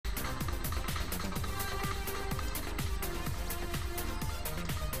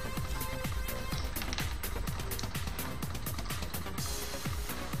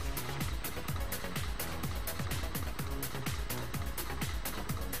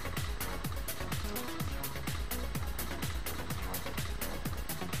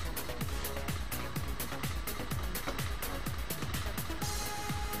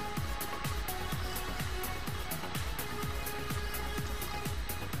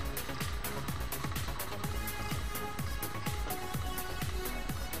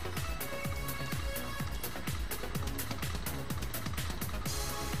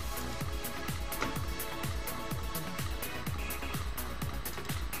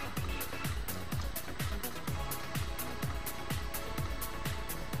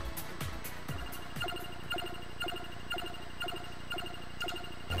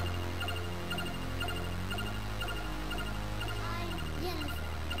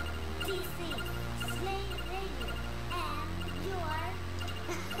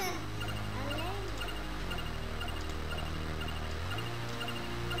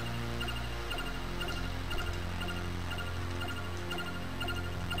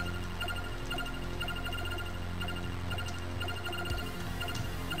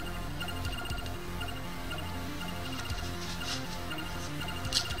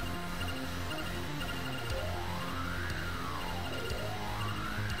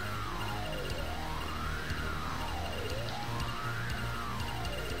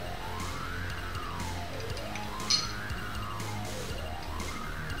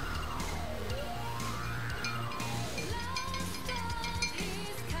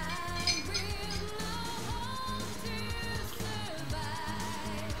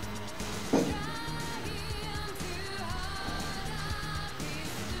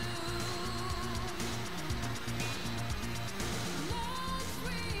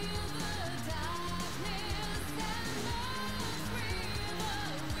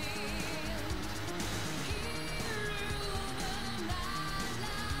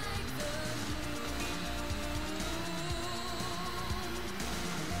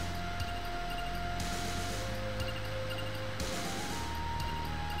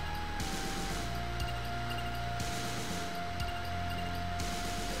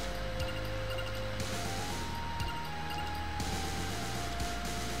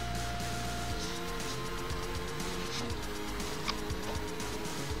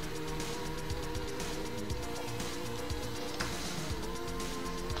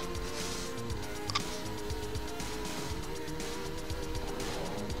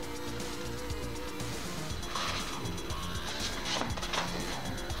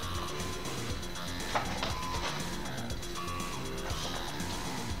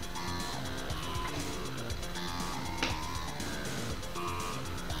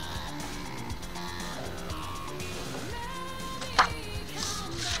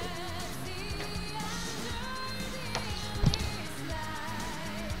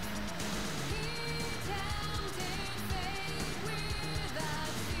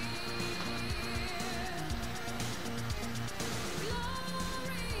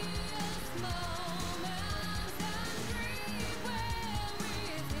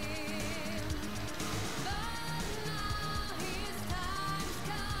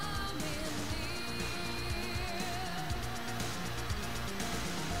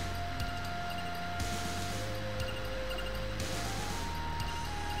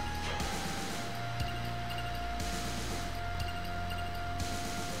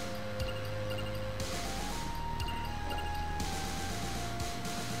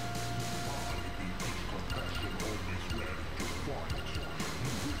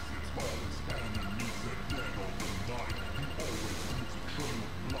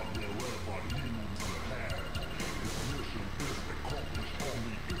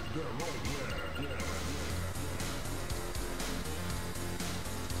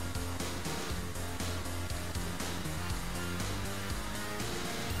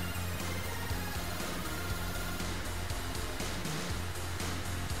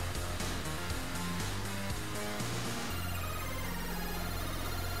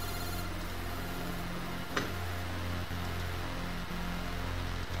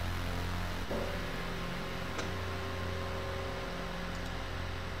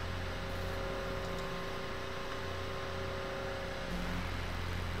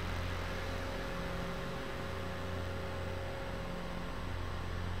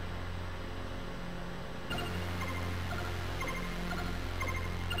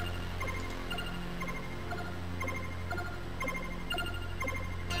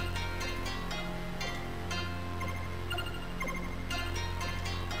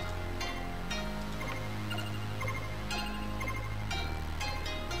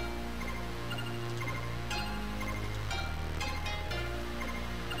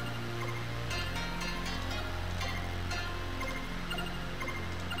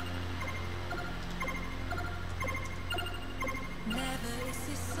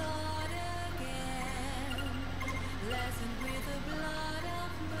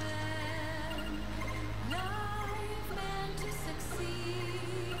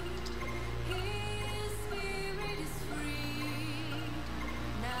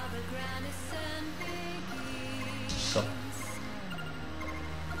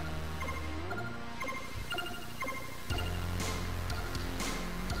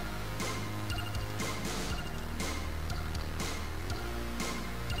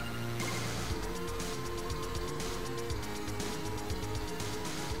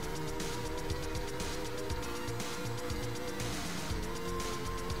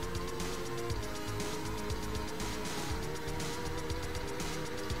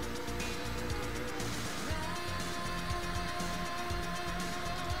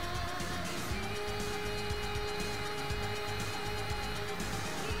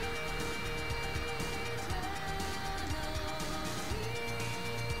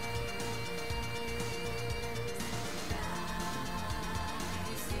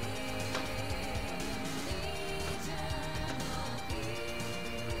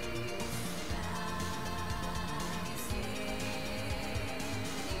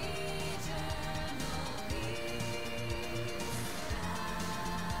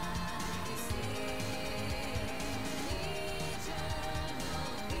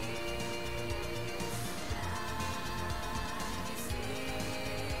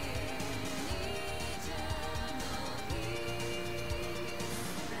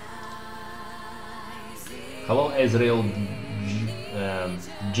Hello Israel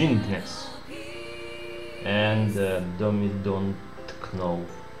Gingnes and Domi don't know.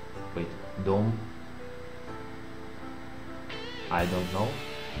 Wait, Dom? I don't know.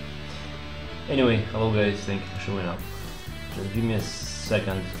 Anyway, hello guys, thank you for showing up. Just give me a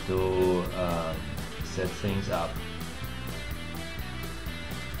second to set things up.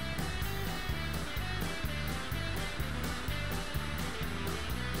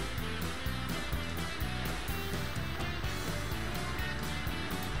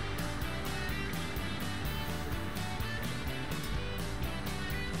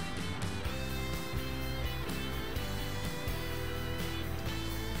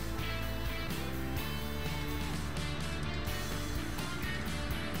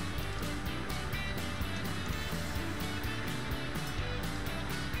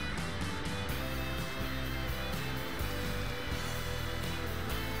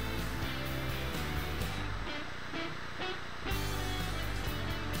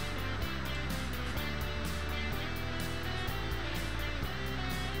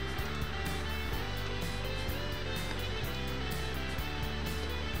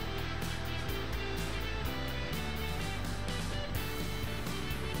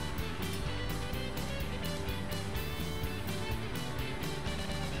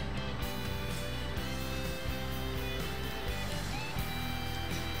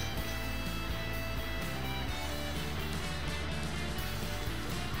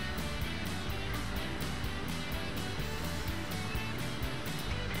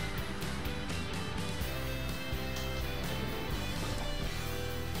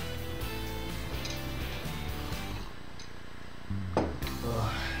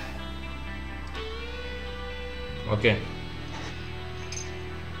 Okay.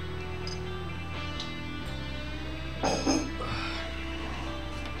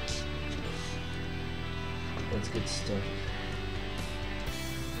 Let's get started.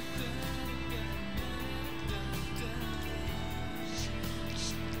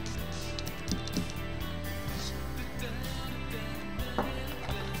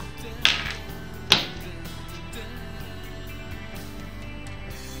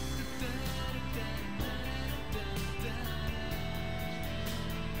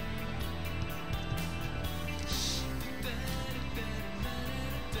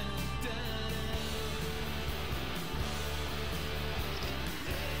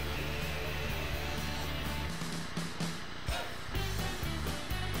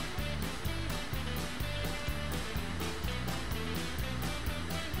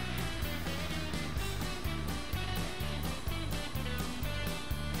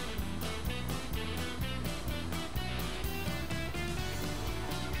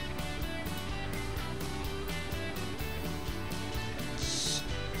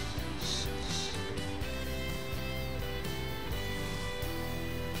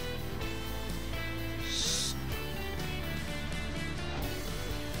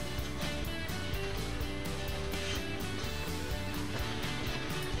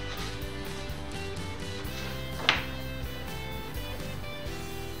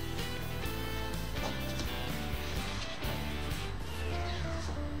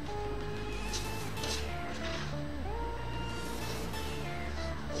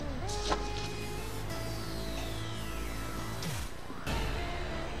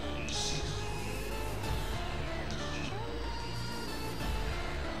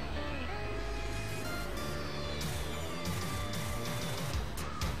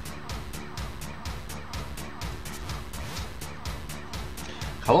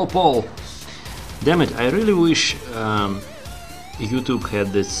 Hello Paul! Damn it, I really wish YouTube had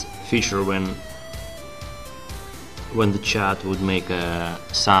this feature when the chat would make a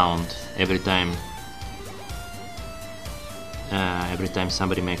sound every time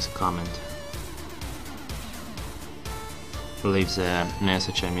somebody makes a comment, leaves a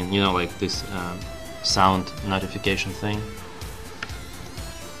message. I mean, you know, like this sound notification thing.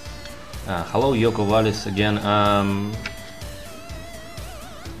 Hello Yoko Valis again.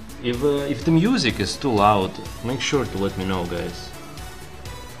 If the music is too loud, make sure to let me know, guys.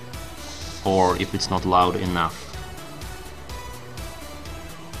 Or if it's not loud enough.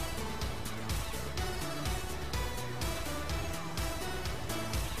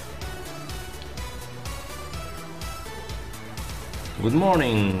 Good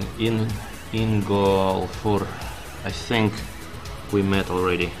morning, Ingolfur. I think we met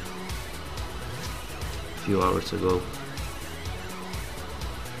already a few hours ago.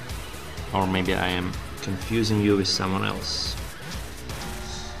 Or maybe I am confusing you with someone else.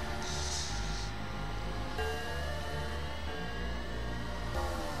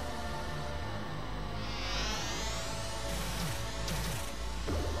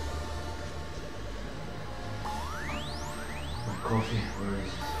 coffee. Where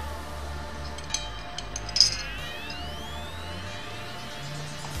is it?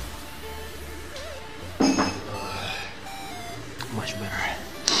 Much better.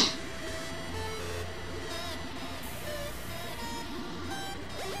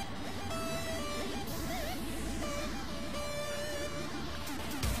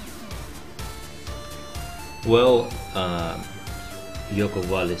 Well, Yoko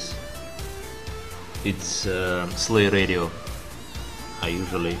Wallis. It's Slay Radio. I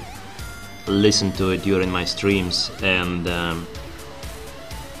usually listen to it during my streams, and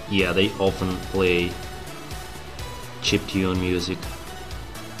yeah, they often play chiptune music.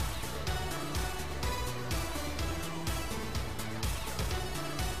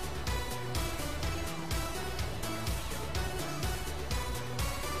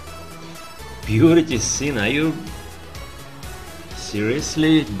 Purity Sin, are you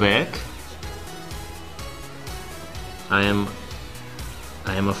seriously back? I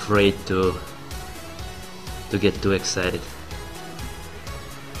am afraid to get too excited,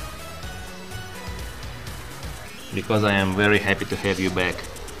 because I am very happy to have you back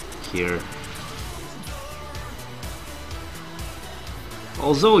here.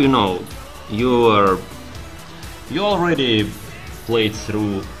 Although, you know, you already played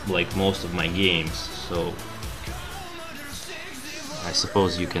through like most of my games, so I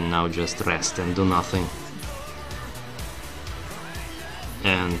suppose you can now just rest and do nothing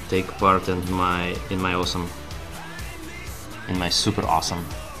and take part in my super awesome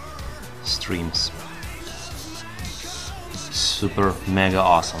streams. Super mega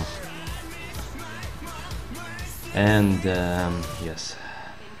awesome. And yes.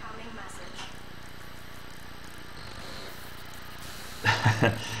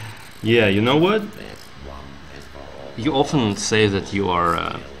 Yeah, you know what? You often say that you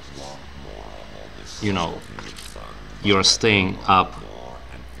are, you know, you're staying up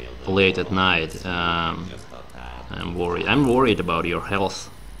late at night. I'm worried. I'm worried about your health,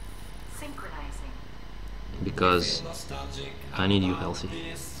 because I need you healthy.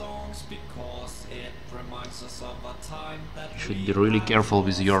 You should be really careful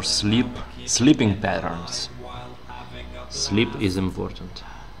with your sleeping patterns. Sleep is important.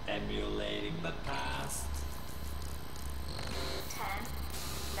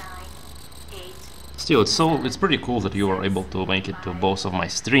 Still, it's pretty cool that you were able to make it to both of my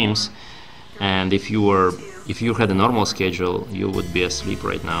streams, and if you had a normal schedule, you would be asleep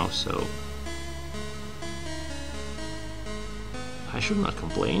right now, so I should not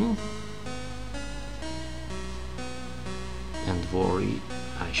complain and worry.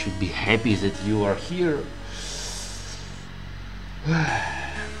 I should be happy that you are here.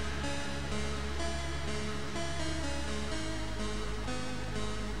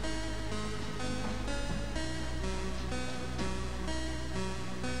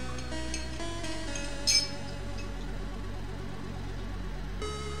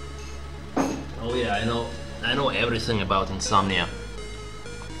 Oh yeah, I know everything about insomnia.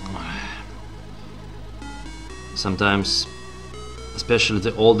 Sometimes, especially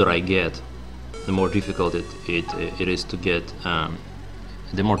the older I get, the more difficult it is to get.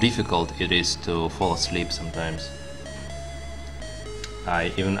 The more difficult it is to fall asleep sometimes.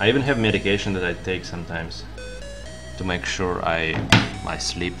 I even have medication that I take sometimes to make sure I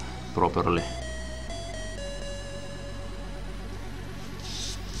sleep properly.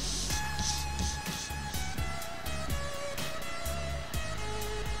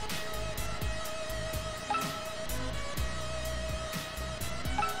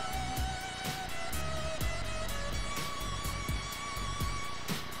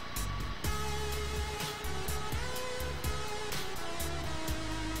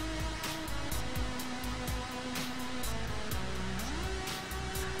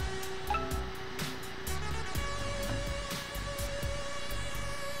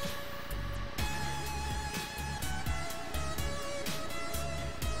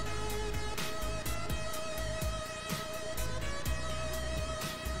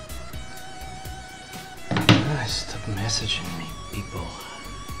 Stop messaging me, people.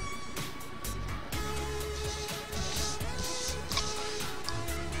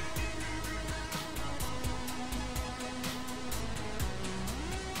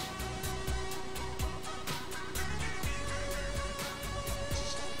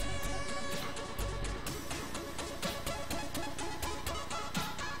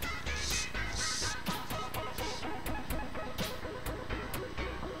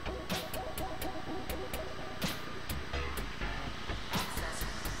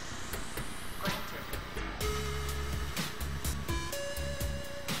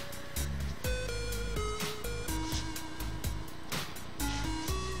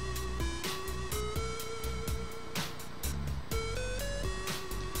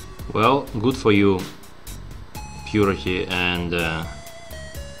 Well, good for you, Purity, and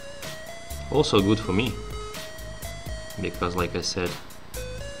also good for me, because like I said,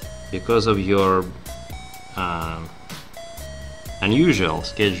 because of your unusual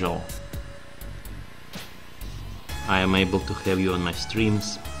schedule, I am able to have you on my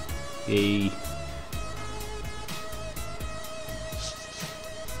streams. Yay!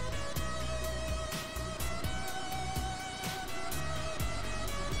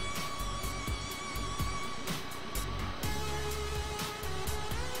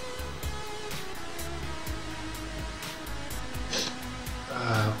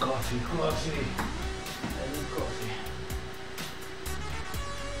 Coffee. I need coffee.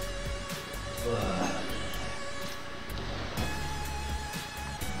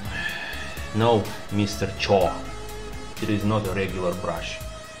 No, Mr. Cho, it is not a regular brush.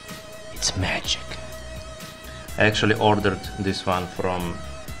 It's magic. I actually ordered this one from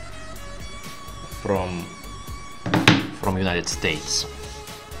United States.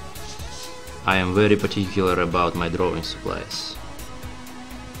 I am very particular about my drawing supplies.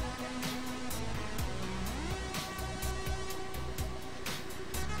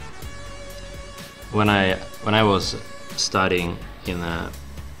 When I was studying in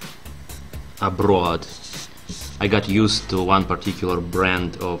abroad, I got used to one particular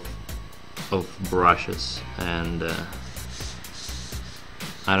brand of brushes, and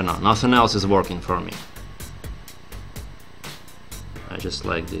I don't know, nothing else is working for me. I just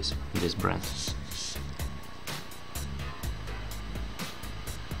like this brand.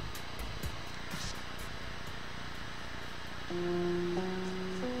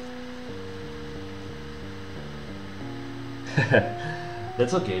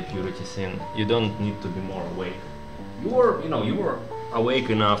 That's okay, Purity Sin. You don't need to be more awake. You were awake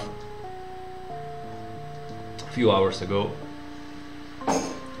enough a few hours ago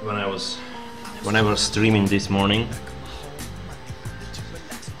when I was streaming this morning.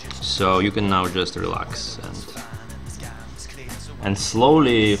 So you can now just relax and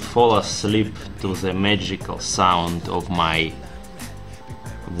slowly fall asleep to the magical sound of my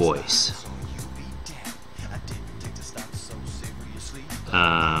voice.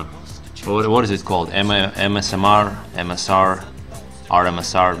 What is it called? MSMR, MSR,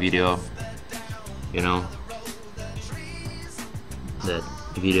 RMSR video, you know, that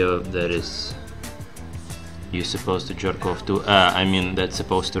video that is you're supposed to jerk off to, I mean that's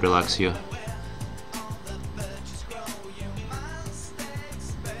supposed to relax you.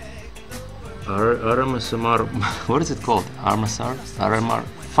 RMSMR, what is it called? RMSR? RMR?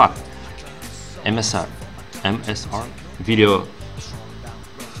 Fuck. MSR. MSR? Video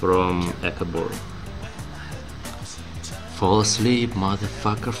from Akabur. Fall asleep,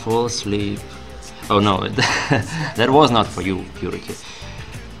 motherfucker, fall asleep. Oh no, that was not for you, Purity.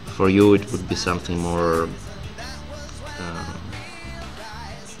 For you it would be something more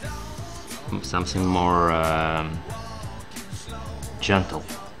gentle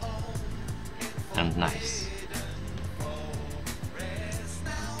and nice.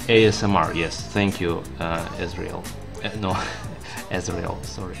 ASMR, yes, thank you, Israel. No, Israel,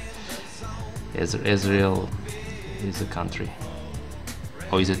 sorry. Israel is a country.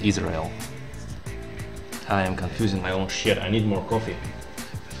 Or is it Israel? I am confusing my own shit. I need more coffee.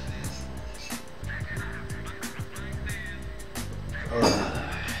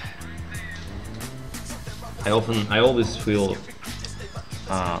 I always feel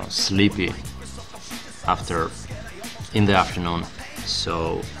sleepy in the afternoon,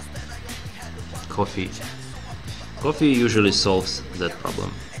 so coffee usually solves that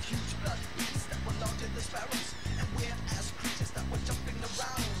problem.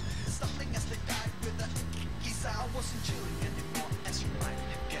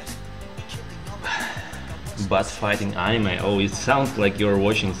 Butt fighting anime. Oh, it sounds like you're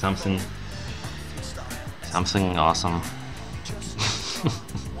watching something awesome.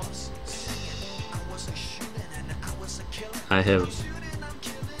 I have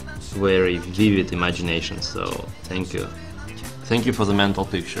very vivid imagination, so thank you. Thank you for the mental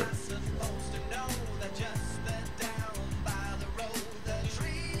picture.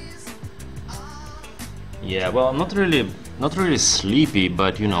 Yeah, well, I'm not really sleepy,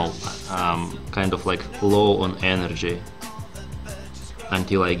 but you know, kind of like low on energy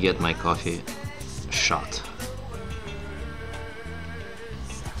until I get my coffee shot.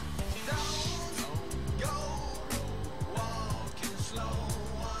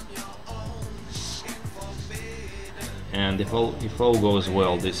 And if all goes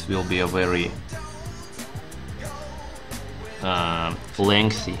well, this will be a very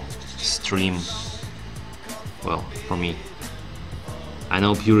lengthy stream. Well, for me. I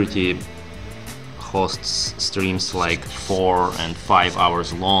know Purity hosts streams like 4 and 5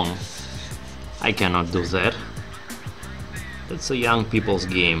 hours long. I cannot do that. It's a young people's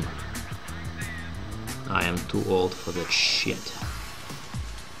game. I am too old for that shit.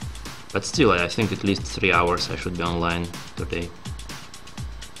 But still, I think at least 3 hours I should be online today.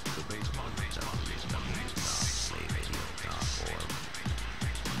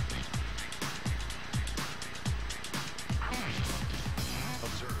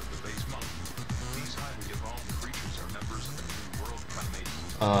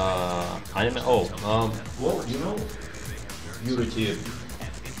 Well, you know, Purity.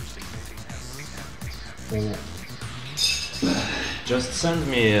 Just send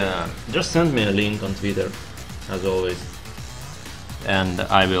me a link on Twitter, as always, and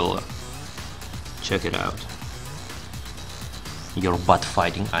I will check it out. Your butt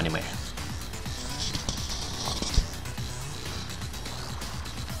fighting anime.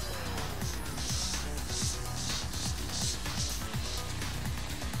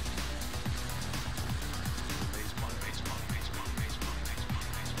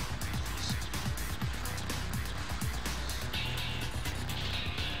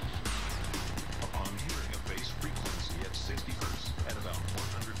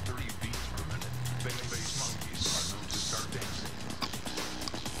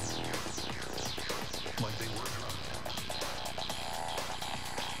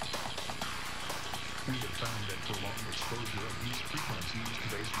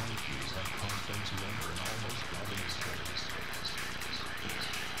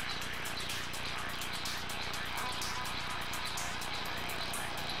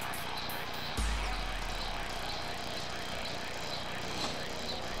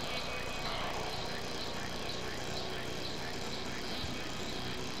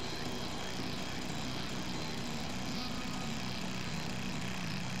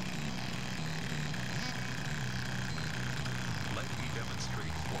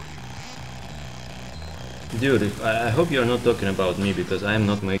 Dude, I hope you're not talking about me, because I am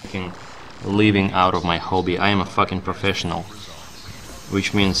not making a living out of my hobby. I am a fucking professional,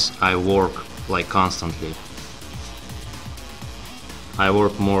 which means I work like constantly. I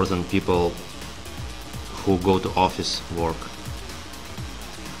work more than people who go to office work.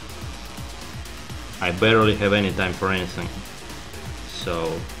 I barely have any time for anything.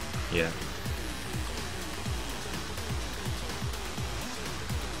 So, yeah.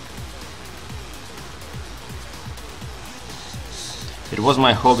 It was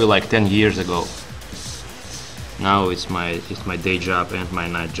my hobby like 10 years ago. Now it's my day job and my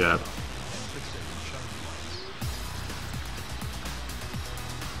night job.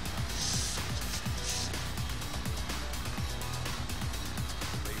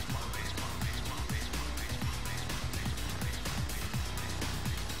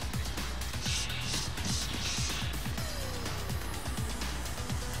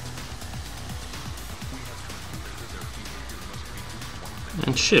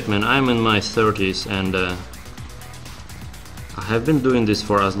 And shit, man, I'm in my 30s and I have been doing this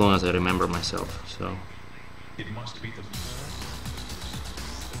for as long as I remember myself, so... It must be the...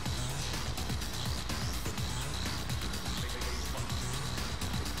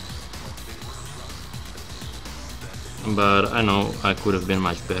 But I know I could have been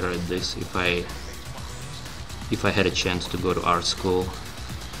much better at this if I had a chance to go to art school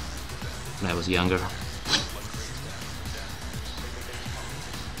when I was younger.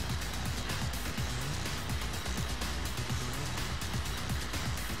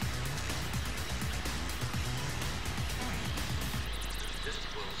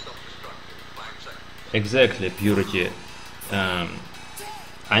 Exactly, Purity. I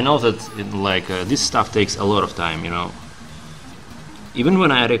know that this stuff takes a lot of time, you know. Even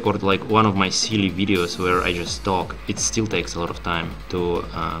when I record like one of my silly videos where I just talk, it still takes a lot of time to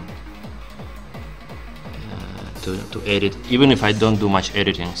edit, even if I don't do much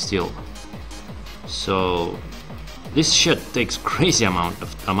editing still. So this shit takes crazy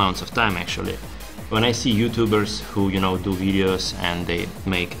amounts of time actually. When I see YouTubers who, you know, do videos and they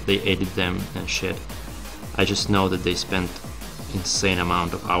edit them and shit, I just know that they spend insane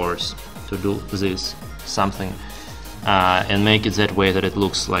amount of hours to do this something and make it that way that it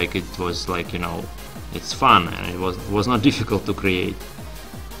looks like it was like, you know, it's fun and it was not difficult to create.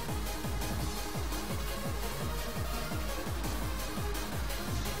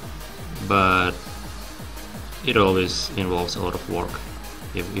 But it always involves a lot of work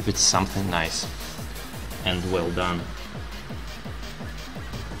if it's something nice and well done.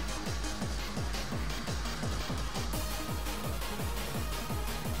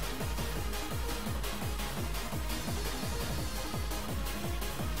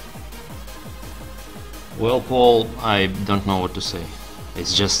 Well, Paul, I don't know what to say.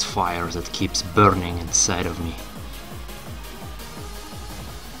 It's just fire that keeps burning inside of me.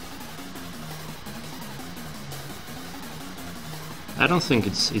 I don't think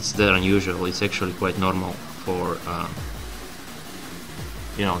it's that unusual. It's actually quite normal for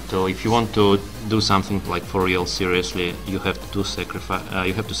you know, to if you want to do something like for real seriously, you have to do sacrifice.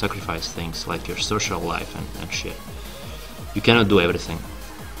 You have to sacrifice things like your social life and shit. You cannot do everything.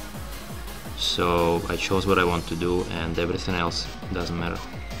 So I chose what I want to do, and everything else doesn't matter.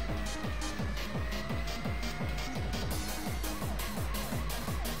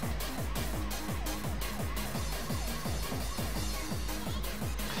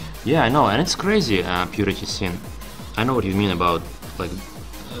 Yeah, I know, and it's crazy, Purity Sin. I know what you mean about like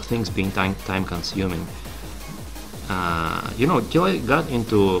things being time consuming. You know, till I got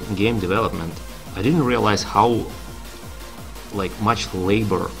into game development, I didn't realize how like much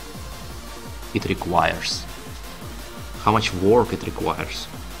labor it requires, how much work it requires.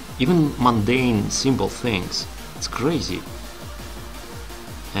 Even mundane, simple things. It's crazy.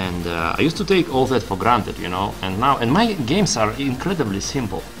 And I used to take all that for granted, you know, and my games are incredibly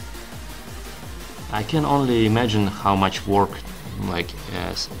simple. I can only imagine how much work, like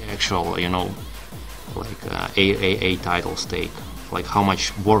actual, you know, like A titles take, like how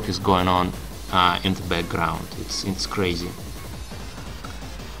much work is going on in the background. It's crazy.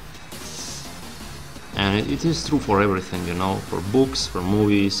 And it is true for everything, you know, for books, for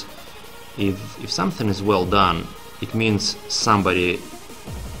movies. If something is well done, it means somebody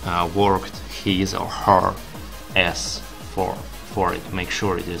worked his or her ass for it. Make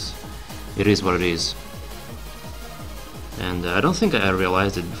sure it is what it is. And I don't think I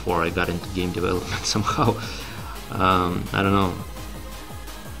realized it before I got into game development somehow. I don't know.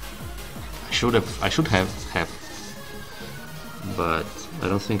 I should have, but I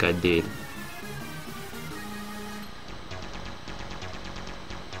don't think I did.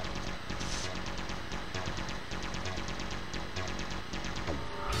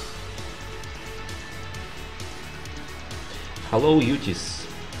 Hello, Utis.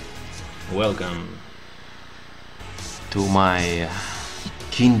 Welcome to my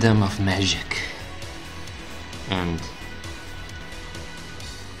kingdom of magic and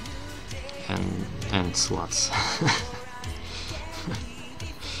sluts.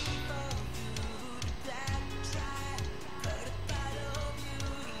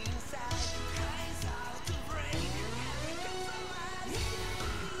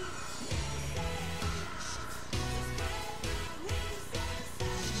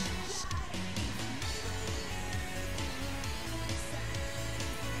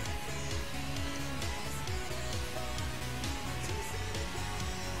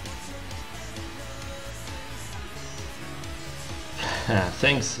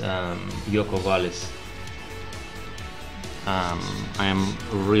 Thanks, Yoko Valis. I am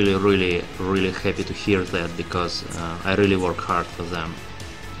really happy to hear that, because I really work hard for them,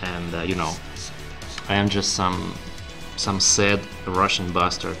 and you know, I am just some sad Russian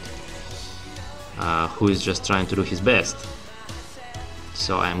bastard who is just trying to do his best.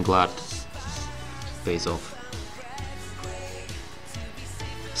 So I am glad it pays off.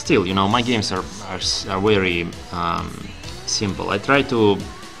 Still, you know, my games are very simple. I try to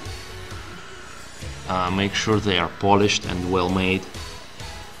make sure they are polished and well made,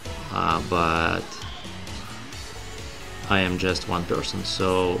 but I am just one person,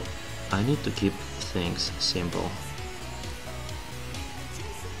 so I need to keep things simple.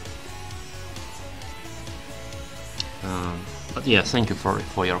 But yeah, thank you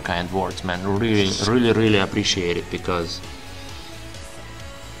for your kind words, man. Really appreciate it, because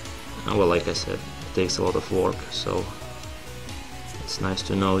well, like I said, it takes a lot of work, so it's nice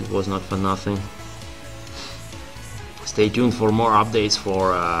to know it was not for nothing. Stay tuned for more updates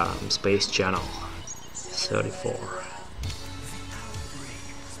for Space Channel 34.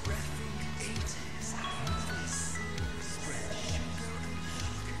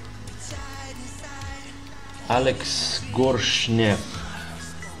 Alex Gorshnev.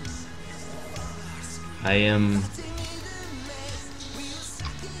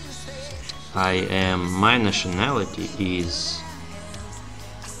 My nationality is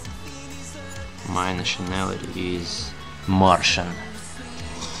Martian.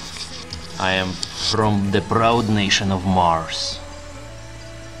 I am from the proud nation of Mars.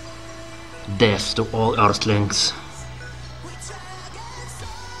 Death to all Earthlings.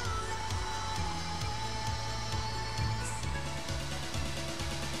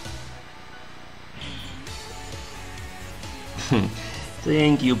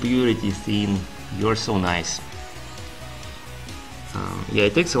 Thank you, Purity Scene. You're so nice. Yeah,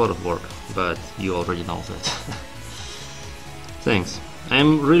 it takes a lot of work. but you already know that. Thanks.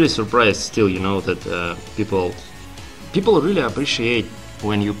 I'm really surprised still, you know, that people really appreciate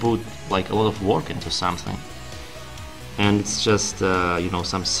when you put like a lot of work into something, and it's just you know,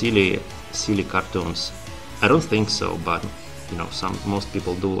 some silly cartoons. I don't think so, but you know, most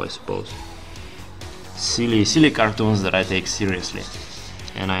people do, I suppose. Silly cartoons that I take seriously,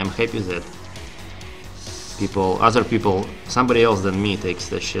 and I am happy that other people, somebody else than me takes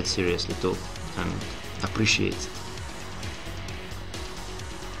that shit seriously too and appreciates it.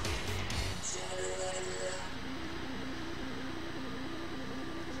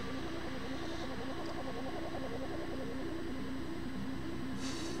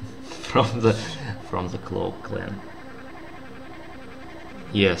 From the Cloak Clan.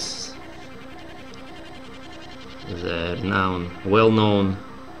 Yes, the well-known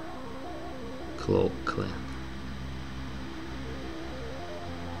Cloak Clan.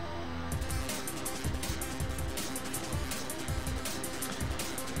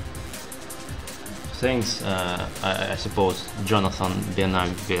 Thanks, I suppose, Jonathan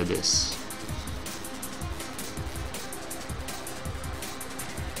Benavides.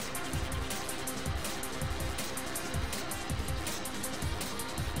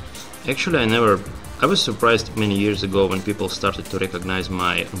 Actually, I was surprised many years ago when people started to recognize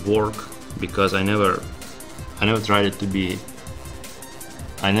my work, because I never tried it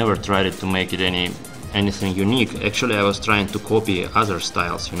to make it anything unique. Actually, I was trying to copy other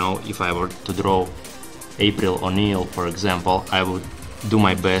styles, you know. If I were to draw April O'Neil, for example, I would do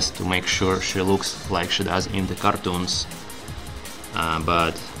my best to make sure she looks like she does in the cartoons,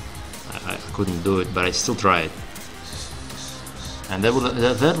 but I couldn't do it, but I still tried. And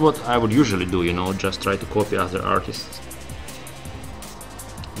that's what I would usually do, you know, just try to copy other artists.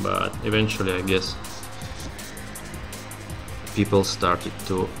 But eventually, I guess, people started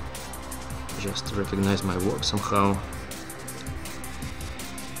to just recognize my work somehow,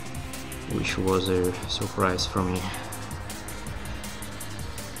 which was a surprise for me.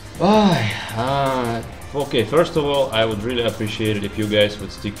 Okay, first of all, I would really appreciate it if you guys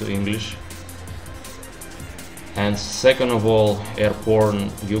would stick to English. And second of all, airporn,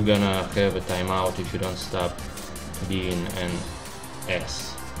 you're gonna have a timeout if you don't stop being an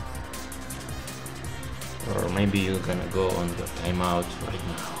ass. Or maybe you're gonna go on your timeout right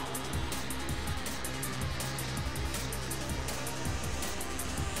now.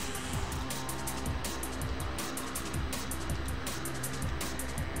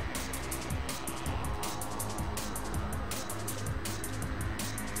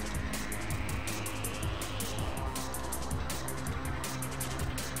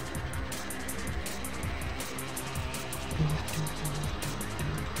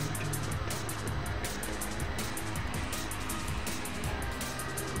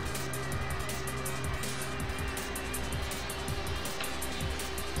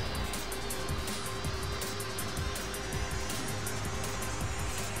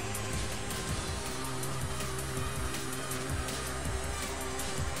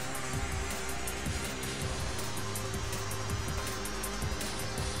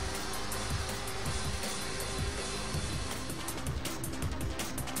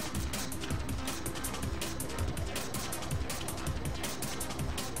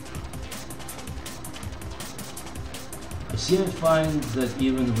 See, I find that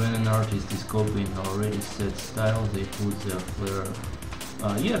even when an artist is copying already set style, they put their flair.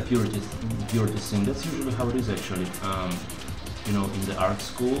 Yeah, purity thing. That's usually how it is, actually. You know, in the art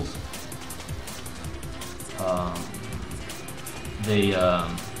schools,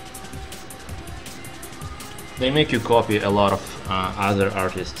 they make you copy a lot of other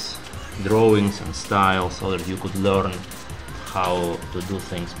artists' drawings and styles, so that you could learn how to do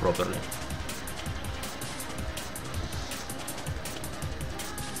things properly.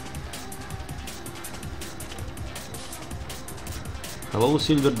 Hello,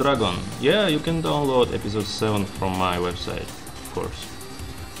 Silver Dragon. Yeah, you can download episode 7 from my website, of course.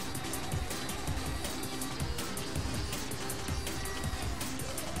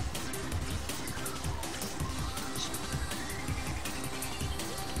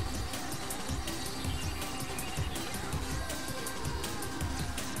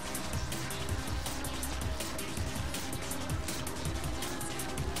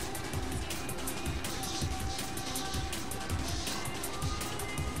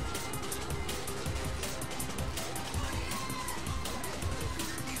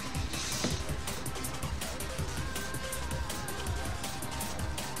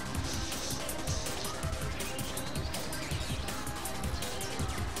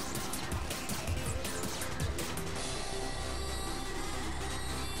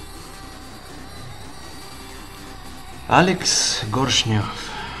 Alex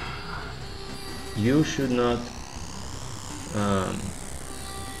Gorshnev, you should not,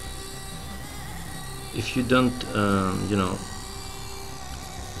 if you don't, you know,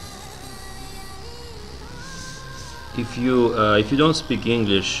 if you don't speak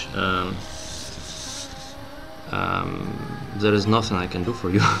English, there is nothing I can do for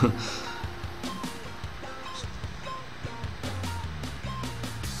you.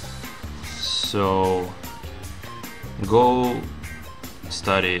 So go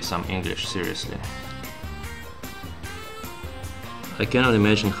study some English seriously. I cannot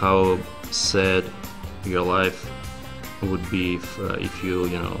imagine how sad your life would be if you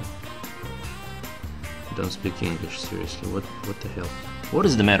know, don't speak English seriously. What the hell? What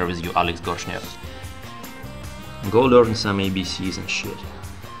is the matter with you, Alex Gorshnev? Go learn some ABCs and shit.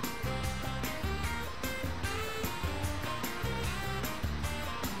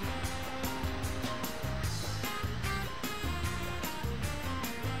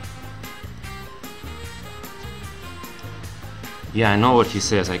 Yeah, I know what he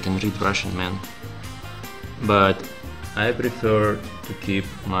says, I can read Russian, man. But I prefer to keep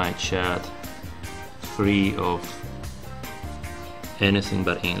my chat free of anything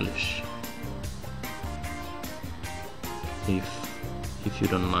but English. If you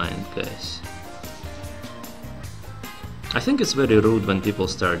don't mind, guys. I think it's very rude when people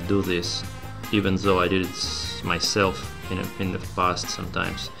start do this, even though I did it myself in the past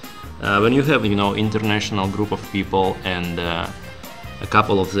sometimes. When you have, you know, international group of people and a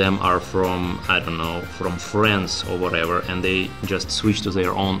couple of them are from, I don't know, from France or whatever, and they just switch to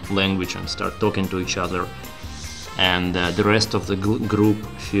their own language and start talking to each other, and the rest of the group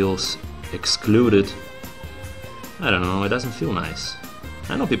feels excluded. I don't know, it doesn't feel nice.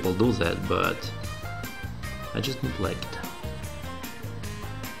 I know people do that, but I just don't like it.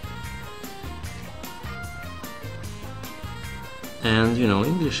 And you know,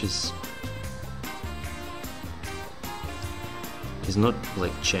 English is not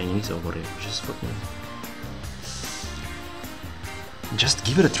like Chinese or whatever. Just fucking, just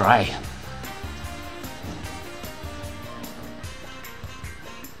give it a try.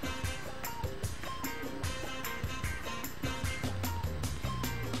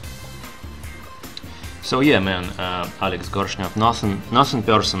 So yeah, man, Alex Gorshnev, nothing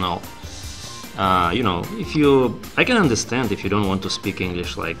personal. You know, I can understand if you don't want to speak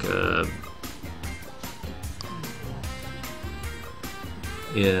English, like,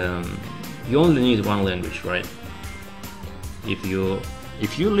 you only need one language, right? If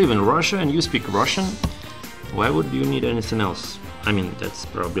you live in Russia and you speak Russian, why would you need anything else? I mean, that's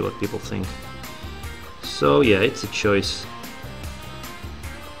probably what people think. So yeah, it's a choice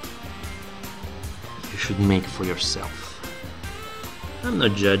you should make for yourself. I'm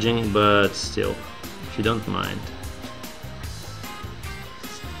not judging, but still, if you don't mind.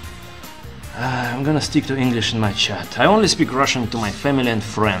 I'm gonna stick to English in my chat. I only speak Russian to my family and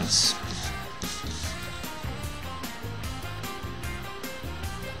friends.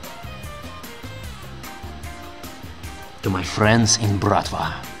 To my friends in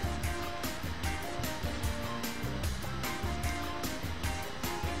Bratva.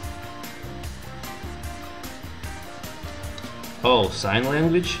 Oh, sign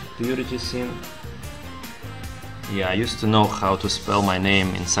language? Purity Sin? Yeah, I used to know how to spell my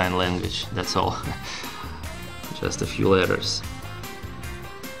name in sign language, that's all. Just a few letters.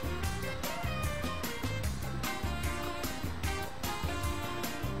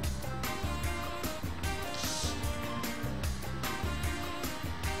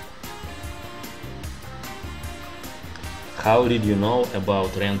 How did you know about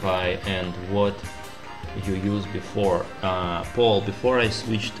Ren'Py and what you used before? Paul, before I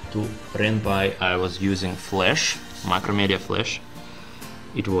switched to Ren'Py, I was using Flash, Macromedia Flash.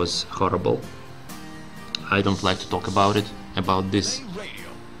 It was horrible. I don't like to talk about it, about this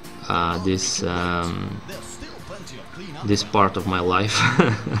this part of my life.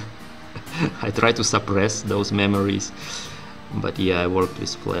 I try to suppress those memories, but yeah, I worked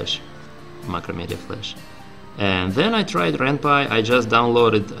with Flash, Macromedia Flash. And then I tried Ren'Py. I just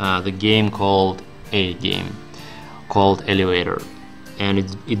downloaded the game called Elevator, and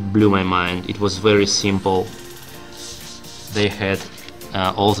it blew my mind. It was very simple. They had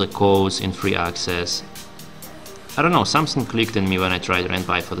all the codes in free access. I don't know, something clicked in me when I tried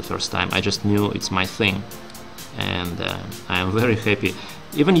Ren'Py for the first time. I just knew it's my thing, and I am very happy.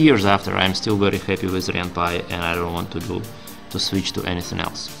 Even years after, I'm still very happy with Ren'Py, and I don't want to switch to anything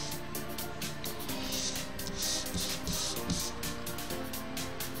else.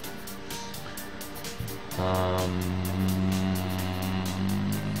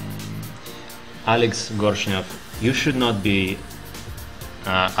 Alex Gorshnev, you should not be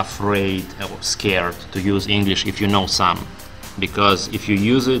afraid or scared to use English if you know some, because if you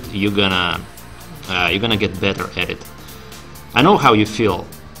use it, you're gonna get better at it. I know how you feel.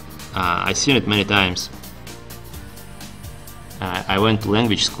 I've seen it many times. I went to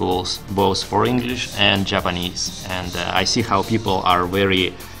language schools, both for English and Japanese, and I see how people are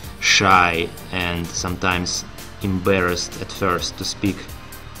very shy and sometimes embarrassed at first to speak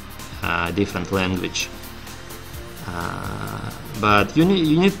a different language. But you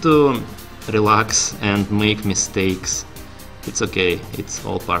need to relax and make mistakes. It's okay, it's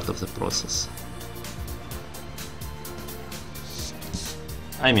all part of the process.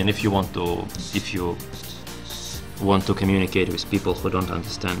 I mean, if you want to communicate with people who don't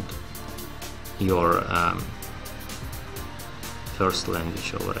understand your first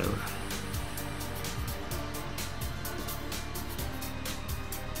language or whatever.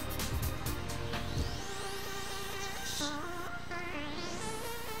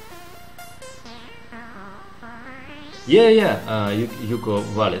 Yeah, Yuko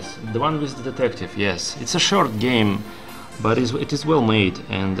Vallis, the one with the detective. Yes, it's a short game, but it is well made,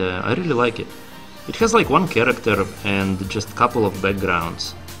 and I really like it. It has like one character and just a couple of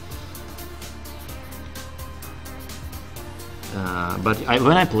backgrounds. But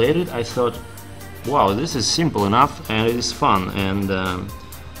when I played it, I thought, wow, this is simple enough and it is fun, and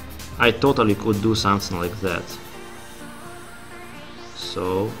I totally could do something like that.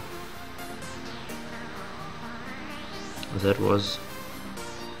 So that was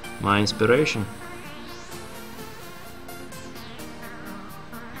my inspiration.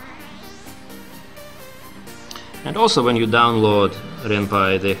 And also, when you download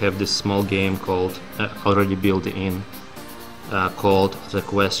Renpai, they have this small game called already built in, called The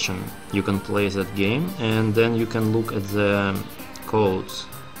Question. You can play that game and then you can look at the codes,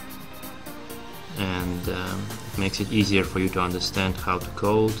 and it makes it easier for you to understand how to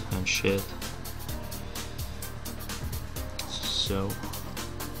code and shit. So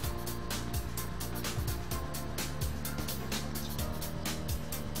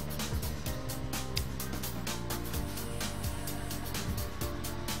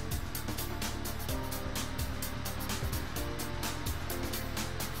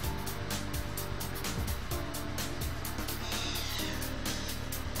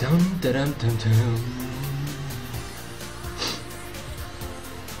dum dum dum dum.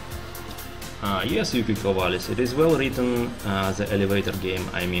 Yes, Yuki Kovalis, it is well written, the elevator game,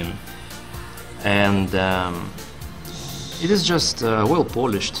 I mean, and it is just well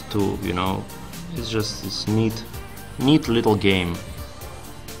polished too, you know. It's just this neat little game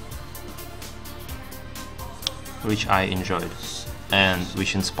which I enjoyed and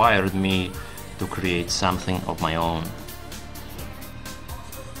which inspired me to create something of my own.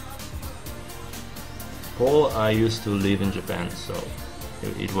 Paul, I used to live in Japan, so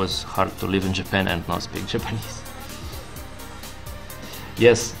it was hard to live in Japan and not speak Japanese.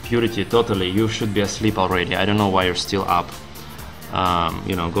 Yes, Purity, totally. You should be asleep already. I don't know why you're still up.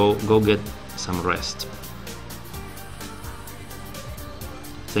 You know, go get some rest.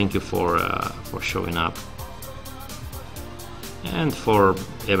 Thank you for showing up and for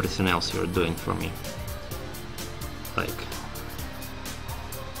everything else you're doing for me, like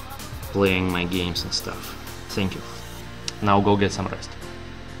playing my games and stuff. Thank you. Now go get some rest.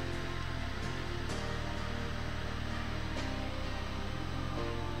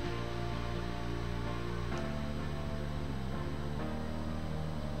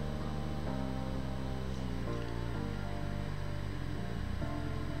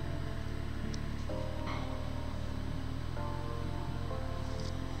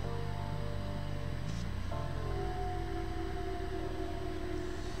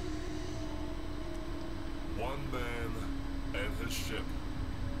 One man and his ship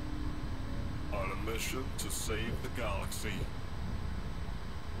on a mission to save the galaxy.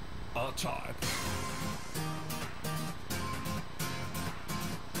 Our time.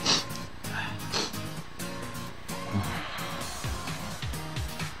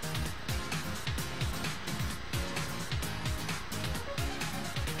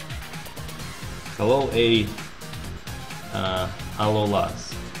 Hello,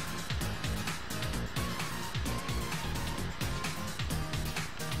 Alolas.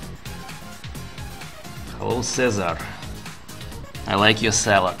 Hello, Cesar. I like your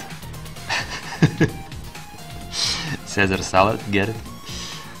salad. Caesar salad, get it?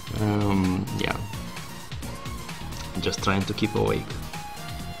 Yeah. Just trying to keep awake.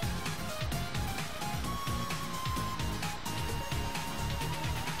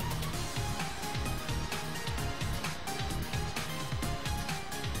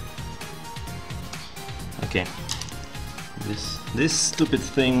 Okay. This stupid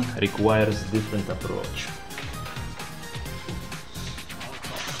thing requires different approach.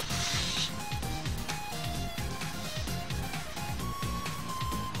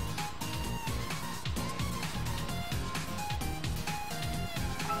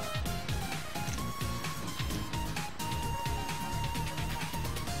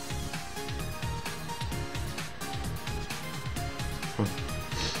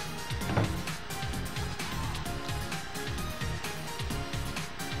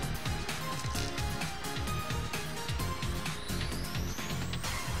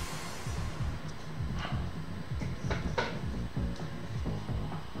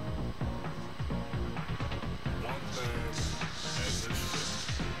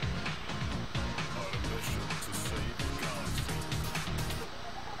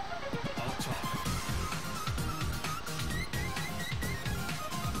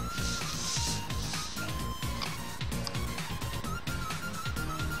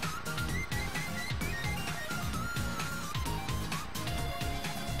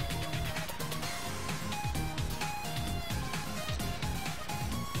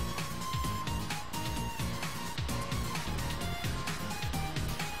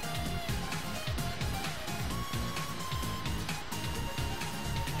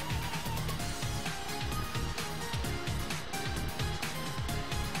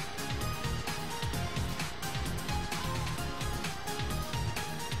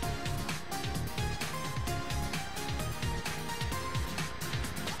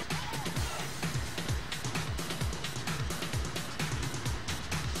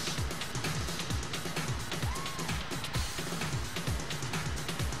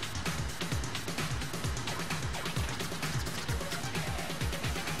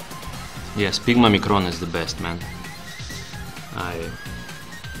 Yes, Pigma Micron is the best, man.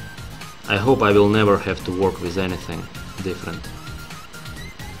 I hope I will never have to work with anything different.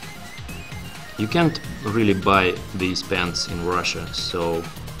 You can't really buy these pens in Russia, so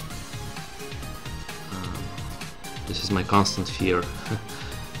this is my constant fear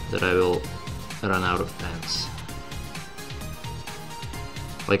that I will run out of pens.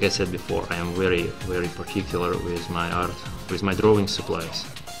 Like I said before, I am very, very particular with my art, with my drawing supplies.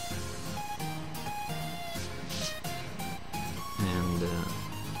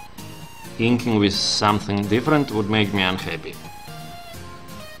 Inking with something different would make me unhappy.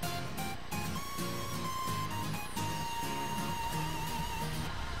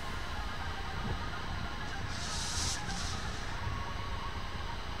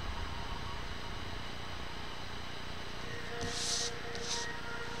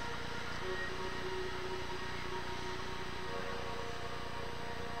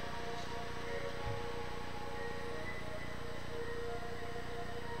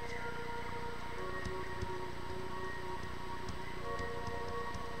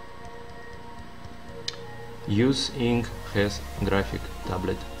 Use ink has graphic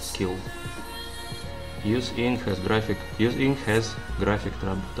tablet skill. Use ink has graphic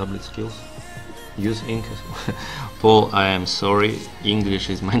tablet skills. Use ink has Paul, I am sorry, English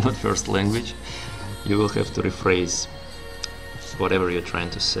is my not first language. You will have to rephrase whatever you're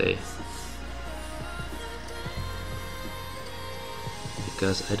trying to say,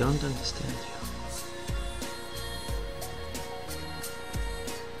 because I don't understand you.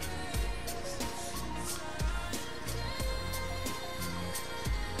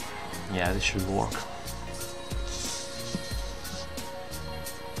 Yeah, this should work.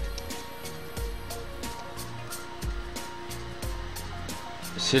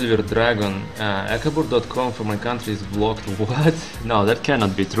 Silver Dragon, Akabur.com for my country is blocked. What? No, that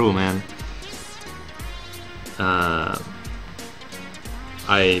cannot be true, man.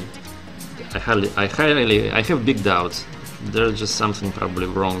 I have big doubts. There's just something probably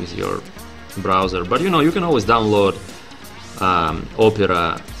wrong with your browser. But you know, you can always download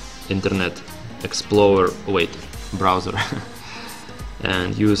Opera Internet Explorer, browser,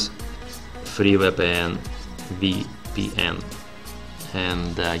 and use free VPN,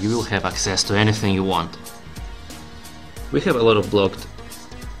 and you will have access to anything you want. We have a lot of blocked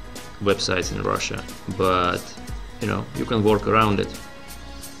websites in Russia, but you know, you can work around it.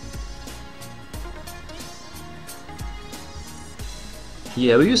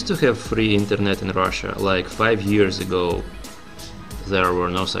 Yeah, we used to have free internet in Russia. Like 5 years ago, there were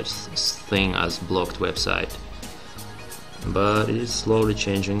no such thing as blocked website, but it is slowly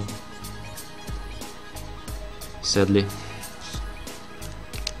changing, sadly.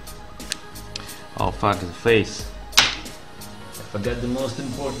 Oh fuck, the face. I forgot the most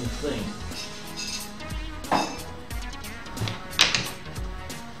important thing.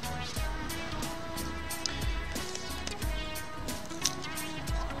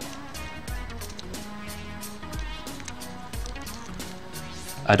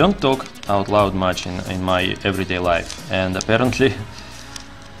 I don't talk out loud much in my everyday life, and apparently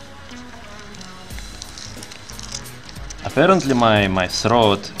my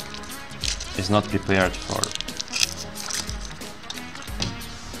throat is not prepared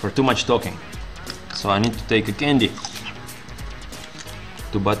for too much talking. So I need to take a candy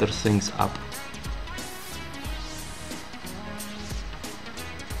to butter things up.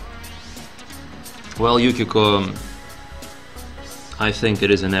 Well, Yukiko, I think it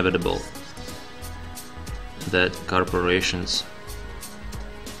is inevitable that corporations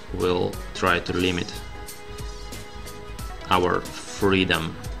will try to limit our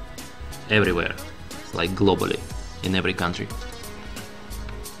freedom everywhere, like globally, in every country.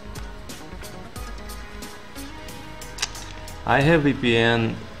 I have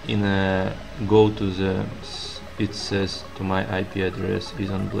VPN in a go to the, it says to my IP address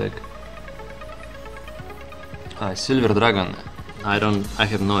is on black. Silver Dragon, I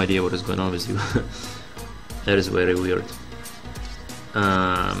have no idea what is going on with you. That is very weird.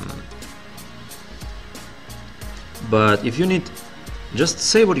 But if you need, just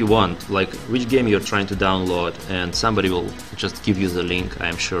say what you want, like which game you're trying to download, and somebody will just give you the link, I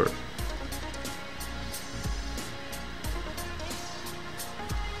am sure.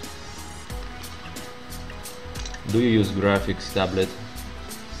 Do you use graphics tablet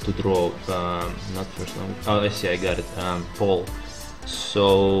to draw? Not first one. Oh, I see, I got it. Paul.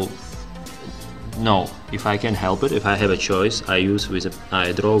 So no, if I can help it, if I have a choice, I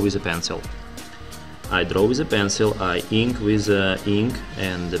draw with a pencil. I draw with a pencil. I ink with ink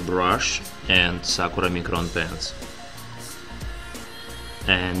and the brush and Sakura Micron pens.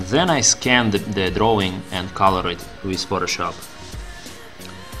 And then I scan the drawing and color it with Photoshop.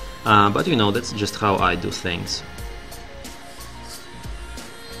 But you know, that's just how I do things.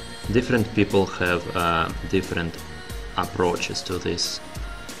 Different people have different approaches to this,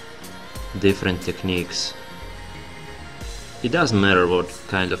 different techniques. It doesn't matter what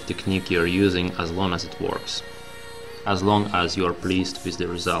kind of technique you're using as long as it works, as long as you're pleased with the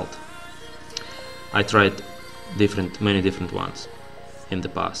result. I tried many different ones in the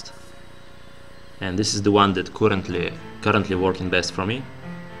past, and this is the one that currently working best for me.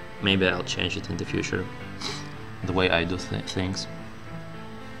 Maybe I'll change it in the future, the way I do things.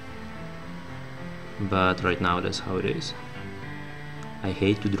 But right now that's how it is. I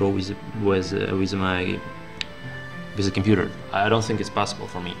hate to draw with a computer. I don't think it's possible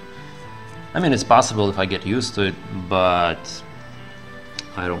for me. I mean, it's possible if I get used to it, but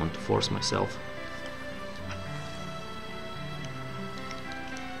I don't want to force myself.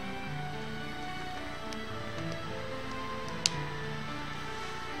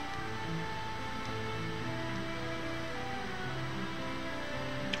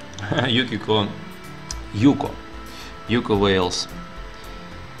 Yuko Wales.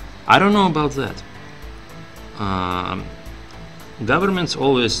 I don't know about that. Governments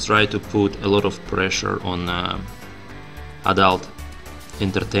always try to put a lot of pressure on adult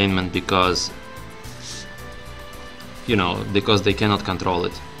entertainment because, you know, because they cannot control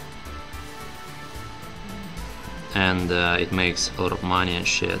it, and it makes a lot of money and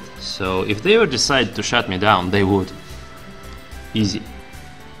shit. So if they would decide to shut me down, they would. Easy.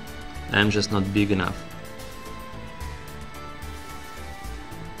 I'm just not big enough.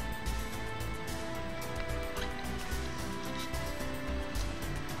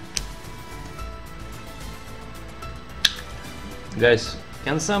 Guys,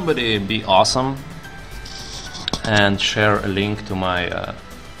 can somebody be awesome and share a link to my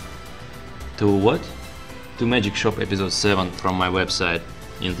to Magic Shop episode 7 from my website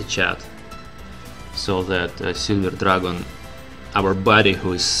in the chat, so that Silver Dragon, our buddy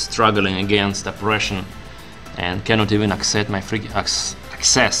who is struggling against oppression and cannot even access my freaking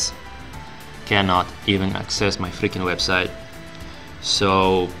website.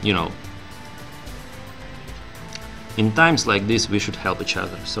 So, you know, in times like this we should help each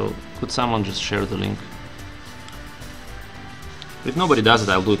other. So could someone just share the link? If nobody does it,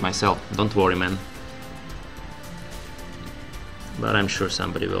 I'll do it myself. Don't worry, man. But I'm sure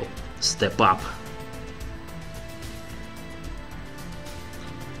somebody will step up.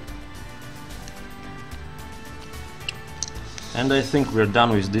 And I think we're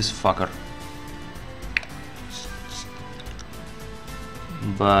done with this fucker.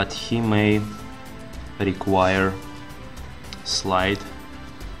 But he may require slight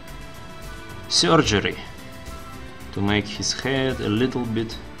surgery to make his head a little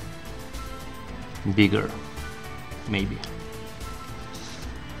bit bigger, maybe.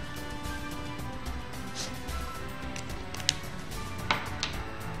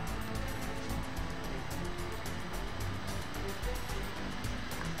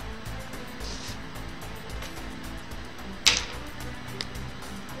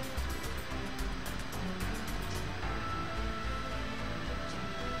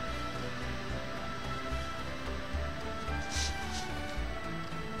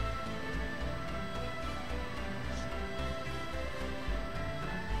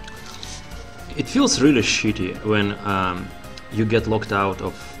 it feels really shitty when you get locked out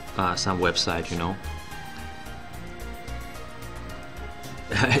of some website, you know.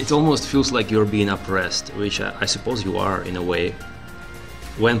 It almost feels like you're being oppressed, which I suppose you are in a way.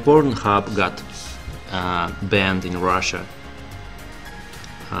 When Pornhub got banned in Russia,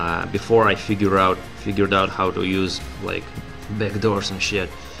 before I figured out how to use like backdoors and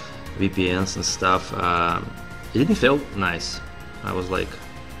shit, VPNs and stuff, it didn't feel nice. I was like,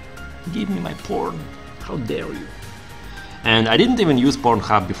 give me my porn, how dare you. And I didn't even use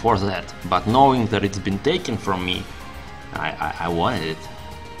Pornhub before that, but knowing that it's been taken from me, I wanted it.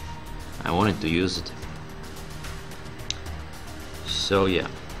 I wanted to use it. So yeah,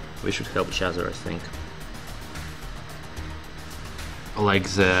 we should help each other, I think. Like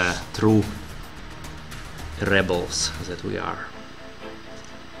the true rebels that we are.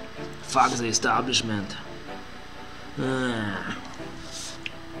 Fuck the establishment.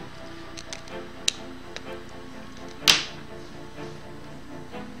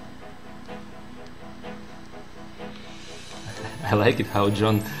 I like it how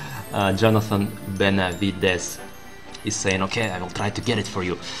Jonathan Benavides is saying, okay, I will try to get it for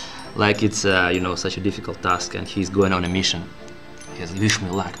you. Like it's, you know, such a difficult task and he's going on a mission. He says, wish me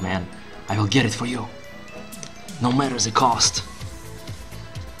luck, man. I will get it for you. No matter the cost.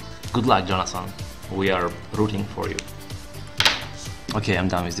 Good luck, Jonathan. We are rooting for you. Okay, I'm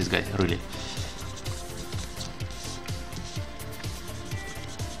done with this guy, really.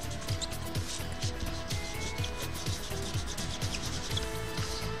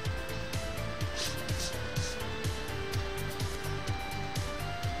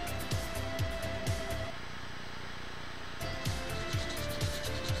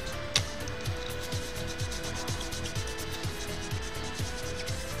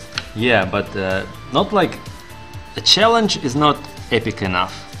 Yeah, but not like a challenge is not epic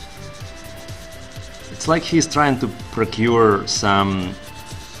enough. It's like he's trying to procure some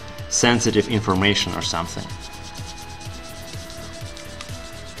sensitive information or something.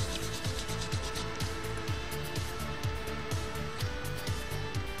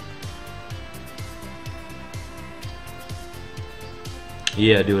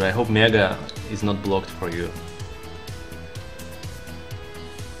 Yeah, dude, I hope Mega is not blocked for you.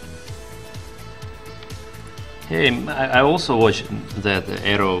 Hey, I also watched that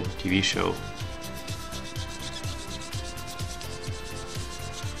Arrow TV show.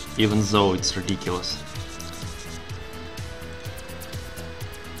 Even though it's ridiculous.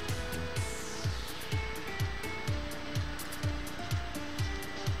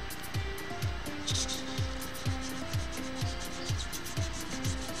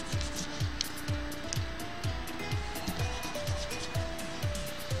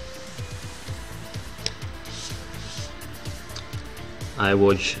 I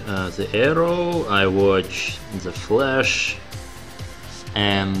watch the Arrow, I watch the Flash,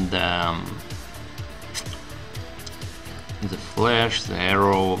 and the Flash, the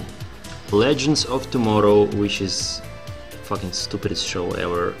Arrow, Legends of Tomorrow, which is fucking stupidest show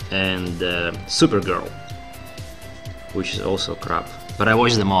ever, and Supergirl, which is also crap. But I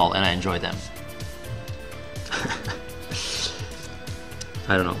watch them all and I enjoy them.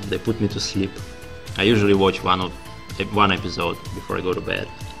 I don't know, they put me to sleep. I usually watch one episode before I go to bed.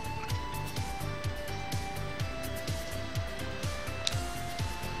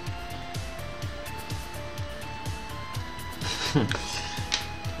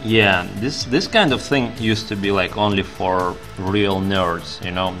 Yeah, this kind of thing used to be like only for real nerds,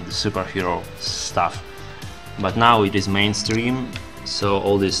 you know, the superhero stuff. But now it is mainstream, so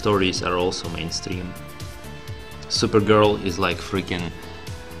all these stories are also mainstream. Supergirl is like freaking,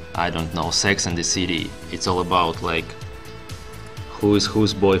 I don't know, Sex and the City. It's all about like who is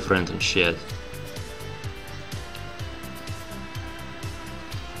whose boyfriend and shit.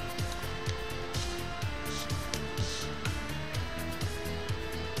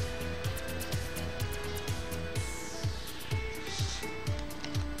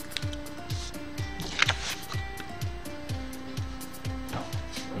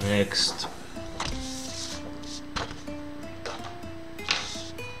 Next.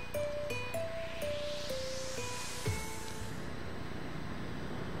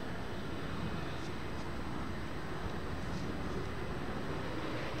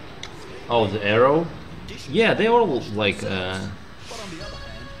 Oh, the Arrow? Yeah, they all like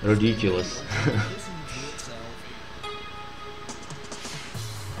ridiculous.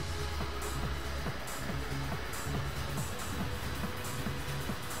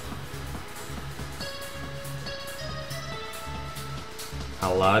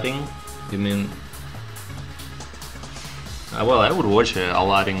 Aladdin? You mean? Well, I would watch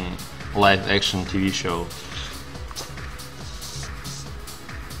Aladdin live action TV show.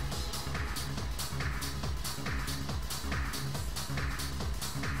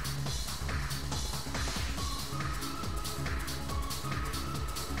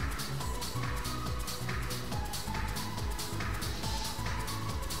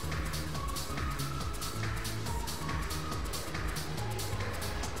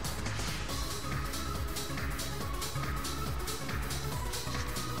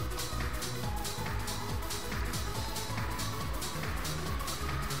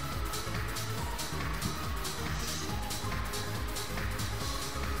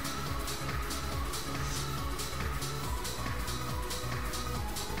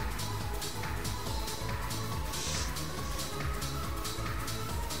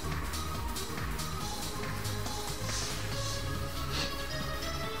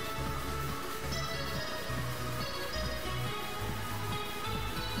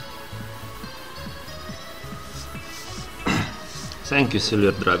 Thank you,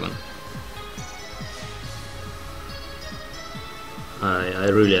 Silver Dragon. I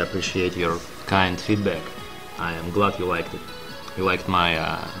really appreciate your kind feedback. I am glad you liked it. You liked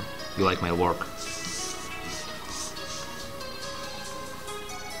my work.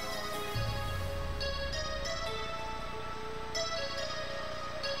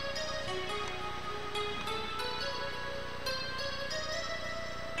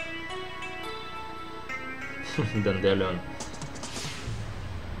 Dandelion.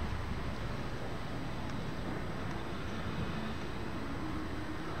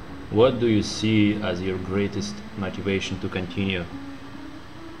 What do you see as your greatest motivation to continue?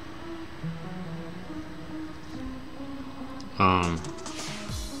 I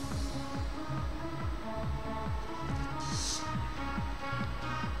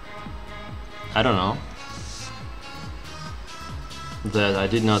don't know. That I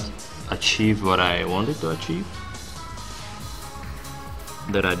did not achieve what I wanted to achieve.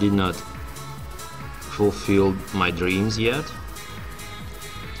 That I did not fulfill my dreams yet.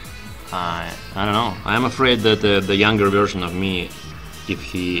 I don't know. I'm afraid that the younger version of me, if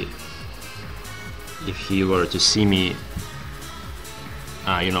he were to see me,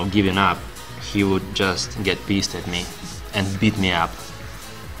 giving up, he would just get pissed at me and beat me up.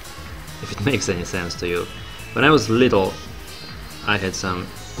 If it makes any sense to you. When I was little, I had some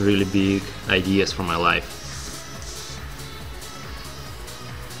really big ideas for my life.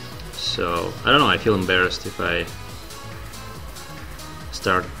 So I don't know. I feel embarrassed if I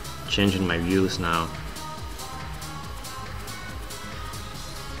start changing my views now.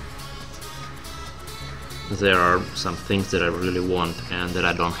 There are some things that I really want and that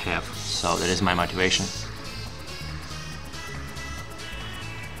I don't have, so that is my motivation.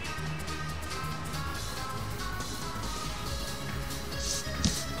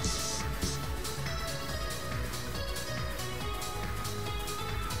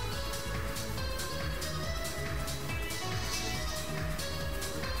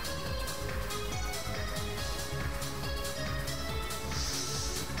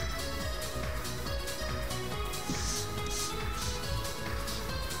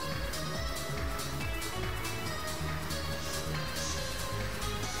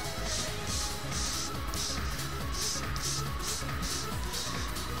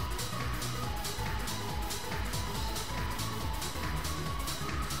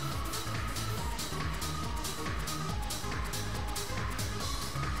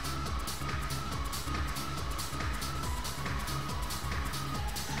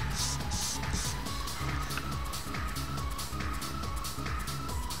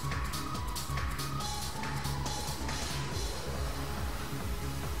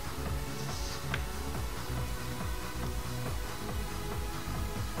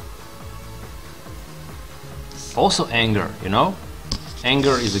 Also anger,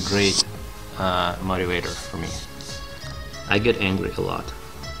 Anger is a great motivator for me. I get angry a lot.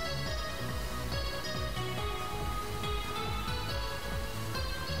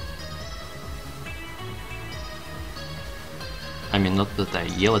 I mean, not that I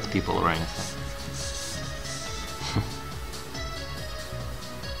yell at people or anything.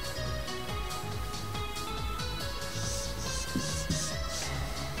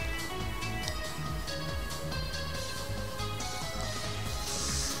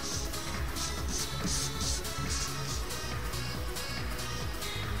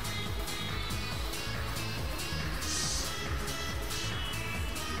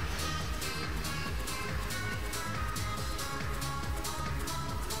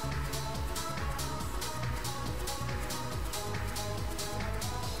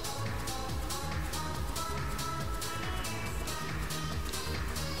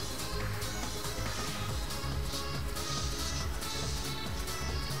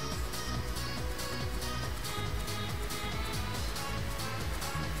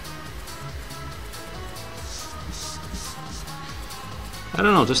 I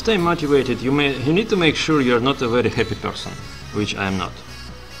don't know, to stay motivated you need to make sure you're not a very happy person, which I am not.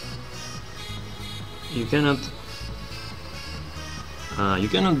 You cannot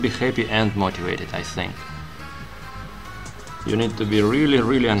be happy and motivated, I think. You need to be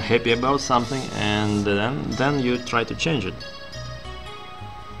really unhappy about something, and then you try to change it.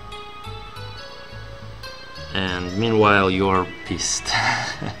 And meanwhile you're pissed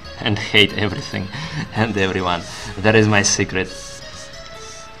and hate everything and everyone. That is my secret.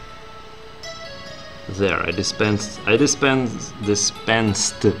 There, I dispensed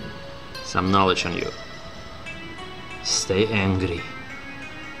some knowledge on you. Stay angry.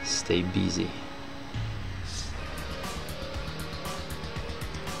 Stay busy.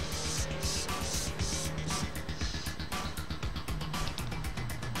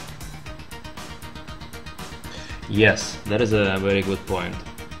 Yes, that is a very good point.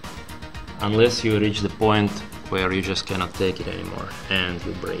 Unless you reach the point where you just cannot take it anymore and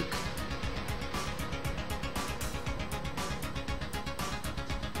you break.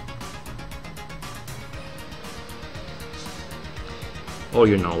 Or,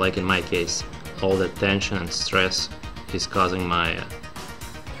 you know, like in my case, all the tension and stress is causing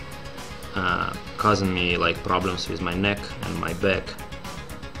me like problems with my neck and my back,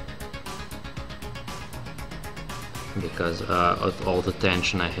 because of all the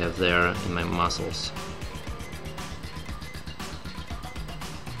tension I have there in my muscles.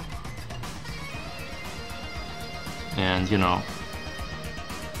 And you know,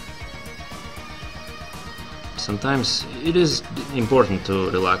 sometimes it is important to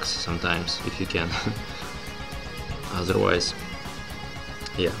relax sometimes if you can. Otherwise,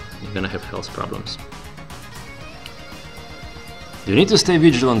 yeah, you're gonna have health problems. You need to stay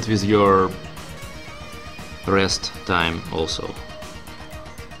vigilant with your rest time also.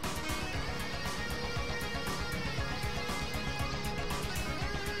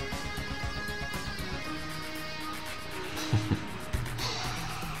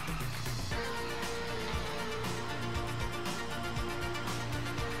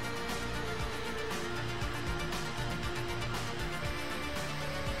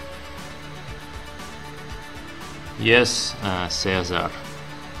 Yes, Cesar.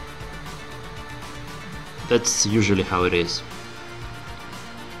 That's usually how it is.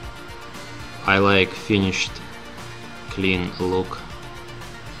 I like finished, clean look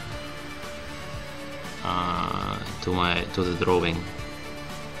to the drawing.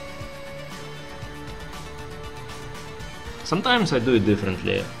 Sometimes I do it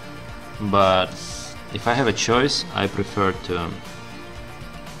differently, but if I have a choice, I prefer to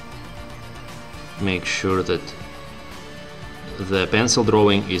make sure that the pencil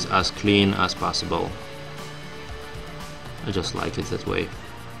drawing is as clean as possible. I just like it that way.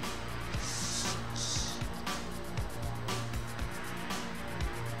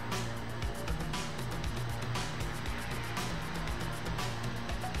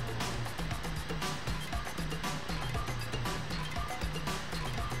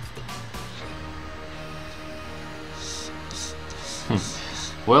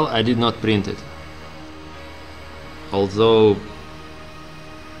 Well, I did not print it. Although,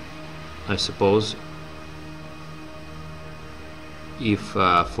 I suppose, if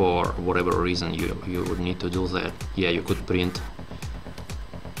for whatever reason you would need to do that, yeah, you could print.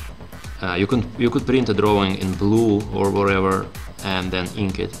 You could print a drawing in blue or whatever, and then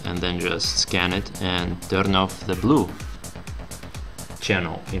ink it, and then just scan it and turn off the blue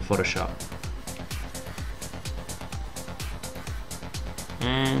channel in Photoshop.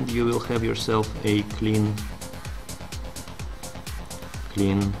 And you will have yourself a clean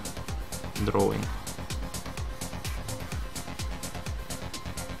drawing.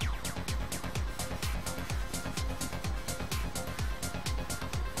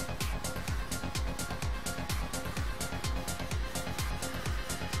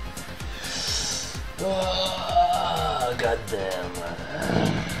 Oh, goddamn.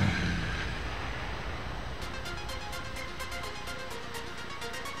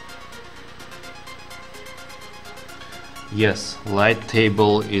 Yes, light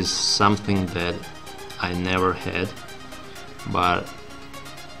table is something that I never had, but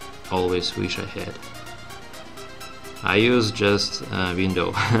always wish I had. I use just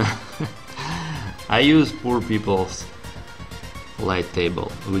window. I use poor people's light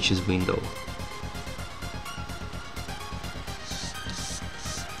table, which is window.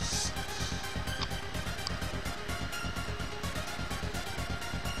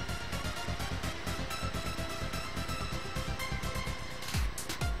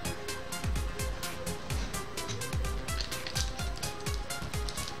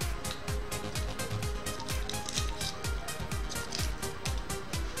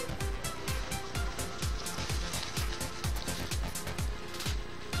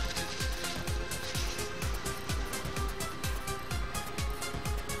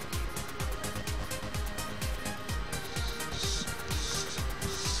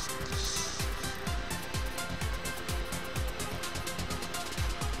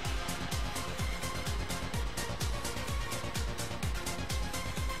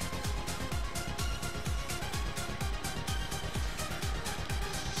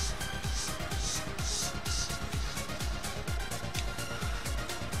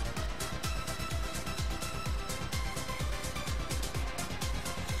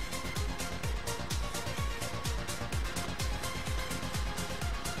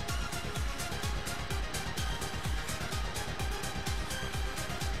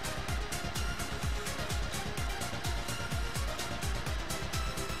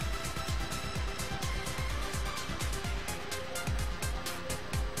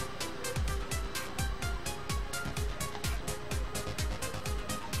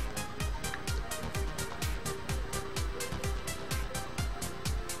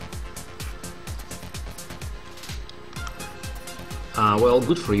 Well,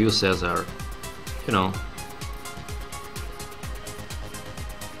 good for you, Cesar. You know,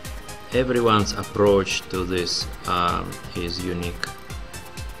 everyone's approach to this is unique.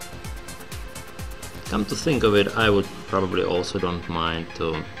 Come to think of it, I would probably also don't mind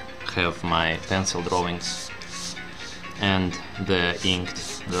to have my pencil drawings and the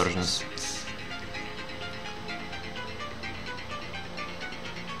inked versions.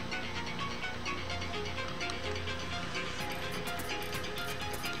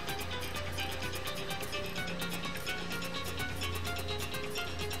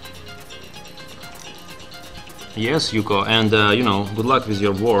 Yes, Yuko, and you know, good luck with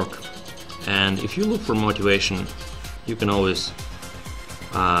your work. And if you look for motivation, you can always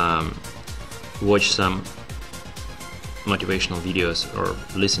watch some motivational videos or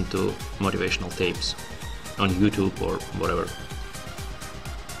listen to motivational tapes on YouTube or whatever.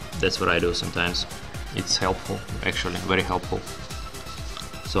 That's what I do sometimes. It's helpful, actually, very helpful.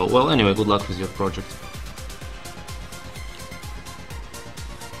 So, well, anyway, good luck with your project.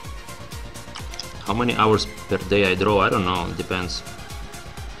 How many hours per day I draw? I don't know, it depends.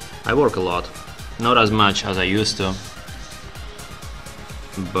 I work a lot, not as much as I used to,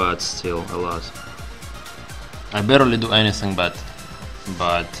 but still a lot. I barely do anything but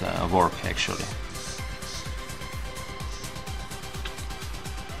work, actually.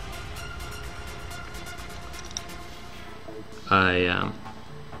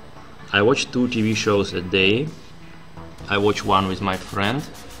 I watch 2 TV shows a day. I watch one with my friend.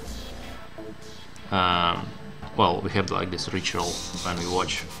 Well, we have like this ritual when we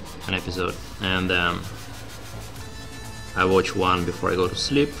watch an episode, and I watch one before I go to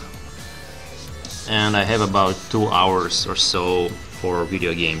sleep, and I have about 2 hours or so for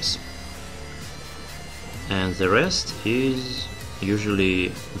video games, and the rest is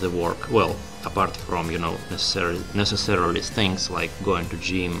usually the work. Well, apart from, you know, necessarily things like going to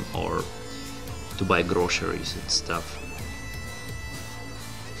gym or to buy groceries and stuff.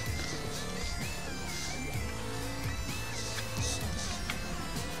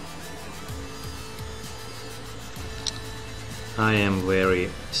 I am very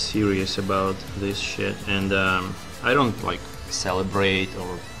serious about this shit, and I don't like celebrate,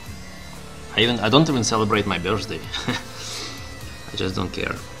 or I don't even celebrate my birthday. I just don't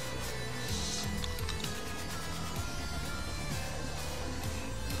care.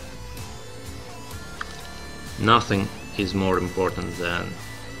 Nothing is more important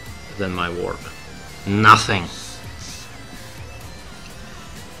than my work. Nothing.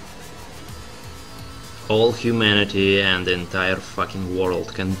 All humanity and the entire fucking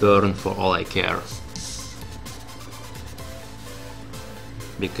world can burn for all I care.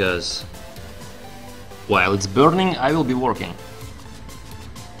 Because while it's burning, I will be working.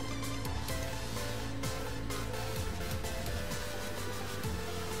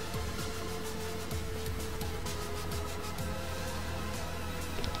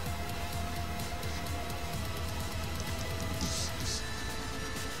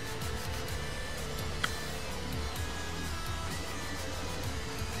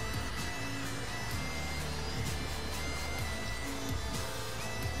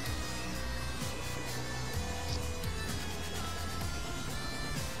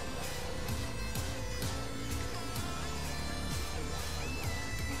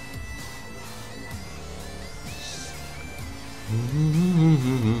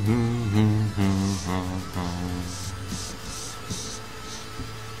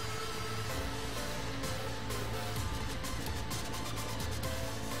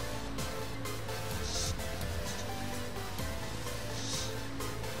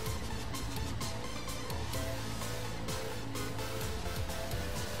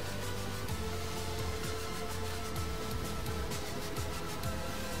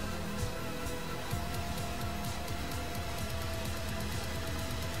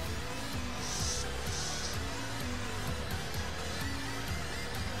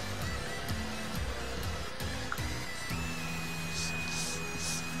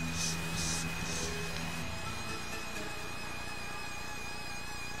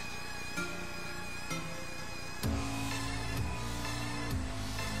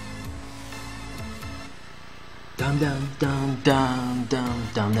 Dum dum dum dum dum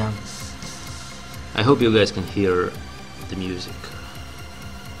dum dum. I hope you guys can hear the music.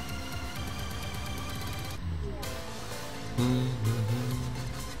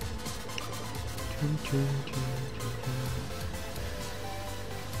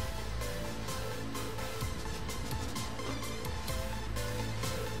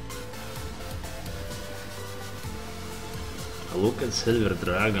 Look at Silver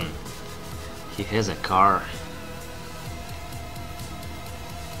Dragon. He has a car.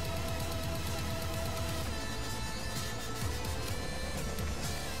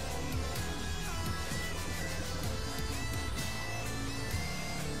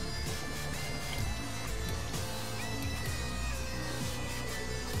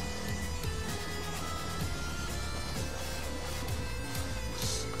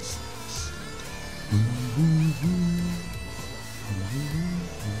 What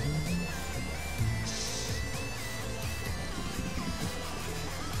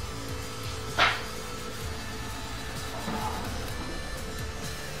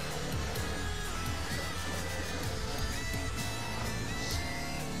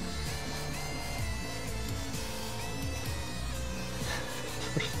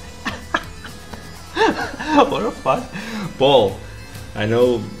a fuck, Paul. I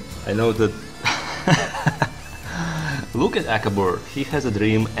know that. Look at Akabur. He has a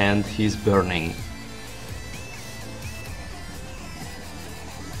dream and he's burning.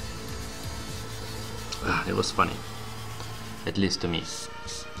 It was funny, at least to me.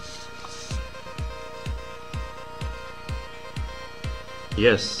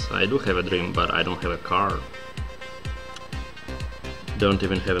 Yes, I do have a dream, but I don't have a car. Don't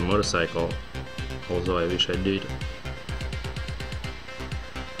even have a motorcycle, although I wish I did.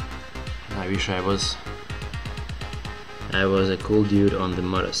 I wish I was a cool dude on the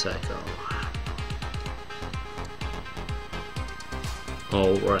motorcycle.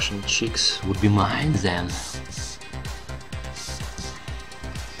 All Russian chicks would be mine then.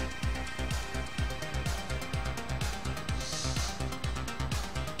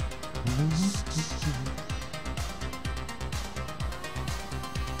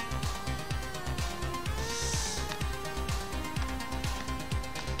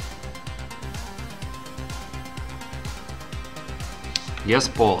 Yes,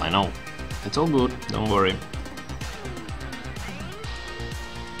 Paul, I know. It's all good, don't worry.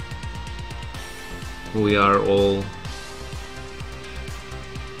 We are all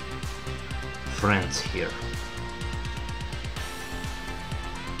friends here.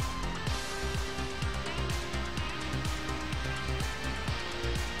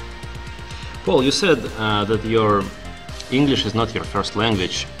 Paul, you said that your English is not your first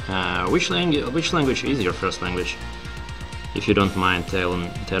language. Which language is your first language? If you don't mind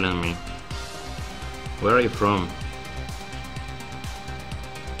telling me. Where are you from?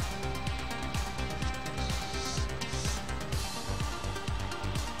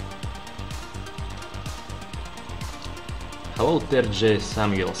 Hello, Terje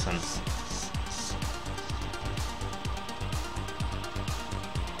Samuelson.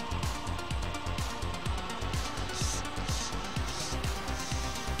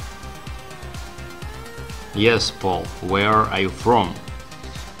 Yes, Paul, where are you from?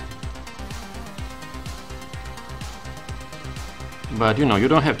 But you know, you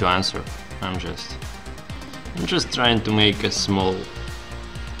don't have to answer. I'm just trying to make a small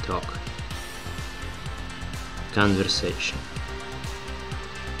talk. Conversation.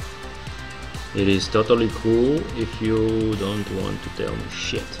 It is totally cool if you don't want to tell me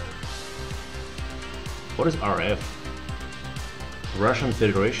shit. What is RF? Russian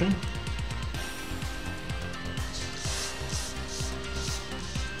Federation?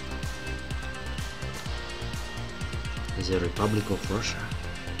 The Republic of Russia.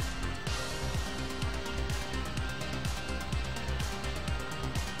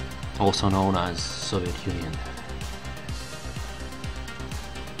 Also known as Soviet Union.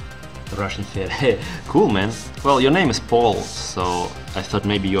 Russian Fed. Cool, man. Well, your name is Paul, so I thought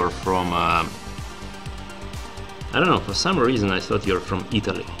maybe you're from I don't know, for some reason I thought you're from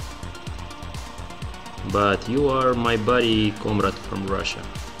Italy. But you are my buddy comrade from Russia.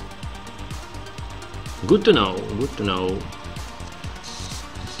 Good to know, good to know.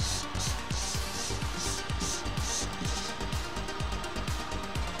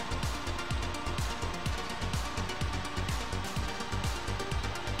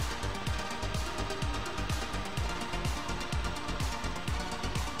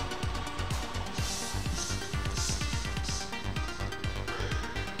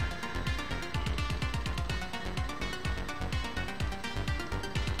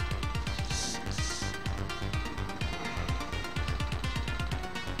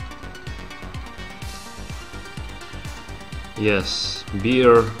 Yes,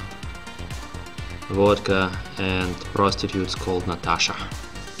 beer, vodka, and prostitutes called Natasha.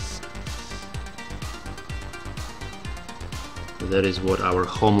 That is what our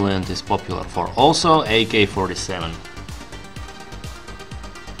homeland is popular for. Also, AK-47.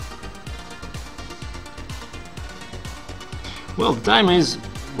 Well, the time is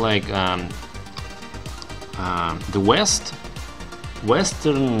like the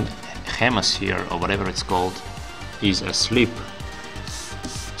Western Hemisphere, or whatever it's called, is asleep.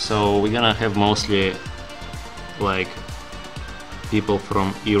 So we're gonna have mostly like people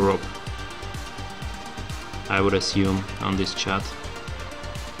from Europe, I would assume, on this chat.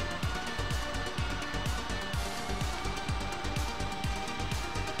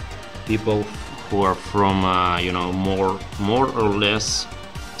 People who are from you know, more or less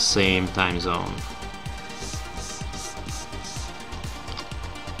same time zone.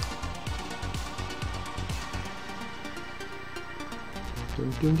 Dum,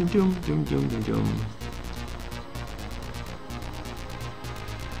 dum, dum, dum, dum, dum, dum, dum.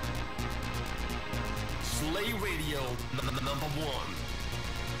 Slay Radio number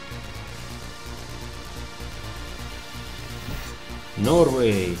 1.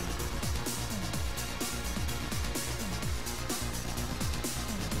 Norway.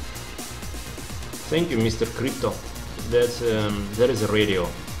 Thank you, Mr. Crypto. That's there is a radio.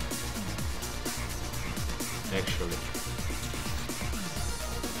 Actually.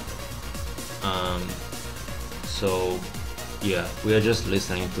 So yeah, we are just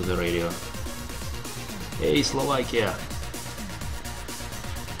listening to the radio. Hey, Slovakia.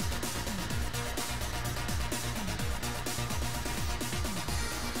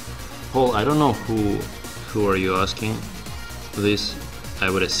 Paul, I don't know who are you asking this.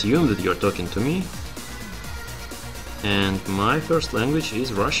 I would assume that you're talking to me. And my first language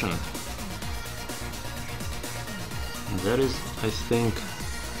is Russian. That is, I think,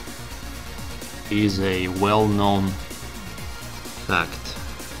 is a well-known fact.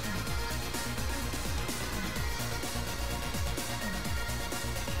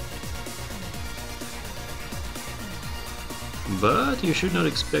 But you should not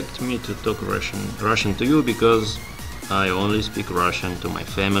expect me to talk Russian to you, because I only speak Russian to my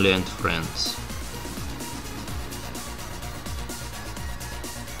family and friends.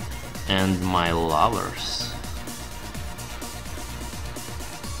 And my lovers.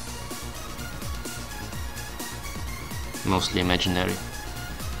 Mostly imaginary.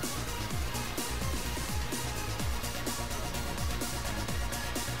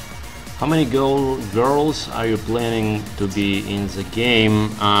 How many girls are you planning to be in the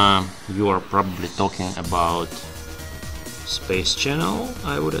game? You are probably talking about Space Channel,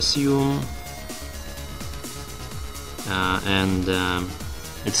 I would assume.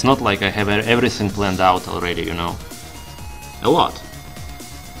 It's not like I have everything planned out already, you know. A lot.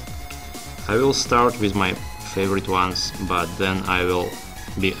 I will start with my favorite ones, but then I will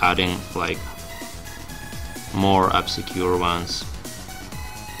be adding like more obscure ones.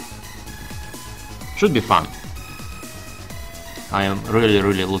 Should be fun. I am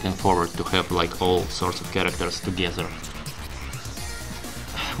really looking forward to have like all sorts of characters together.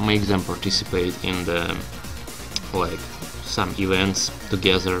 Make them participate in the like some events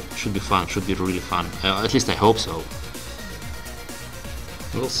together. Should be fun, should be really fun. At least I hope so.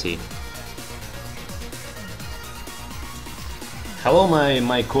 We'll see. Hello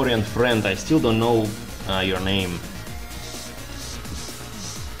my Korean friend, I still don't know your name.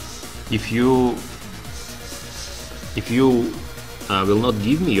 If you will not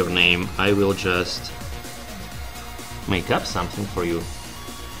give me your name, I will just make up something for you.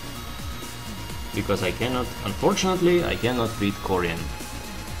 Because I cannot, unfortunately, I cannot read Korean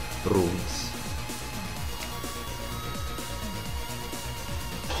runes.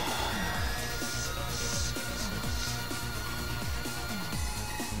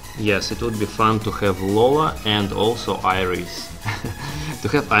 Yes, it would be fun to have Lola and also Iris. To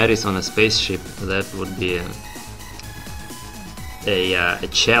have Iris on a spaceship, that would be a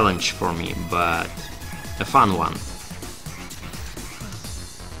challenge for me, but a fun one.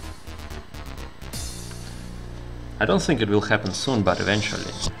 I don't think it will happen soon, but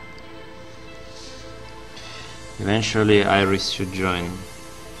eventually. Eventually Iris should join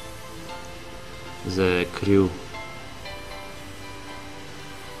the crew.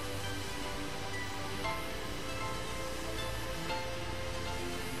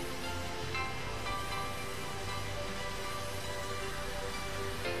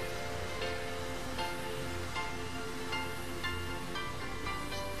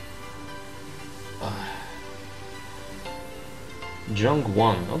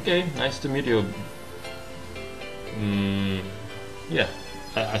 Jung-won, okay, nice to meet you. Yeah,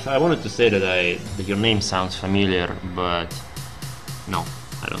 I wanted to say that your name sounds familiar, but no,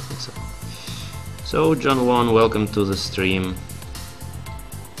 I don't think so. So, Jung-won, welcome to the stream.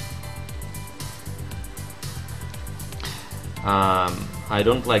 I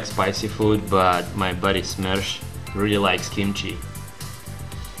don't like spicy food, but my buddy Smersh really likes kimchi.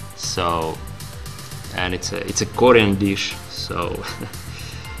 So, and it's a Korean dish. So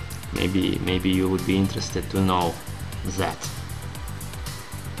maybe you would be interested to know that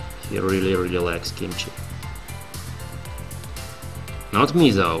he really likes kimchi. Not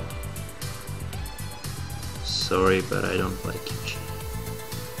me though. Sorry, but I don't like kimchi.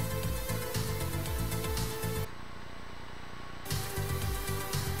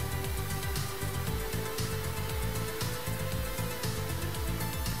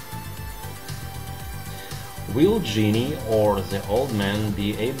 Will Ginny or the old man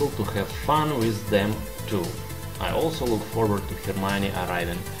be able to have fun with them too? I also look forward to Hermione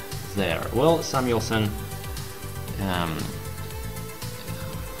arriving there. Well, Samuelson,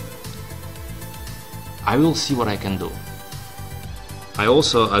 I will see what I can do. I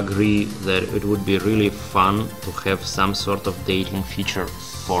also agree that it would be really fun to have some sort of dating feature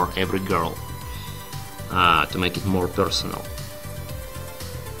for every girl, to make it more personal.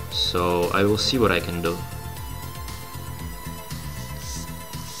 So I will see what I can do.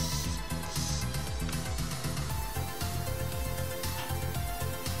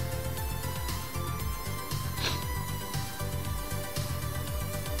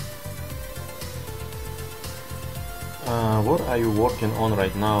 What are you working on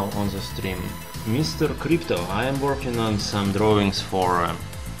right now on the stream? Mr. Crypto, I am working on some drawings for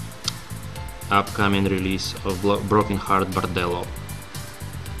upcoming release of Broken Heart Bardello.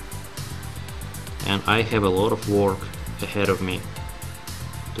 And I have a lot of work ahead of me,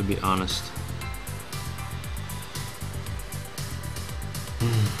 to be honest.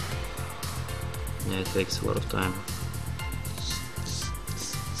 Yeah, it takes a lot of time.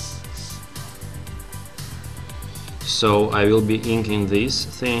 So I will be inking these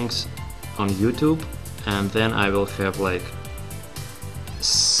things on YouTube, and then I will have like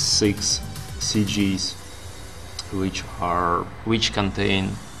 6 CGs which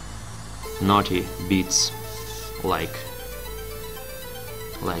contain naughty bits like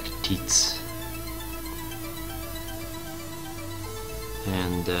tits,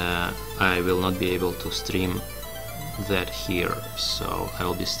 and I will not be able to stream that here, so I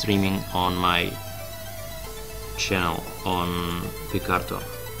will be streaming on my channel on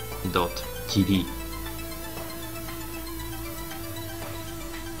picarto.tv,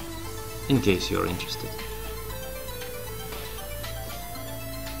 in case you're interested.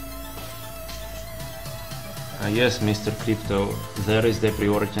 Yes, Mr. Crypto, there is the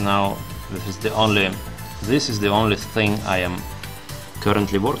priority now. This is the only thing I am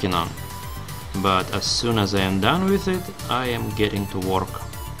currently working on. But as soon as I am done with it, I am getting to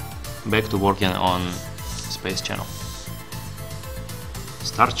back to working on Space Channel,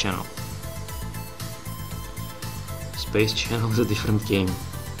 Star Channel. Space Channel is a different game.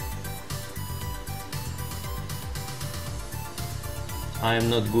 I am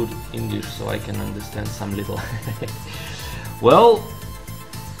not good English, so I can understand some little. Well,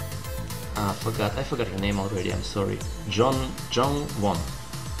 I forgot your name already. I'm sorry, John Won.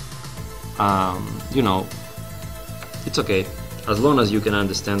 You know, it's okay as long as you can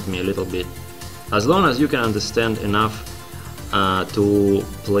understand me a little bit. As long as you can understand enough to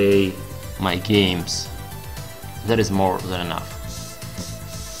play my games, that is more than enough.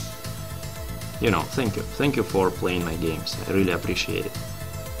 You know, thank you for playing my games. I really appreciate it.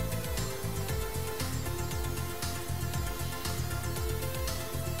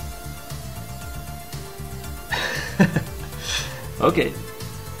 Okay.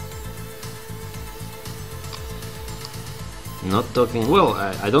 Not talking. Well,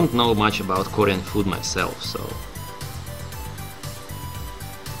 I don't know much about Korean food myself, so.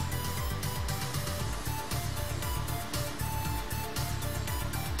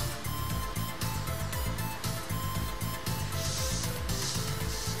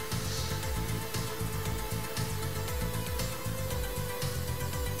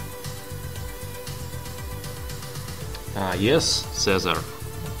 Yes, Cesar,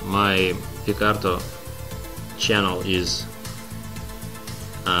 my Picarto channel is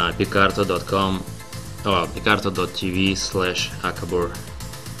picarto.com or picarto.tv/Akabur,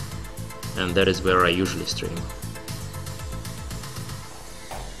 and that is where I usually stream.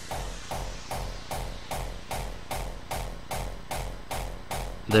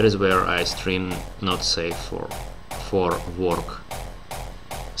 That is where I stream, not safe for work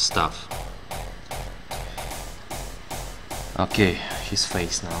stuff. Okay, his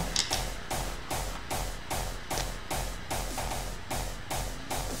face now.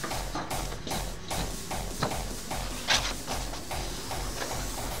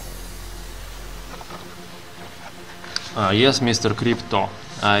 Yes, Mr. Crypto,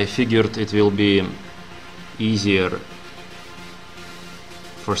 I figured it will be easier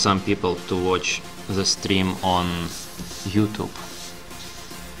for some people to watch the stream on YouTube.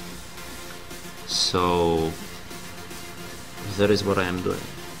 So that is what I am doing.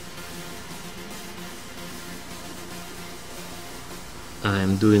 I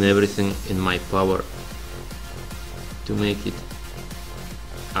am doing everything in my power to make it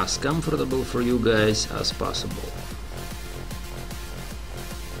as comfortable for you guys as possible.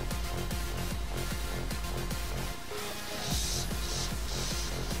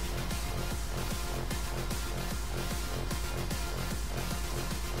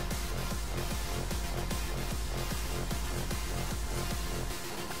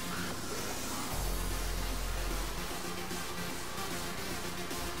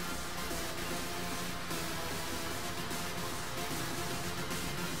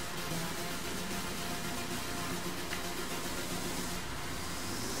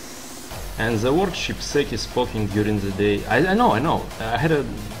 And the word shipseki spoken during the day. I know. I had a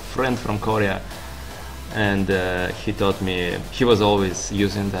friend from Korea, and he taught me. He was always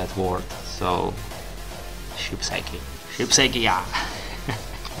using that word. So shipseki, yeah.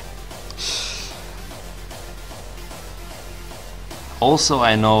 Also,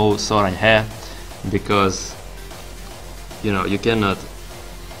 I know 소란해 because you cannot.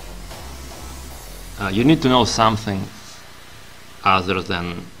 You need to know something other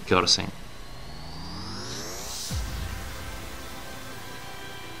than cursing.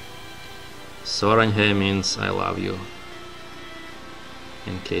 소란해 means I love you,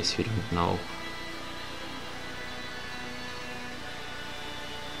 in case you don't know.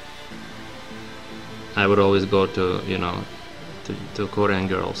 I would always go to, to Korean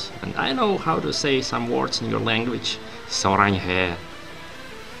girls, and I know how to say some words in your language. 소란해.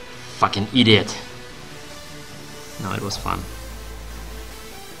 Fucking idiot. No, it was fun.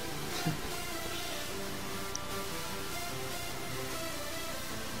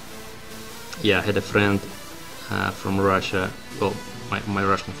 Yeah, I had a friend from Russia, well, my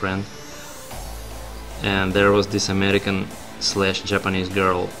Russian friend, and there was this American/Japanese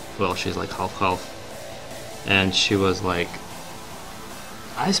girl, well, she's like half-half, and she was like,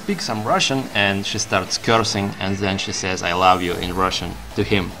 I speak some Russian, and she starts cursing, and then she says I love you in Russian to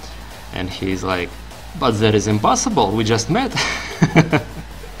him, and he's like, but that is impossible, we just met.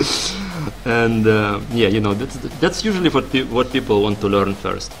 And yeah, that's usually what people want to learn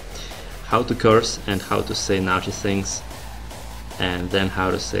first. How to curse and how to say naughty things, and then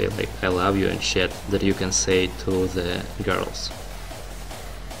how to say like I love you and shit that you can say to the girls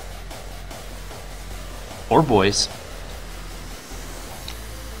or boys.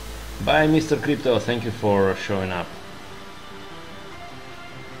 Bye, Mr. Crypto, thank you for showing up.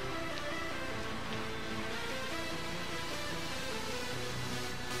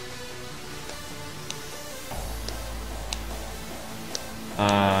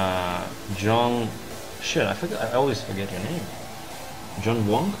 John, shit, I always forget your name. John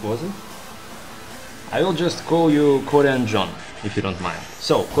Wong, was it? I will just call you Korean John, if you don't mind.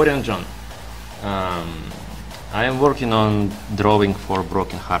 So, Korean John, I am working on drawing for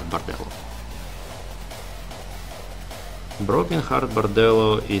Broken Heart Bordello. Broken Heart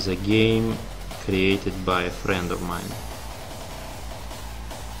Bordello is a game created by a friend of mine.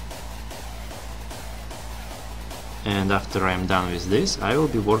 And after I'm done with this, I will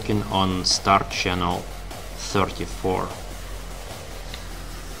be working on Start Channel 34.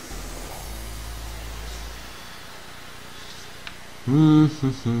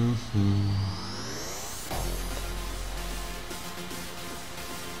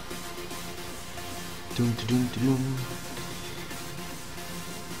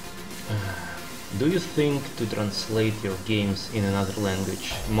 Do you think to translate your games in another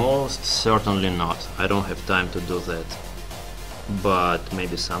language? Most certainly not. I don't have time to do that. But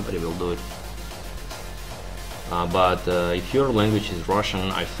maybe somebody will do it. But if your language is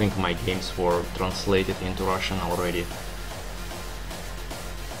Russian, I think my games were translated into Russian already.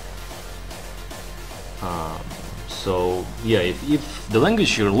 So yeah, if the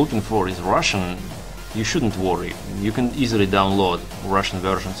language you're looking for is Russian, you shouldn't worry. You can easily download Russian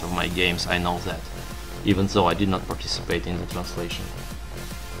versions of my games, I know that. Even though I did not participate in the translation.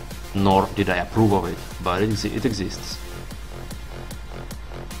 Nor did I approve of it, but it exists.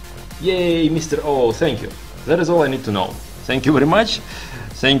 Yay, Mr. O, thank you. That is all I need to know. Thank you very much.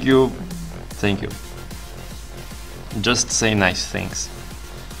 Thank you. Thank you. Just say nice things.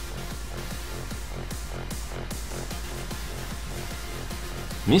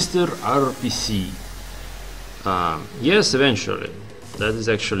 Mr. RPC. Yes, eventually. That is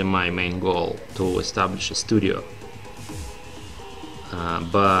actually my main goal, to establish a studio.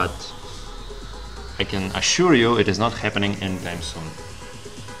 But I can assure you it is not happening anytime soon.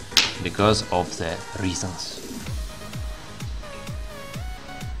 Because of the reasons.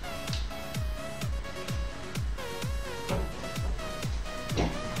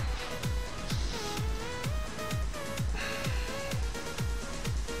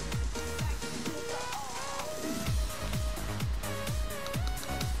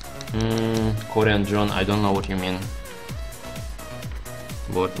 Korean John, I don't know what you mean.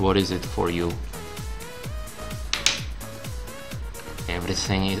 What is it for you?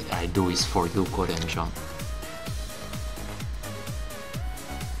 Everything I do is for you, Korean John.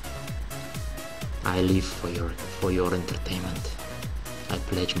 I live for your entertainment. I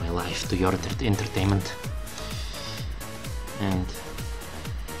pledge my life to your entertainment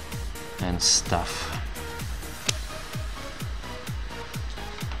and stuff.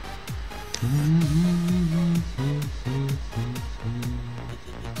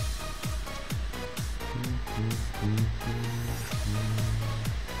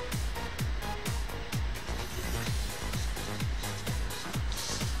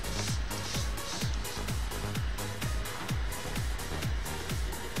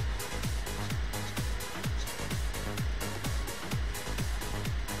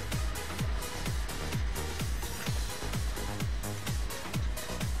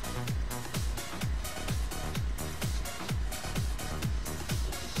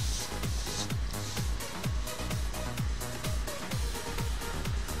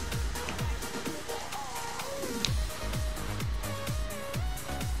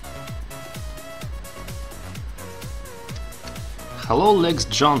 Hello Lex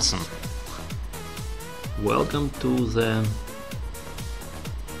Johnson. Welcome to the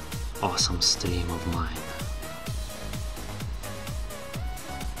awesome stream of mine.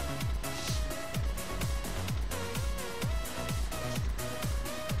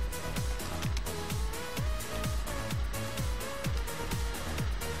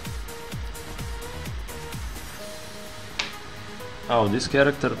 Oh, this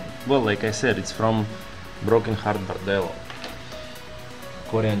character, well, like I said, it's from Broken Heart Bardello.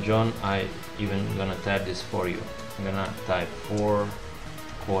 Korean John, I even gonna type this for you. I'm gonna type for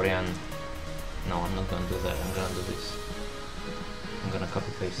Korean. No, I'm not gonna do that. I'm gonna do this. I'm gonna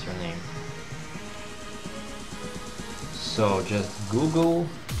copy paste your name. So just Google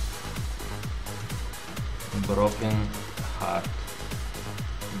Broken Heart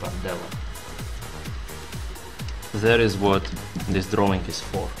Bardello. That is what this drawing is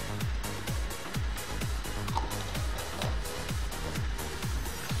for.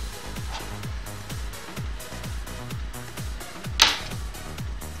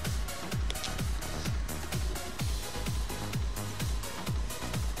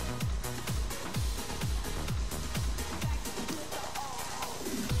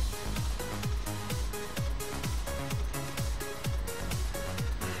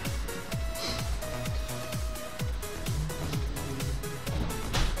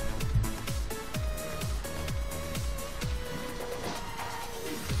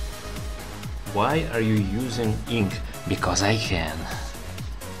 Why are you using ink? Because I can.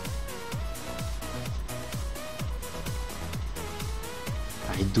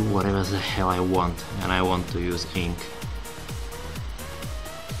 I do whatever the hell I want, and I want to use ink.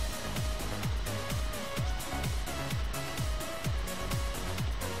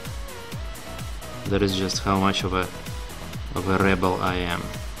 That is just how much of a rebel I am.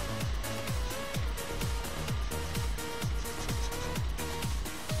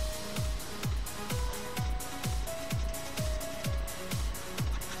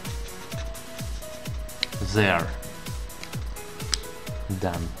 There.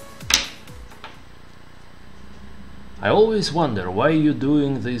 Done. I always wonder why you're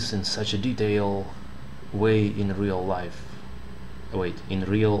doing this in such a detailed way in real life. Wait, in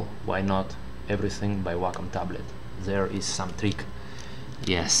real, why not everything by Wacom tablet? There is some trick.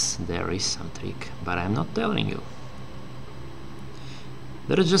 Yes, there is some trick, but I'm not telling you.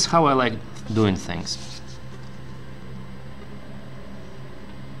 That is just how I like doing things.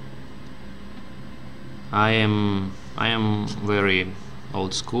 I am very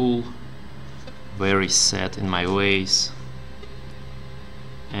old school, very set in my ways,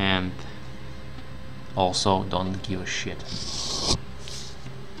 and also don't give a shit.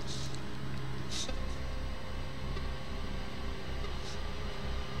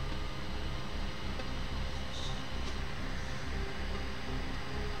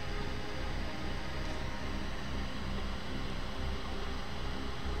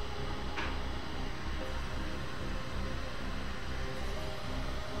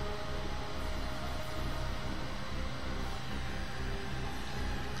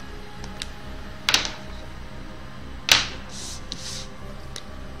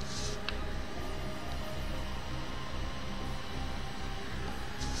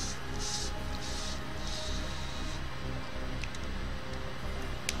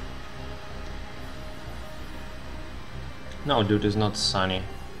 No, dude, it's not sunny.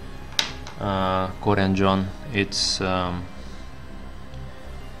 Korean John, it's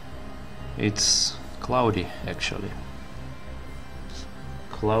cloudy actually.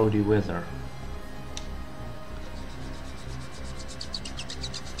 Cloudy weather.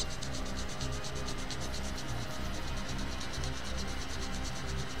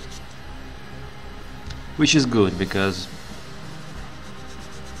 Which is good because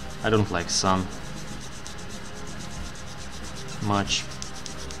I don't like sun much.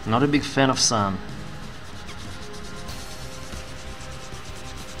 Not a big fan of sun.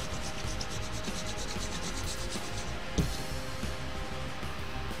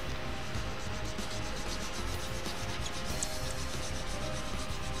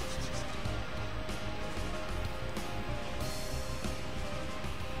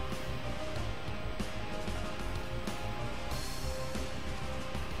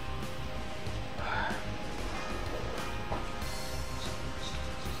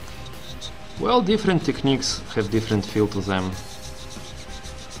 Well, different techniques have different feel to them.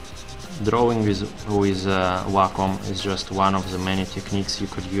 Drawing with Wacom is just one of the many techniques you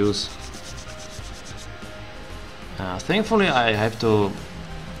could use. Thankfully, I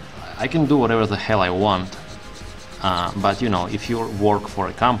can do whatever the hell I want. But you know, if you work for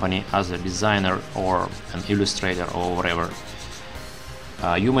a company as a designer or an illustrator or whatever,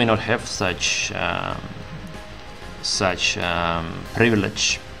 you may not have such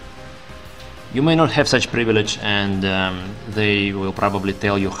privilege. You may not have such privilege, and they will probably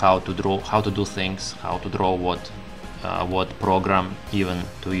tell you how to draw, how to do things, how to draw what program even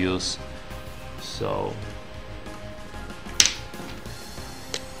to use. So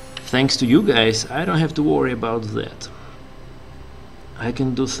thanks to you guys, I don't have to worry about that. I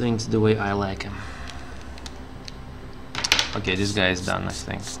can do things the way I like them. Okay, this guy is done, I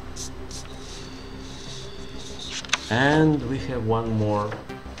think. And we have one more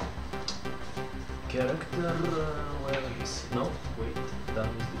character. Where is... No, wait, done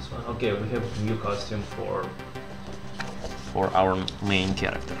with this one. Okay, we have new costume for our main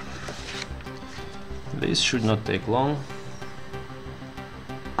character. This should not take long.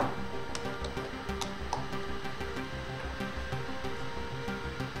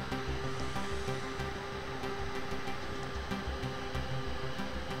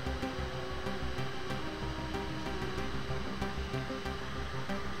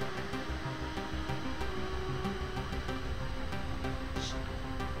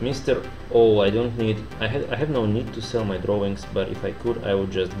 Mr. Oh, I don't need... I have no need to sell my drawings, but if I could, I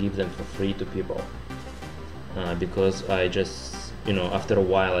would just give them for free to people. Because I just, you know, after a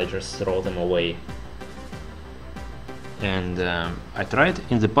while I just throw them away. And I tried,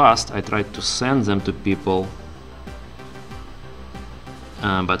 in the past, I tried to send them to people.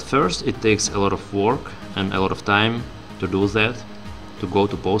 But first it takes a lot of work and a lot of time to do that. To go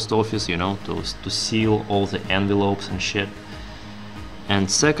to post office, you know, to seal all the envelopes and shit. And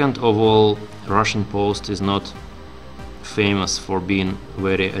second of all, Russian Post is not famous for being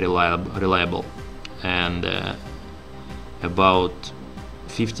very reliable. And about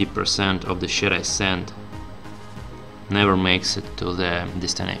 50% of the shit I send never makes it to the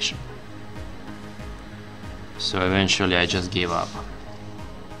destination. So eventually I just gave up.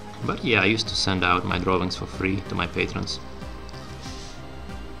 But yeah, I used to send out my drawings for free to my patrons.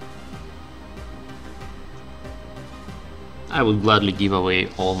 I would gladly give away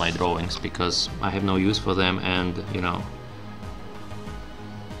all my drawings because I have no use for them, and you know,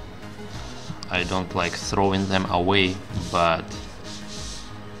 I don't like throwing them away, but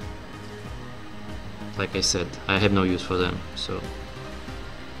like I said, I have no use for them, so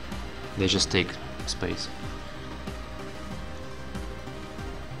they just take space.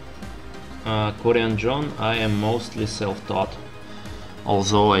 Korean John, I am mostly self-taught,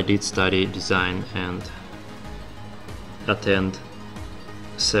 although I did study design and attend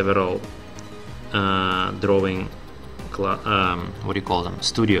several drawing what do you call them,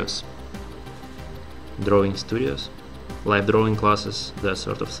 studios, drawing studios, live drawing classes, that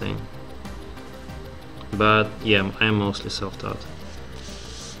sort of thing. But yeah, I'm mostly self-taught.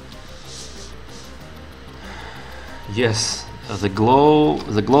 Yes, the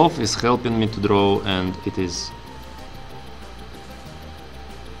glove is helping me to draw, and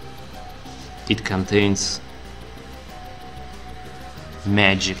it contains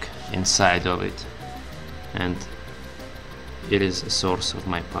magic inside of it, and it is a source of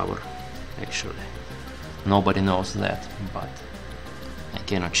my power, actually. Nobody knows that, but I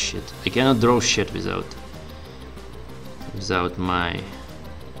cannot draw shit without my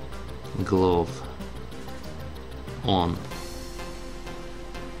glove on.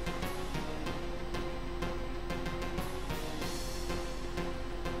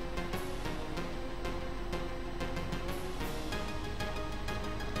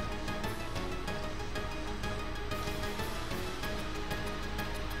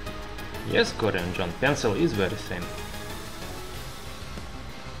 Yes, Korean John, pencil is very thin.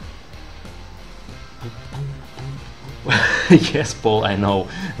 Yes, Paul, I know.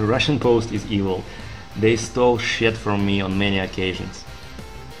 Russian Post is evil. They stole shit from me on many occasions.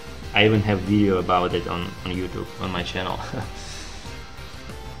 I even have video about it on YouTube, on my channel.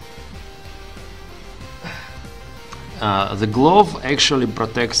 The glove actually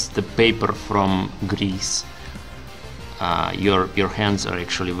protects the paper from grease. Your hands are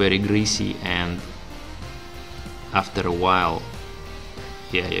actually very greasy, and after a while,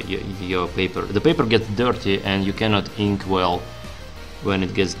 the paper gets dirty, and you cannot ink well when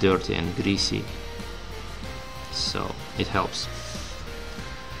it gets dirty and greasy. So it helps.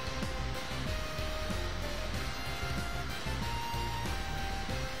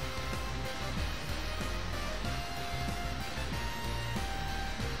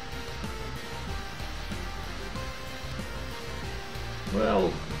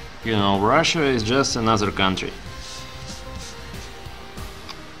 Well, you know, Russia is just another country.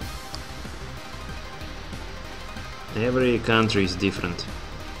 Every country is different.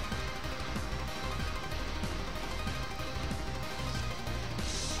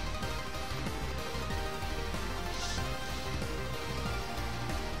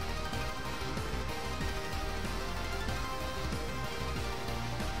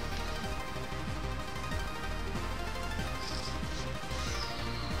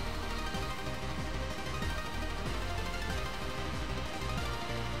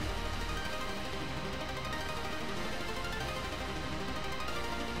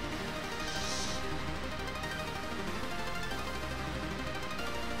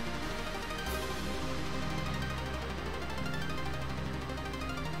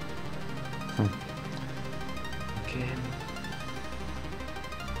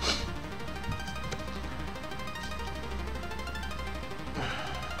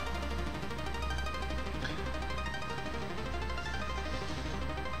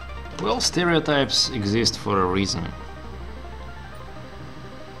 Well, stereotypes exist for a reason.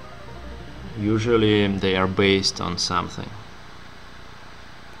 Usually they are based on something.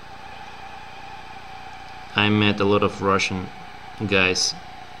 I met a lot of Russian guys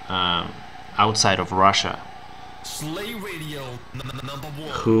outside of Russia Slay Radio #1.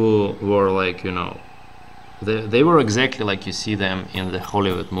 who were like, you know, they were exactly like you see them in the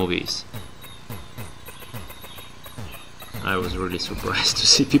Hollywood movies. I was really surprised to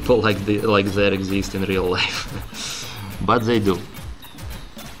see people like that exist in real life, but they do.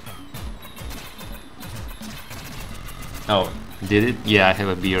 Oh, did it? Yeah, I have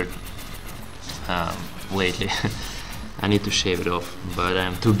a beard lately. I need to shave it off, but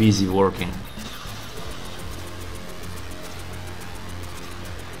I'm too busy working.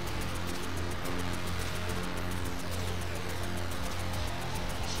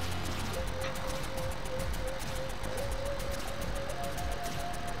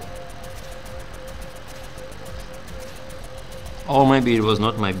 Or maybe it was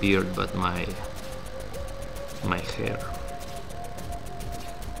not my beard, but my hair.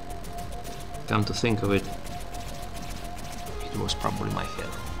 Come to think of it, it was probably my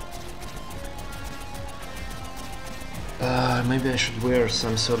hair. Maybe I should wear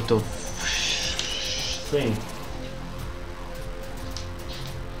some sort of thing.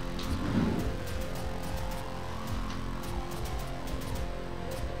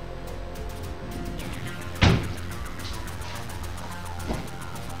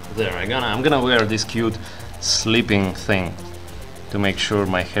 There, I'm gonna wear this cute sleeping thing to make sure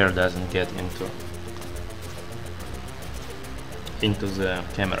my hair doesn't get into the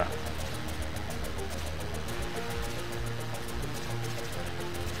camera.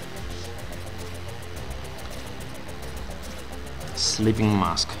 Sleeping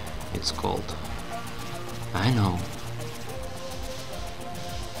mask, it's called. I know.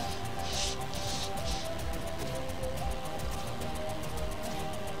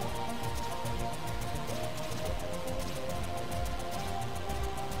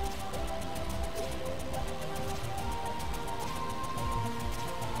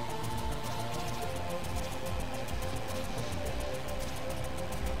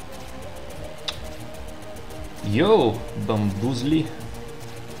 Yo, Bamboozly.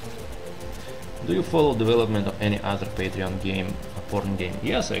 Do you follow development of any other Patreon game, a porn game?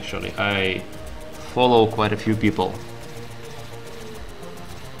 Yes, actually, I follow quite a few people.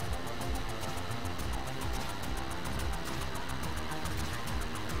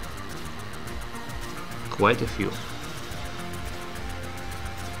 Quite a few.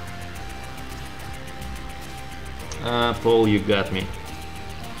 Paul, you got me.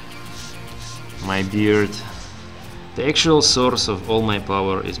 My beard. The actual source of all my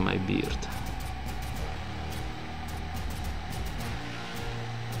power is my beard.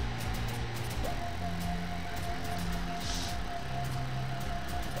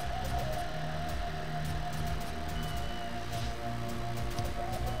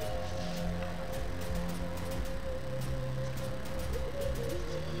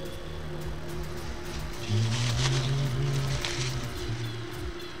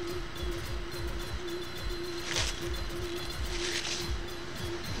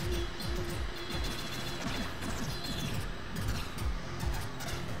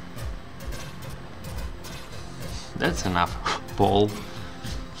 That's enough, Paul.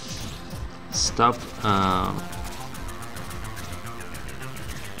 Stop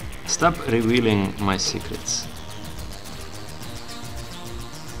revealing my secrets.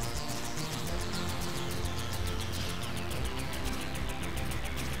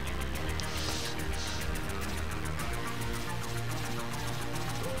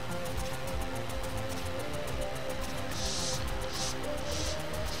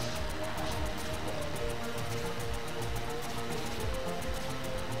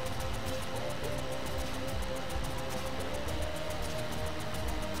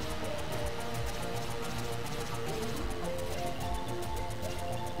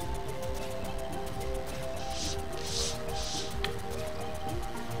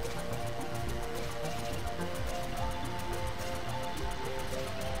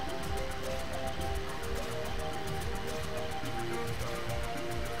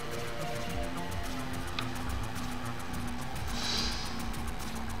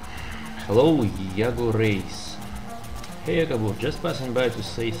 Hello, Yago Race. Hey Akabur, just passing by to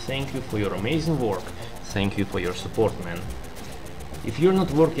say thank you for your amazing work. Thank you for your support, man. If you're not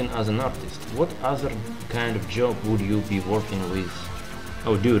working as an artist, what other kind of job would you be working with?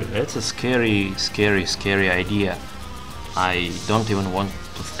 Oh dude, that's a scary idea. I don't even want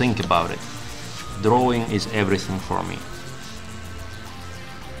to think about it. Drawing is everything for me.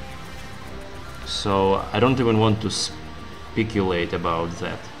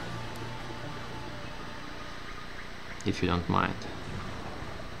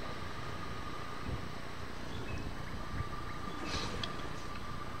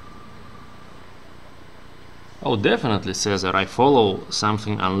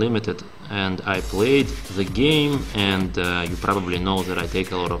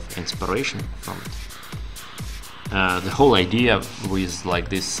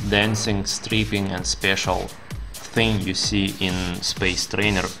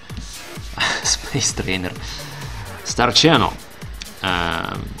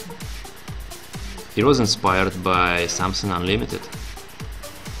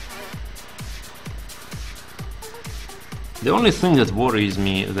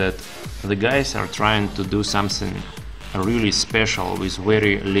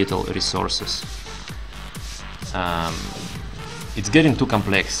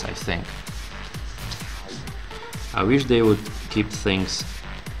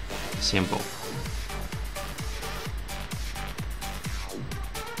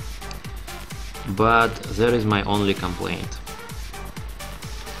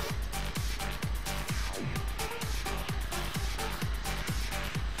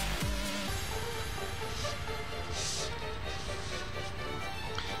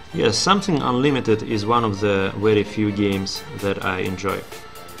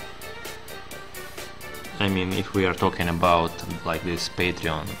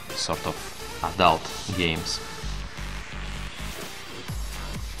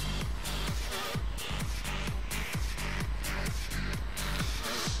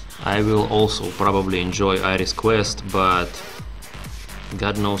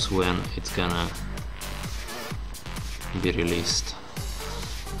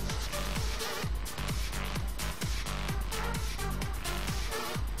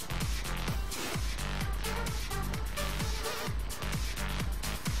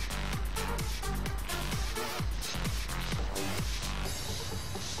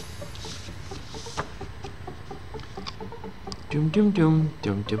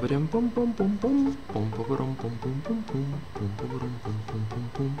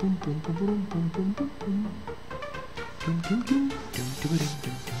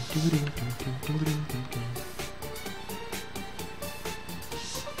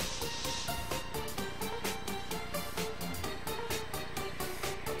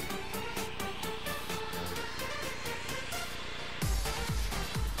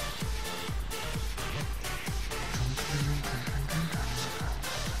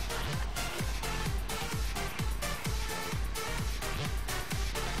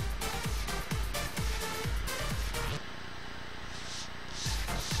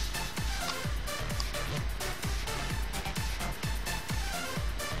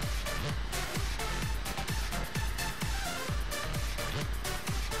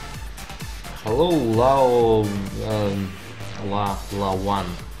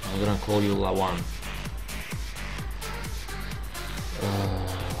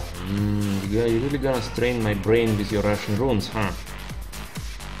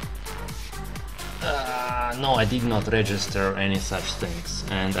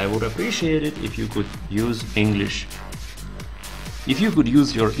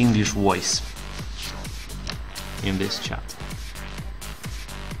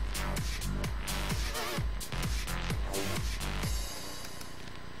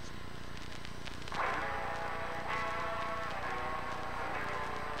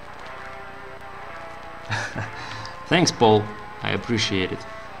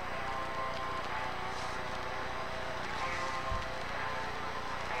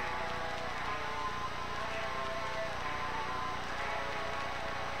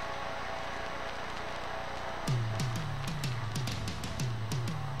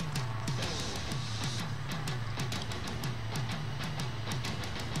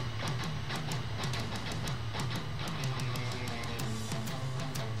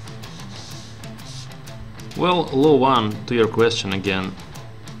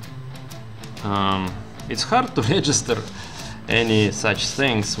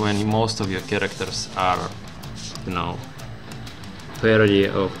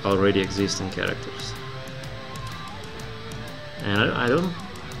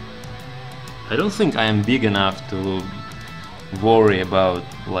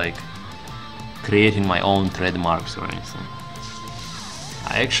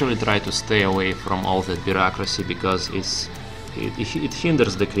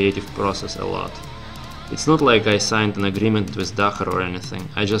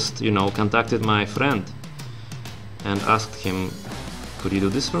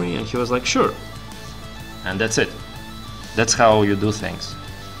 And that's it. That's how you do things.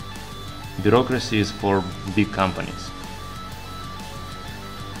 Bureaucracy is for big companies.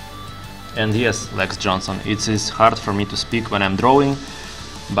 And yes, Lex Johnson, it is hard for me to speak when I'm drawing,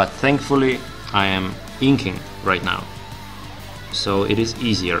 but thankfully I am inking right now. So it is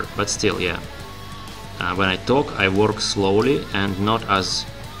easier, but still, yeah. When I talk, I work slowly and not as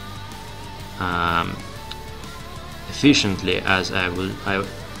efficiently as I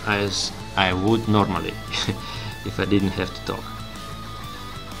would normally if I didn't have to talk.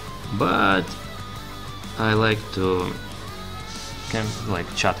 But I like to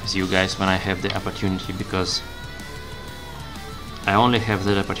chat with you guys when I have the opportunity, because I only have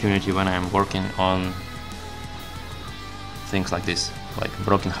that opportunity when I'm working on things like this, like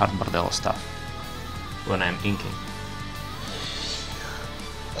Broken Heart Bordello stuff, when I'm inking.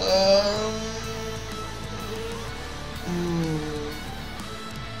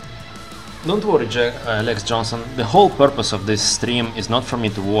 Don't worry, Alex Johnson, the whole purpose of this stream is not for me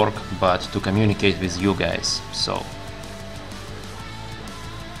to work, but to communicate with you guys, so...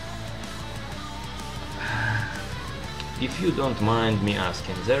 If you don't mind me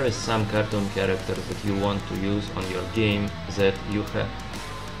asking, there is some cartoon character that you want to use on your game that you have?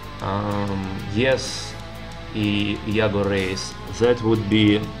 Yes, Iago Reyes, that would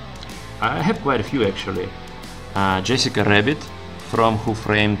be... I have quite a few actually. Jessica Rabbit from Who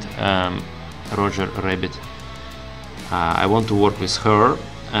Framed Roger Rabbit. I want to work with her,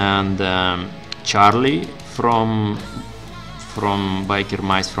 and Charlie from Biker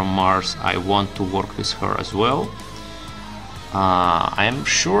Mice from Mars, I want to work with her as well. I'm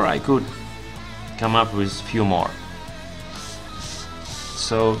sure I could come up with a few more.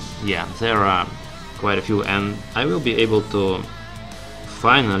 So yeah, there are quite a few, and I will be able to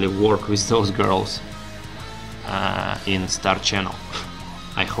finally work with those girls in Star Channel.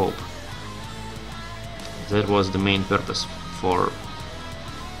 I hope. That was the main purpose for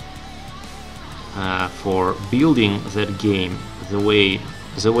building that game the way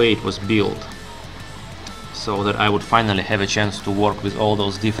it was built, so that I would finally have a chance to work with all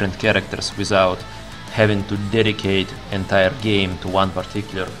those different characters without having to dedicate entire game to one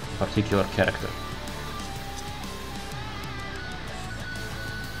particular character.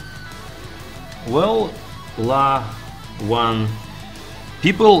 Well, La One,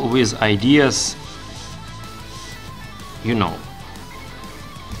 people with ideas, you know,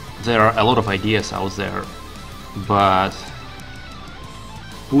 there are a lot of ideas out there, but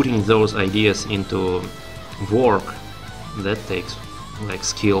putting those ideas into work, that takes like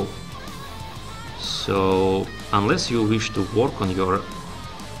skill. So unless you wish to work on your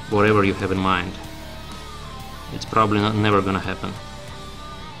whatever you have in mind, it's probably never gonna happen.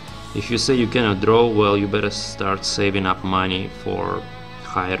 If you say you cannot draw, well, you better start saving up money for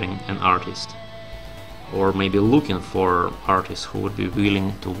hiring an artist, or maybe looking for artists who would be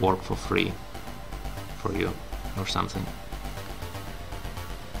willing to work for free for you or something.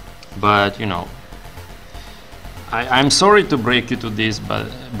 But you know, I'm sorry to break this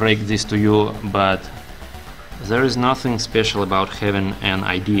to you, but there is nothing special about having an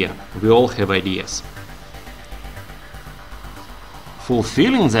idea. We all have ideas.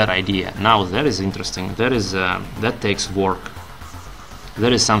 Fulfilling that idea, now that is interesting. That takes work.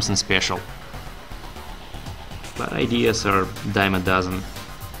 That is something special. But ideas are dime a dozen.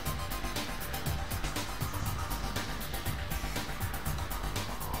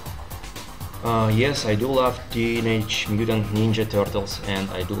 Yes, I do love Teenage Mutant Ninja Turtles, and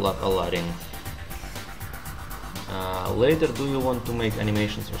I do love Aladdin. Later, do you want to make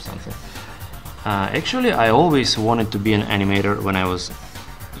animations or something? Actually, I always wanted to be an animator when I was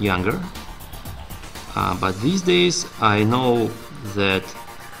younger, but these days I know that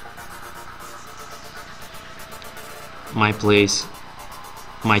my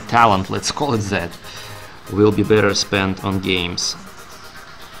talent, let's call it that, will be better spent on games,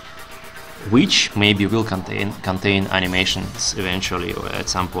 which maybe will contain animations eventually or at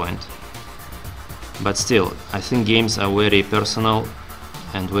some point. But still, I think games are very personal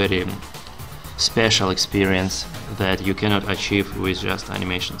and very special experience that you cannot achieve with just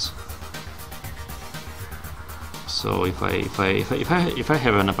animations. So if I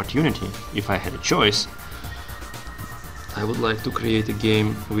have an opportunity, if I had a choice, I would like to create a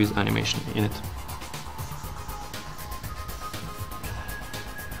game with animation in it.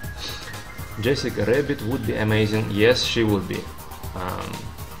 Jessica Rabbit would be amazing. Yes, she would be.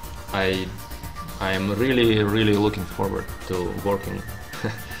 I am really looking forward to working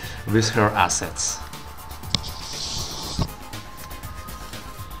with her assets.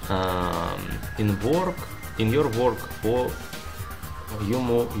 In your work,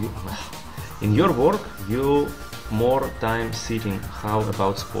 In your work, you more time sitting. How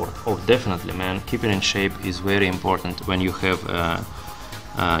about sport? Oh, definitely, man. Keeping in shape is very important when you have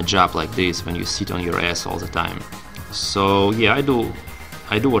a job like this, when you sit on your ass all the time. So yeah, I do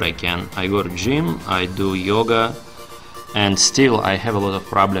what I can. I go to gym, I do yoga, and still I have a lot of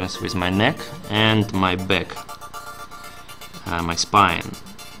problems with my neck and my back, my spine.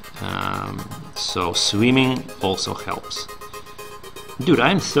 So swimming also helps. Dude,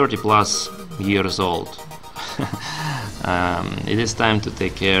 I'm 30 plus years old. It is time to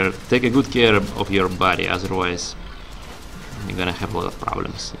take a good care of your body, otherwise you're gonna have a lot of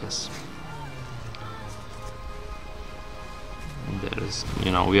problems. Yes. There's,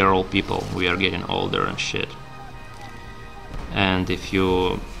 we are all people, we are getting older and shit. And if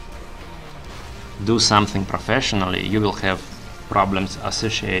you do something professionally, you will have problems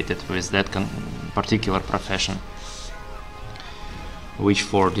associated with that particular profession, which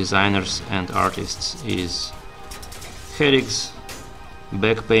for designers and artists is headaches,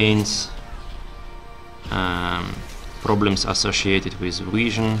 back pains, problems associated with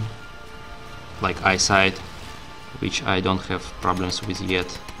vision, like eyesight, which I don't have problems with yet,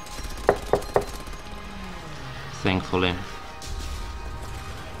 thankfully.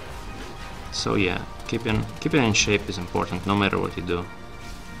 So yeah, keeping in shape is important no matter what you do.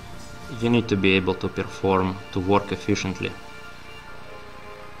 You need to be able to perform, to work efficiently.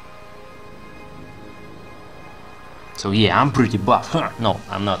 So yeah, I'm pretty buff. No,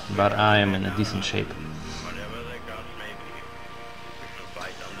 I'm not, but I am in a decent shape.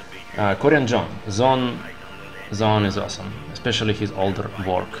 Korean John, Zone is awesome, especially his older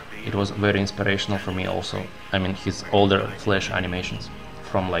work. It was very inspirational for me also. I mean, his older Flash animations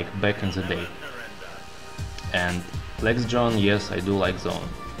from like back in the day. And Lex John, yes, I do like Zone.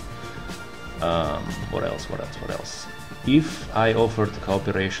 What else? If I offered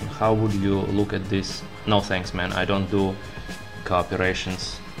cooperation, how would you look at this? No thanks, man, I don't do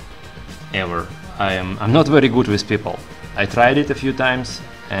cooperations ever. I'm not very good with people. I tried it a few times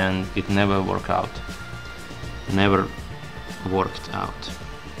and it never worked out.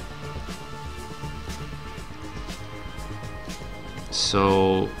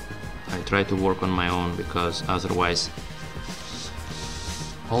 So I try to work on my own, because otherwise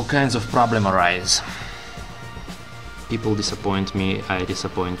all kinds of problems arise. People disappoint me, I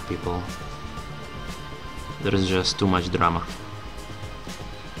disappoint people. There is just too much drama.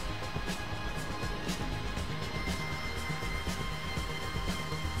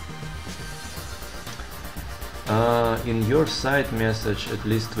 In your site message, at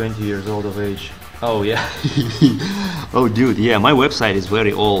least 20 years old of age. Oh yeah. Oh dude, yeah, my website is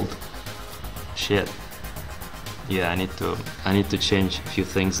very old. Shit. Yeah, I need to change a few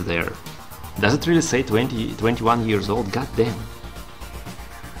things there. Does it really say 21 years old? God damn.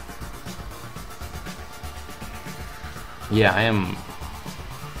 Yeah, I am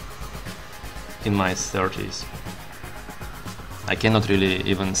in my 30s. I cannot really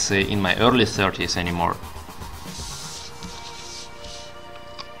even say in my early 30s anymore.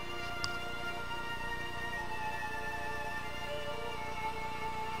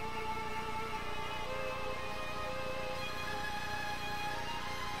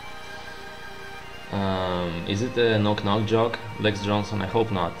 Is it a knock-knock joke? Lex Johnson, I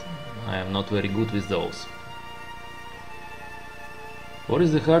hope not. I am not very good with those. What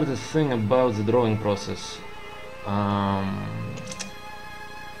is the hardest thing about the drawing process?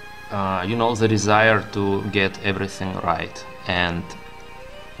 The desire to get everything right and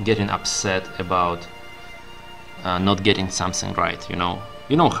getting upset about not getting something right, You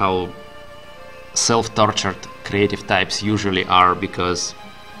know how self-tortured creative types usually are because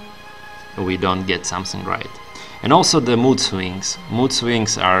we don't get something right. And also the mood swings. Mood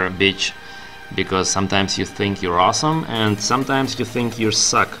swings are a bitch, because sometimes you think you're awesome and sometimes you think you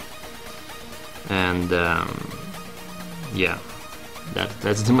suck. And yeah,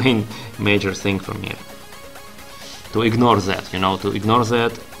 that's the major thing for me. To ignore that, to ignore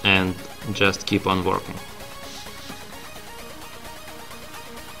that and just keep on working.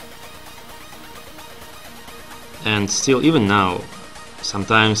 And still, even now,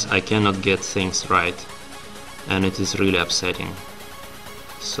 sometimes I cannot get things right, and it is really upsetting.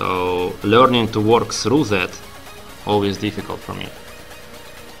 So learning to work through that always difficult for me.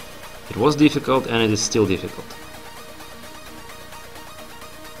 It was difficult and it is still difficult.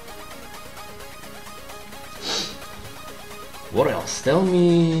 What else? Tell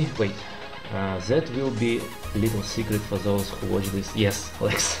me. Wait. That will be a little secret for those who watch this. Yes,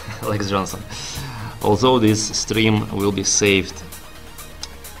 Lex Johnson. Although this stream will be saved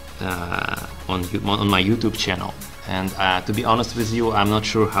on my YouTube channel, And to be honest with you, I'm not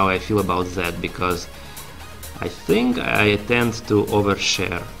sure how I feel about that, because I think I tend to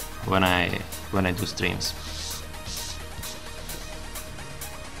overshare when I do streams.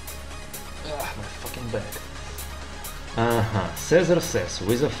 My fucking back. Cesar says,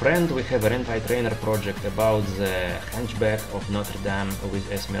 with a friend we have an anti-trainer project about the Hunchback of Notre Dame with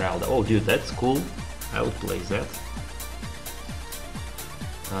Esmeralda. Oh dude, that's cool. I would play that.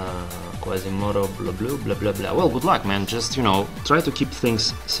 Quasimodo, blah blah blah blah blah. Well, good luck, man. Just, you know, try to keep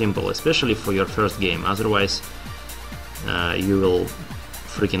things simple, especially for your first game. Otherwise, you will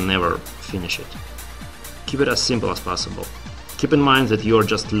freaking never finish it. Keep it as simple as possible. Keep in mind that you're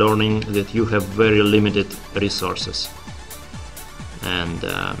just learning, that you have very limited resources. And,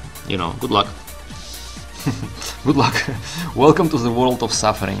 you know, good luck. Good luck. Welcome to the world of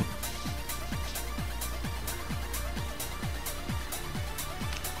suffering.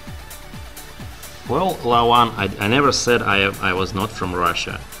 Well, Lawan, I never said I was not from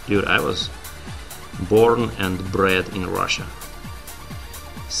Russia. Dude, I was born and bred in Russia.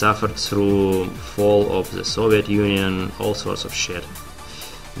 Suffered through fall of the Soviet Union, all sorts of shit.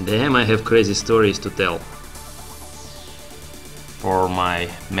 Damn, I have crazy stories to tell for my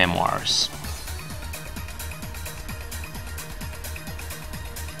memoirs.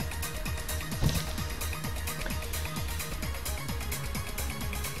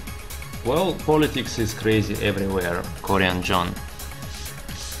 Well, politics is crazy everywhere, Korean John.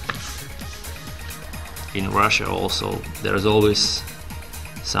 In Russia also, there's always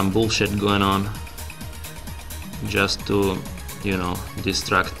some bullshit going on just to, you know,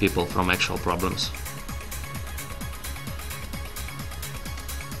 distract people from actual problems.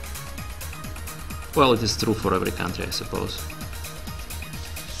 Well, it is true for every country, I suppose.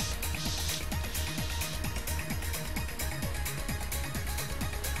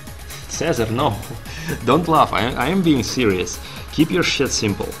 Cesar, no, don't laugh, I am being serious. Keep your shit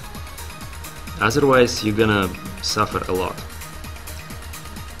simple. Otherwise, you're gonna suffer a lot.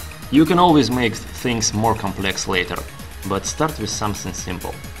 You can always make things more complex later, but start with something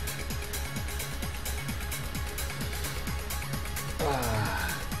simple.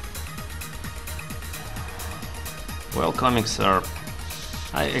 Well, comics are...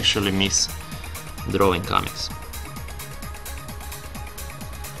 I actually miss drawing comics.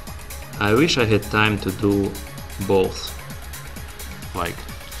 I wish I had time to do both, like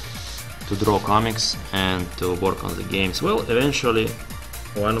to draw comics and to work on the games. Well, eventually,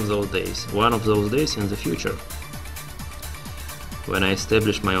 one of those days in the future, when I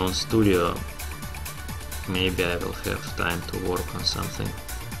establish my own studio, maybe I will have time to work on something,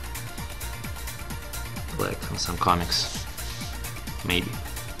 like on some comics, maybe.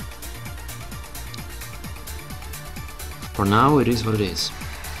 For now, it is what it is.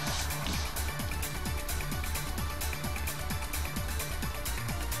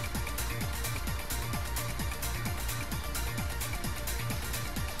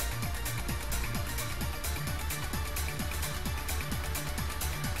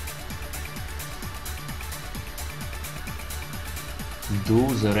 Do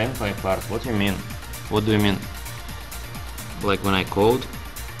the rank part. What do you mean? What do you mean? Like when I code,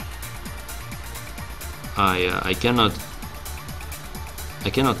 I cannot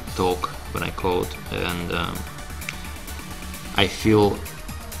talk when I code, and I feel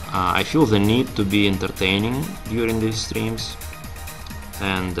the need to be entertaining during these streams,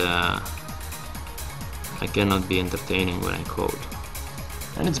 and I cannot be entertaining when I code,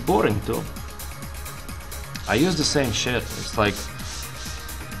 and it's boring too. I use the same shit. It's like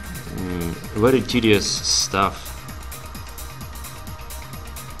very tedious stuff,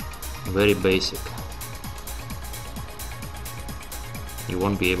 very basic. You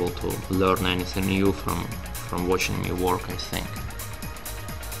won't be able to learn anything new from watching me work, I think.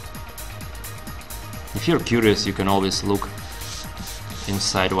 If you're curious, you can always look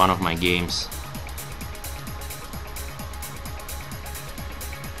inside one of my games.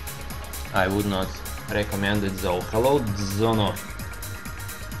 I would not recommend it though. Hello, Zono.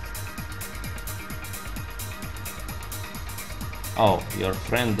 Oh, your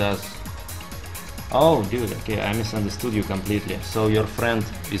friend does... Oh, dude, okay, I misunderstood you completely. So your friend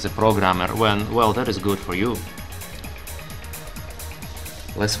is a programmer. Well, that is good for you.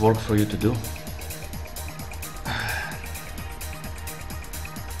 Less work for you to do.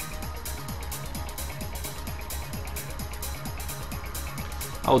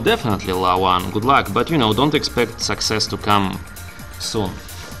 Oh, definitely, Lawan. Good luck, but you know, don't expect success to come soon.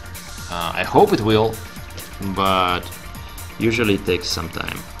 I hope it will, but usually it takes some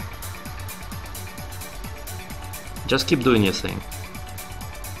time. Just keep doing your thing.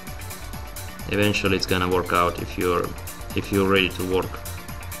 Eventually it's gonna work out if you're ready to work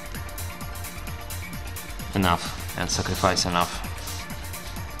enough and sacrifice enough.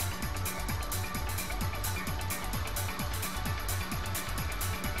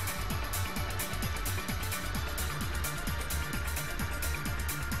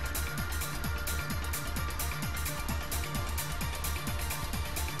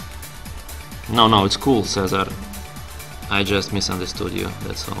 No, it's cool, Cesar. I just misunderstood you,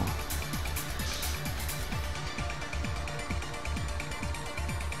 that's all.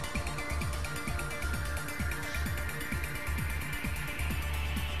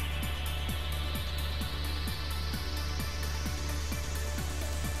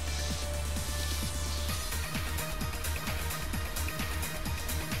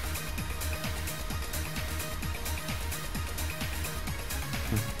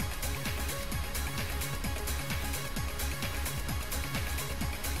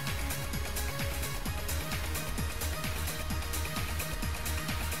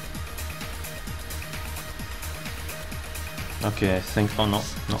 Okay, I think, oh no,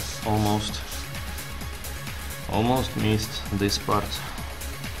 almost missed this part.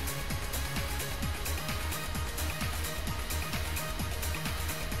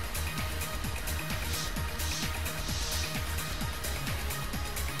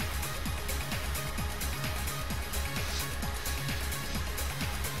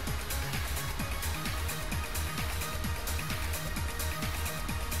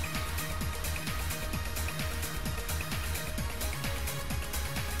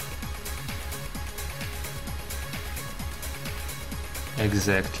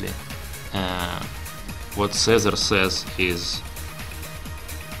 Exactly. What Cesar says is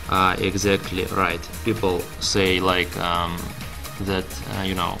exactly right. People say like that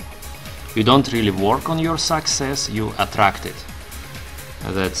you know, you don't really work on your success, you attract it.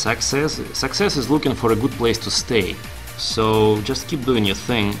 That success is looking for a good place to stay. So just keep doing your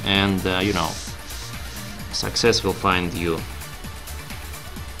thing, and you know, success will find you.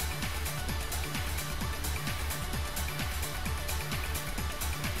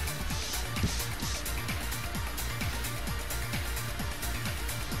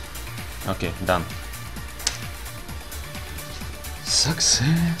 Okay, done.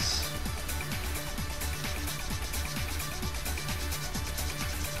 Success.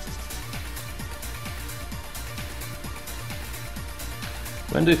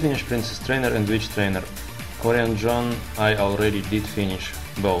 When do you finish Princess Trainer and which trainer? Korean John, I already did finish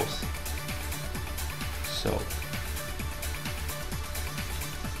both. So,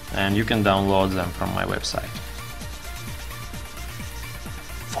 and you can download them from my website.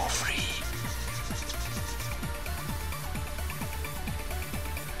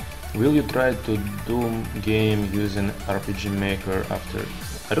 Will you try to do game using RPG Maker after?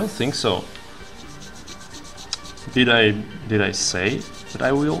 I don't think so. Did I say that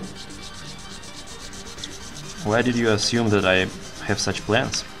I will? Why did you assume that I have such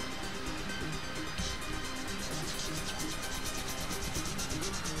plans?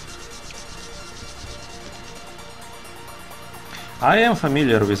 I am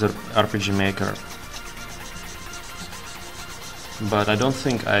familiar with RPG Maker, but I don't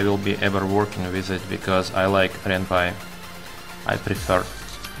think I will be ever working with it because I like Ren'Py. I prefer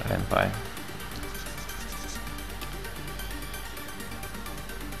Ren'Py.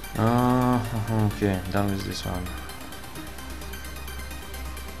 Okay, done with this one.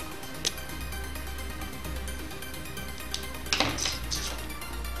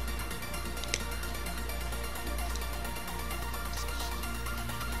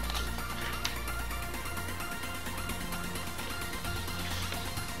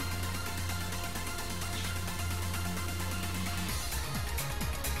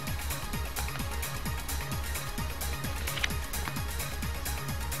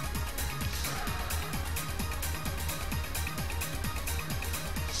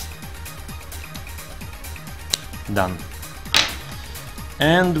 Done.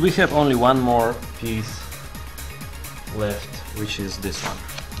 And we have only one more piece left, which is this one.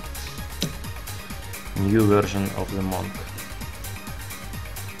 New version of the monk.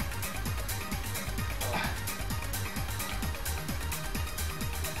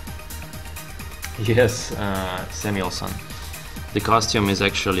 Yes, Samuelson. The costume is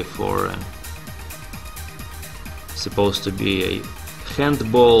actually for supposed to be a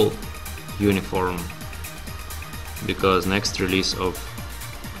handball uniform, because next release of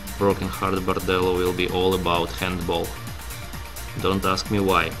Broken Heart Bordello will be all about handball. Don't ask me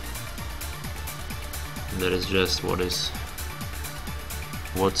why. That is just what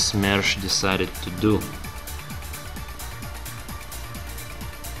Smersh decided to do.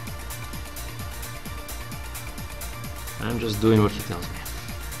 I'm just doing what he tells me.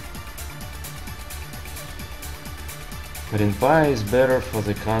 Renpai is better for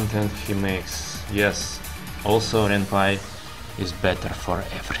the content he makes. Yes, also Renpai is better for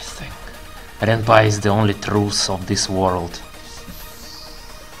everything. Renpai is the only truth of this world.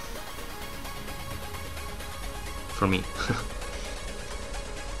 For me.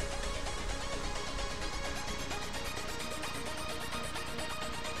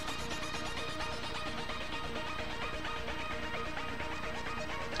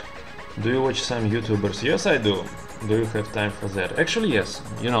 Do you watch some YouTubers? Yes, I do. Do you have time for that? Actually, yes.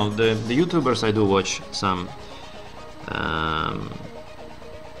 You know, the YouTubers I do watch some,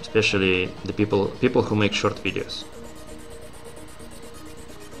 especially the people who make short videos.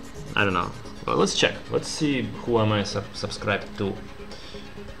 I don't know. Well, let's check. Let's see who am I subscribed to.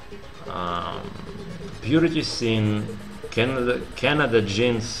 Purity Scene, Canada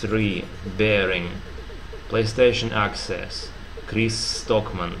Gen 3, Bearing, PlayStation Access, Chris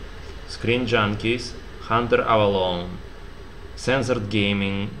Stockman, Screen Junkies, Hunter Avalon, Censored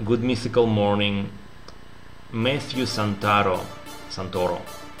Gaming, Good Mythical Morning, Matthew Santoro,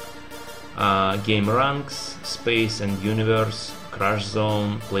 Game Ranks, Space and Universe, Crash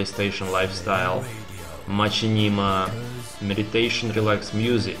Zone, PlayStation Lifestyle, Machinima, Meditation Relax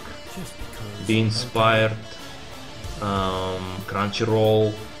Music, Be Inspired,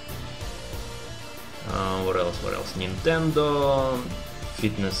 Crunchyroll, what else? Nintendo,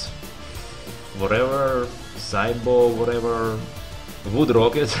 Fitness whatever, Cybo whatever, Wood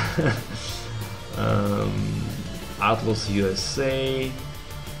Rocket, Atlas USA,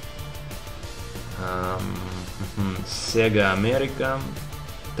 Sega America,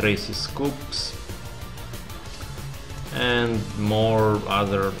 Tracy Scoops, and more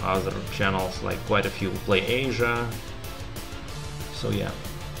other channels, like quite a few, Play Asia. So yeah,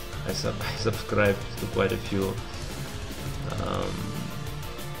 I subscribe to quite a few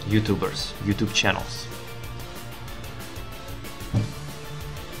YouTube channels.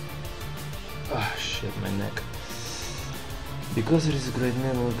 Ah, shit, my neck. Because it is a great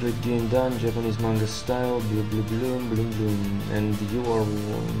name, a great game done, Japanese manga style, blue blue bloom, bloom bloom, and you are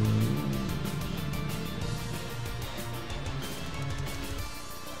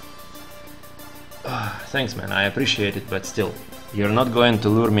thanks, man, I appreciate it, but still, you're not going to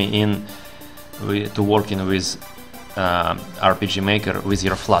lure me in to working with RPG Maker with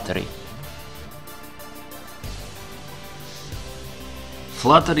your flattery.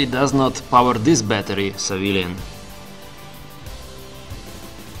 Flattery does not power this battery, civilian.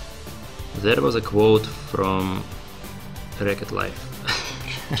 There was a quote from Wreck-It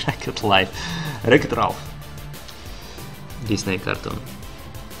Ralph, Disney cartoon,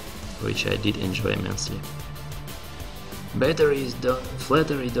 which I did enjoy immensely.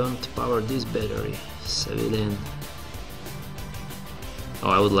 Flattery don't power this battery, civilian. Oh,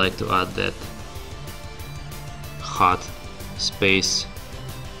 I would like to add that hot spaceship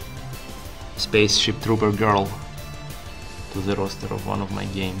trooper girl to the roster of one of my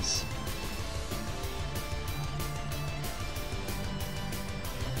games.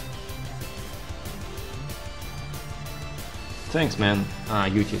 Thanks, man,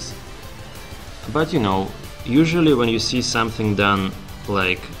 Yutis. But you know, usually when you see something done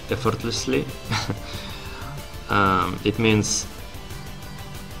like effortlessly, it means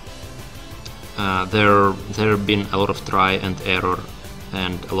there have been a lot of try and error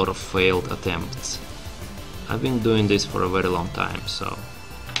and a lot of failed attempts. I've been doing this for a very long time, so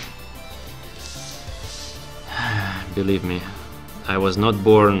believe me, I was not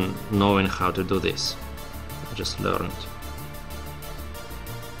born knowing how to do this. I just learned.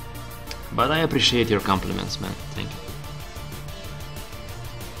 But I appreciate your compliments, man. Thank you.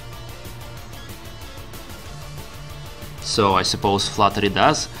 So I suppose flattery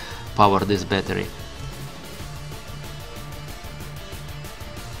does power this battery.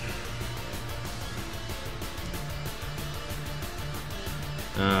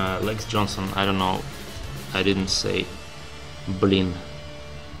 Lex Johnson, I don't know. I didn't say blin.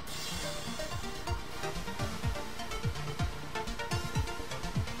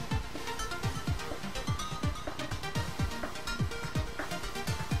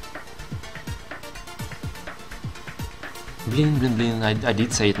 Blin, blin, blin. I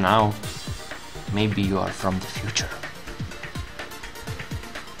did say it now. Maybe you are from the future.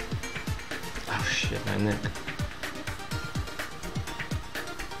 Oh shit, my neck.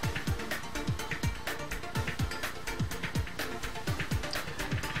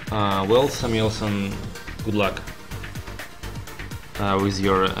 Well, Samuelson, good luck with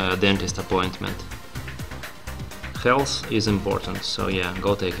your dentist appointment. Health is important, so yeah,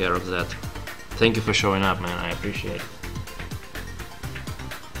 go take care of that. Thank you for showing up, man, I appreciate it.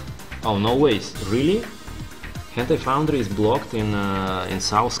 Oh, no ways, really? Hentai Foundry is blocked in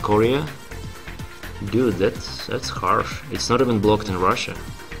South Korea? Dude, that's harsh. It's not even blocked in Russia.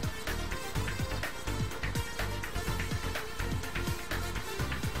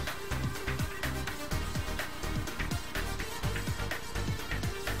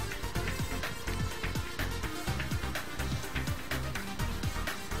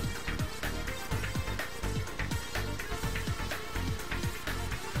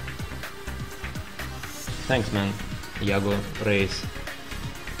 Thanks, man. Yago Reyes.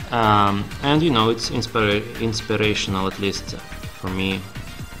 And you know, it's inspirational, at least for me.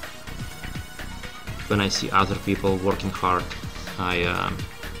 When I see other people working hard,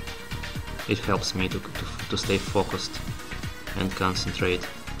 it helps me to stay focused and concentrate.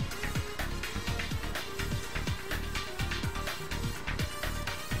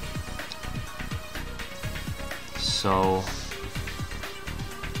 So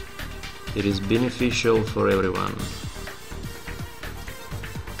it is beneficial for everyone.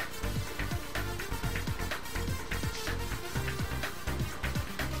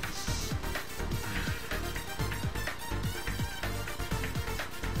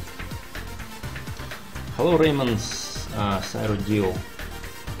 Hello, Raymond Cyrodiel.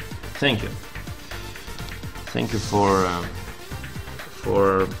 Thank you. Thank you for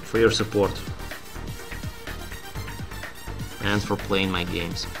your support and for playing my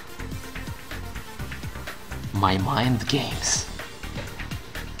games. My mind games.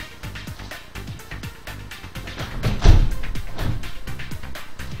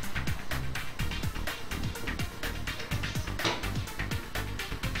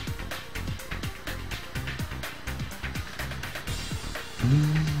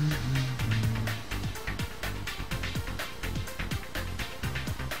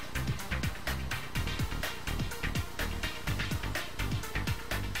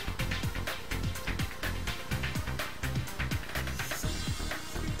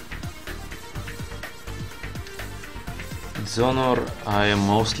 Zonor, I am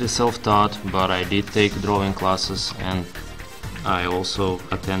mostly self-taught, but I did take drawing classes and I also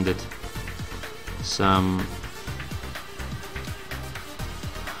attended some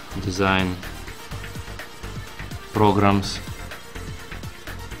design programs,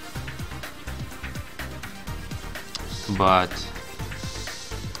 but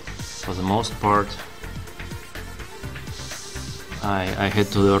for the most part I had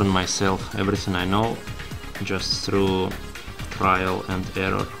to learn myself everything I know just through trial and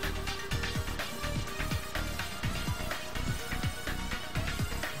error.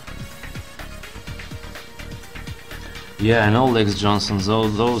 Yeah, I know, Lex Johnson, though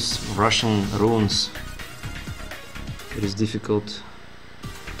those Russian runes, it is difficult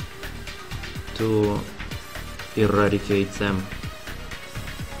to eradicate them.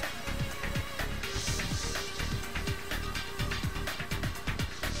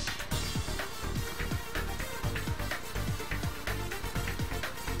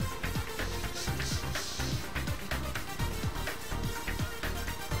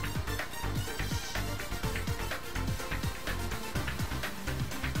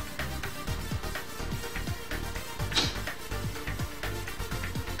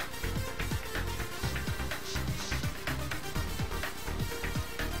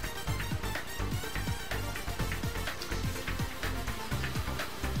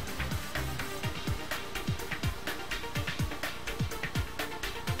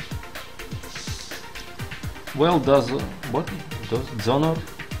 Well, does Zonor?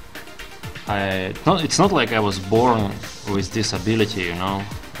 It's not like I was born with this ability, you know,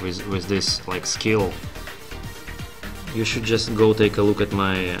 with this like skill. You should just go take a look at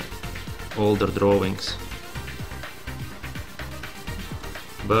my older drawings.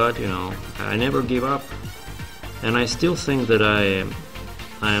 But you know, I never give up, and I still think that I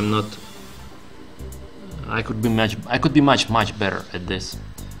am not. I could be much better at this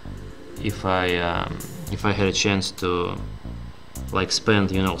if I had a chance to like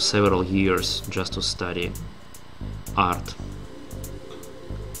spend, you know, several years just to study art,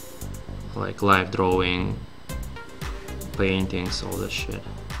 like live drawing, paintings, all that shit,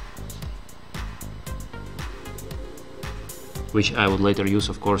 which I would later use,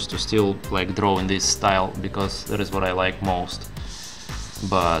 of course, to still like draw in this style, because that is what I like most.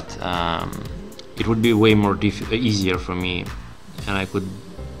 But it would be way more easier for me, and I could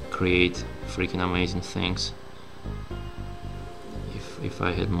create freaking amazing things if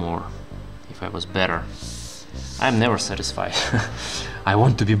I had more, if I was better. I'm never satisfied. I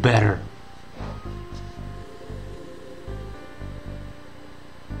want to be better.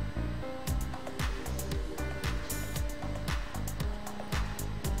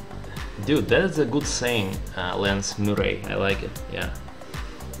 Dude, that's a good saying, Lance Murray. I like it, yeah.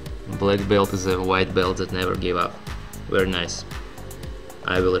 Black belt is a white belt that never gave up. Very nice.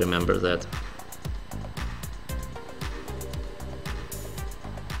 I will remember that.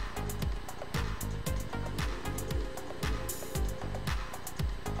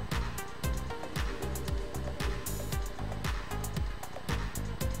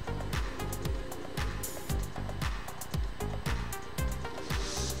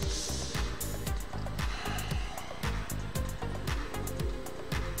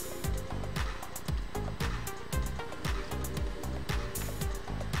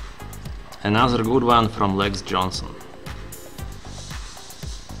 Another good one from Lex Johnson.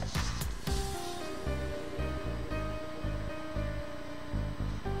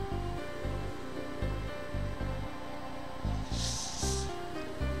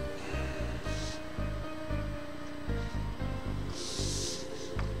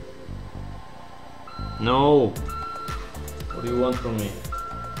 No! What do you want from me?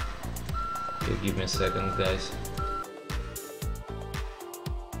 Okay, give me a second, guys.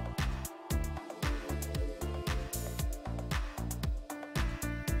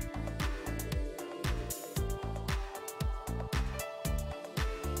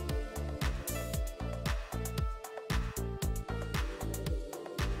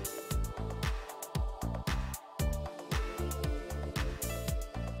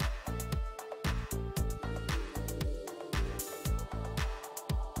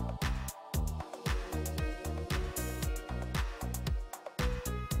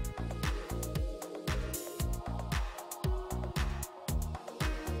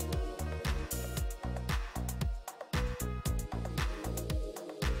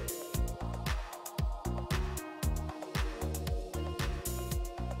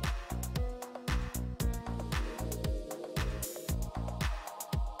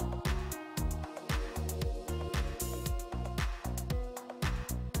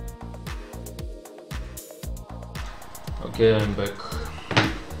 Okay, I'm back.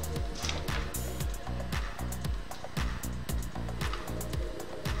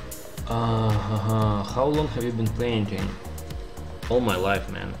 How long have you been painting? All my life,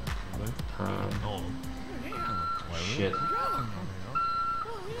 man. Shit.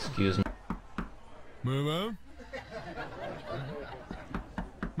 Excuse me.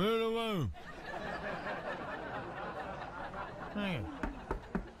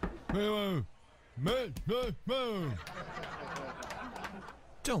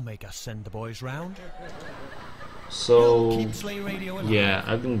 Don't make us send the boys round. So, yeah,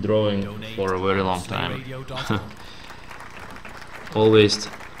 I've been drawing for a very long time. always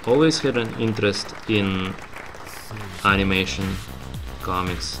had an interest in animation,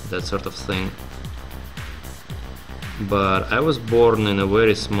 comics, that sort of thing. But I was born in a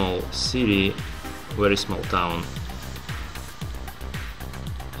very small city, very small town,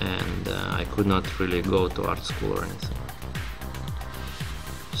 and I could not really go to art school or anything.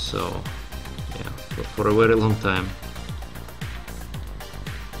 So, yeah, for a very long time.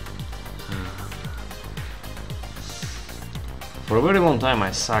 For a very long time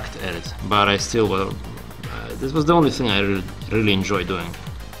I sucked at it, but I still, this was the only thing I really enjoyed doing.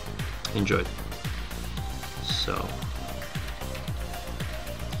 So,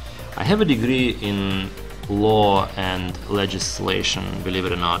 I have a degree in law and legislation, believe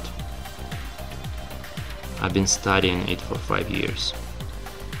it or not. I've been studying it for 5 years.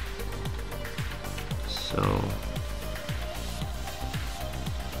 So,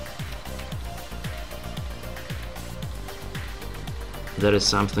 that is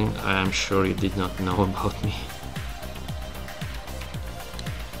something I am sure you did not know about me.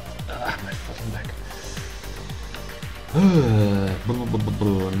 My fucking back.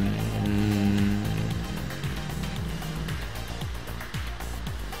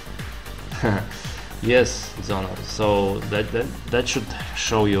 Yes, Zonal. So that should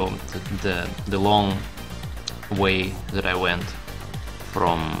show you the long way that I went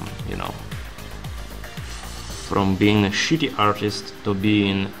from, you know, from being a shitty artist to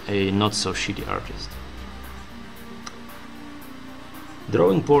being a not so shitty artist.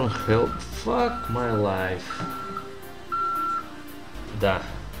 Drawing porn helped? Fuck my life. Da.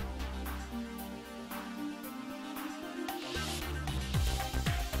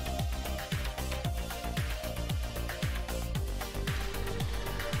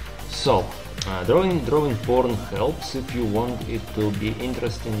 So, drawing porn helps. If you want it to be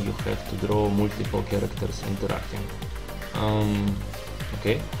interesting, you have to draw multiple characters interacting.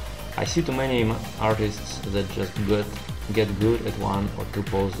 Okay, I see too many artists that just get good at one or two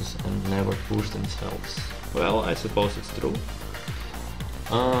poses and never push themselves. Well, I suppose it's true.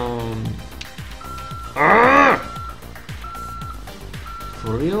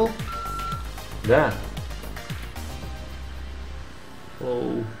 For real? Да.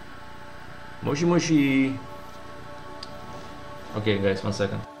 Oh. Moshi moshi. Okay, guys, 1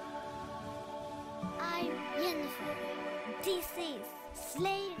 second. I'm Jennifer. This is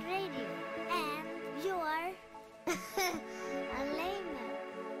Slay Radio, and you're a layman.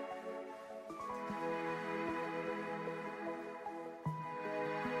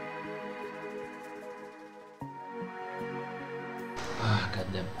 Ah,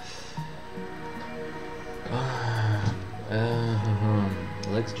 goddamn.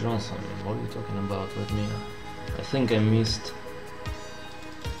 Lex Johnson, what are you talking about? Let me. I think I missed.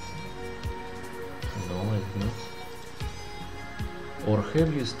 No, I did not. Or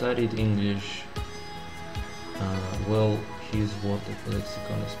have you studied English? Well, his word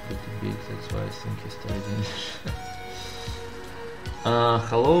lexicon is pretty big, that's why I think he studied English.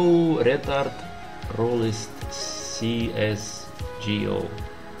 Hello, retard rollist CSGO.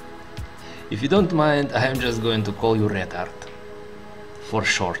 If you don't mind, I am just going to call you retard. For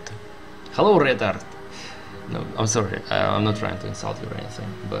short. Hello, retard. No, I'm sorry, I'm not trying to insult you or anything,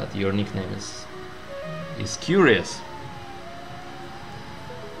 but your nickname is curious.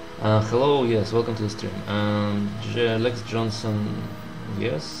 Hello, yes, welcome to the stream. Lex Johnson,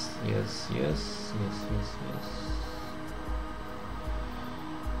 yes.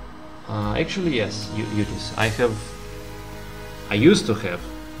 Actually, yes, you do. I used to have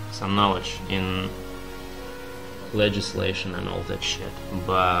some knowledge in legislation and all that shit,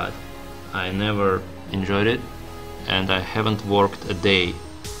 but I never enjoyed it, and I haven't worked a day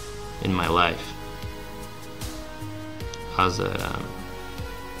in my life as a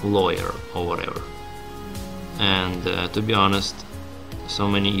lawyer or whatever. And to be honest, so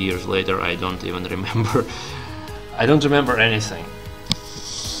many years later, I don't even remember. I don't remember anything.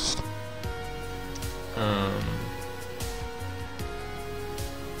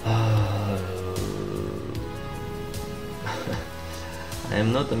 I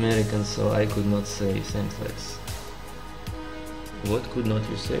am not American, so I could not say thanks, Lex. What could not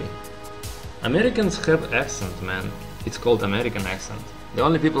you say? Americans have accent, man. It's called American accent. The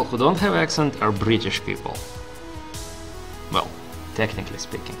only people who don't have accent are British people. Well, technically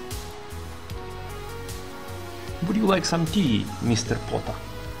speaking. Would you like some tea, Mr. Potter?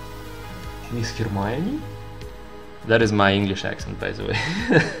 Miss Hermione? That is my English accent, by the way.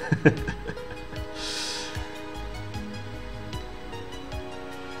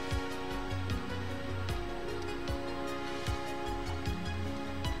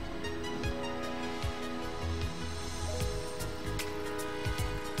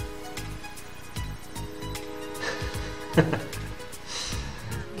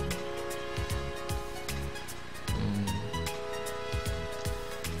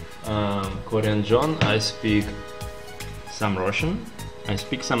 Korean John, I speak some Russian, I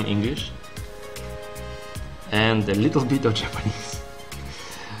speak some English, and a little bit of Japanese.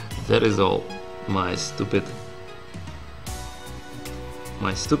 That is all. My stupid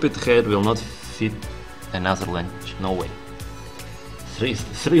head will not fit another language. No way.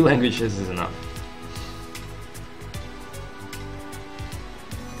 Three languages is enough.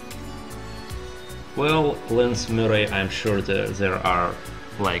 Well, Lance Murray, I'm sure there are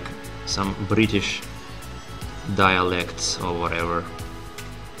like some British dialects or whatever.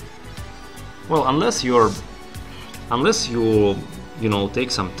 Well, unless you know,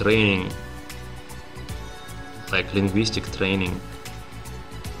 take some training, like linguistic training,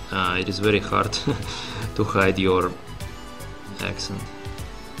 it is very hard to hide your accent.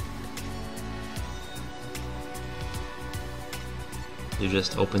 You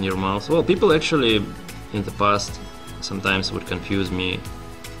just open your mouth. Well, people actually in the past sometimes would confuse me.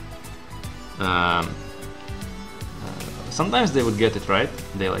 Sometimes they would get it right.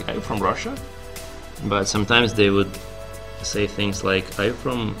 They're like, "Are you from Russia?" But sometimes they would say things like, "Are you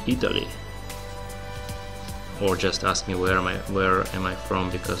from Italy?" Or just ask me where am I from,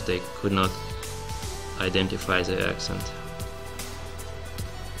 because they could not identify the accent.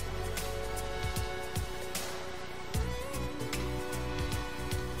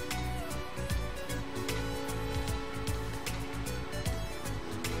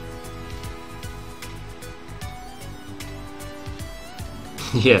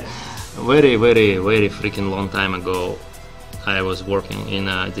 Yeah, very freaking long time ago, I was working in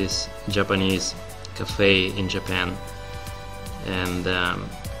this Japanese cafe in Japan, and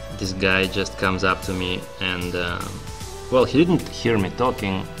this guy just comes up to me and well, he didn't hear me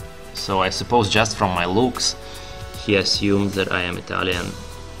talking, so I suppose just from my looks he assumed that I am Italian,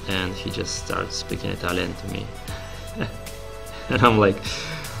 and he just starts speaking Italian to me. And I'm like,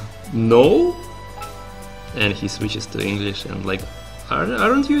 no. And he switches to English and like,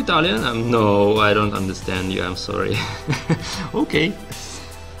 aren't you Italian? No, I don't understand you, I'm sorry. Okay.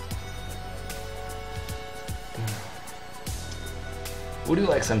 Would you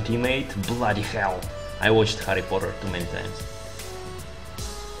like some teammate? Bloody hell. I watched Harry Potter too many times.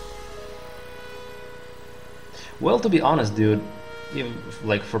 Well, to be honest, dude,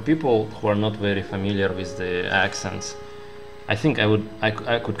 like for people who are not very familiar with the accents, I think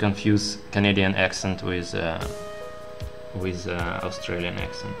I could confuse Canadian accent with Australian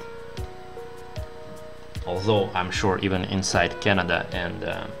accent. Although I'm sure even inside Canada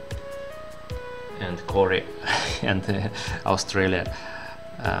and Korea and Australia,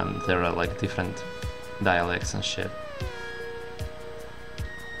 there are like different dialects and shit.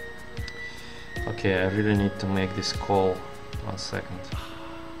 Okay, I really need to make this call. 1 second.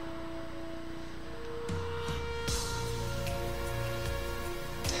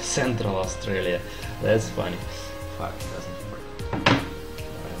 Central Australia. That's funny. Fuck, it doesn't work.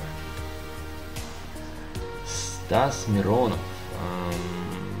 Whatever. Stas Mironov.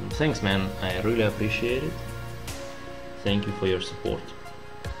 Thanks, man. I really appreciate it. Thank you for your support.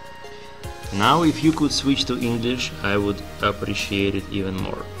 Now, if you could switch to English, I would appreciate it even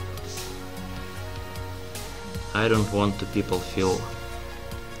more. I don't want to people feel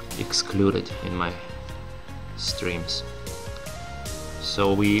excluded in my streams.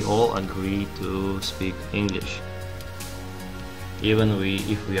 So we all agree to speak English, even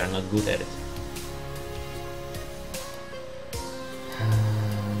if we are not good at it.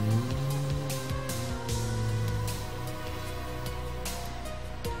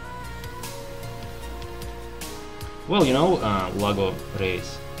 Well, you know, Lago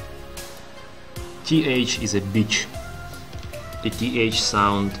Reyes. TH is a bitch. The TH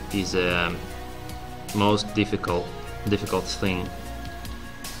sound is a most difficult thing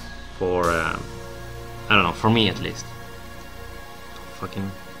for I don't know, for me at least.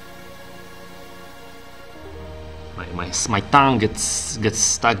 Fucking my tongue gets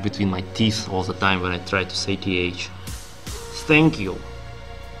stuck between my teeth all the time when I try to say TH. Thank you.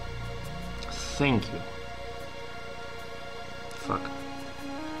 Thank you. Fuck.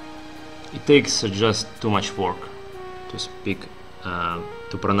 It takes just too much work to speak,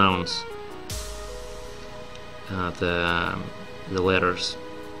 to pronounce the letters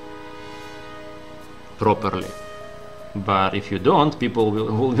properly. But if you don't, people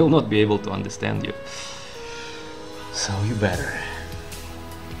will not be able to understand you. So you better.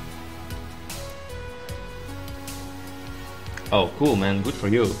 Oh, cool, man. Good for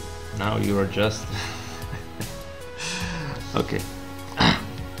you. Now you are just... Okay.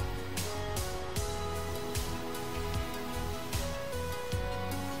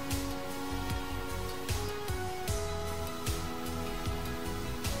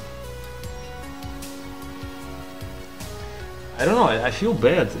 I don't know, I feel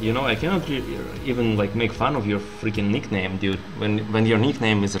bad, you know, I cannot even like make fun of your freaking nickname, dude, when your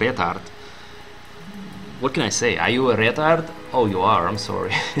nickname is retard. What can I say? Are you a retard? Oh, you are, I'm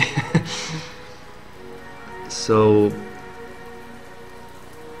sorry. So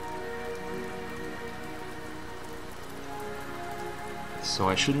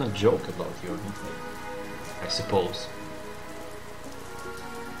I should not joke about your nickname, I suppose.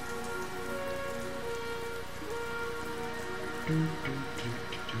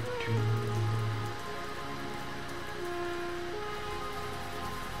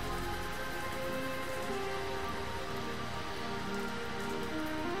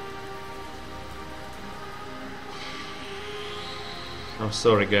 I'm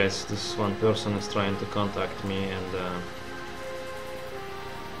sorry guys, this one person is trying to contact me and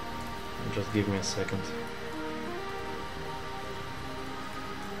just give me a second.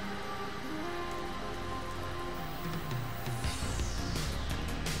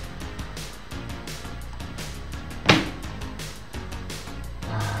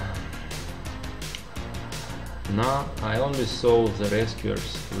 No, I only saw the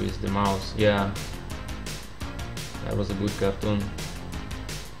Rescuers with the mouse. Yeah, that was a good cartoon.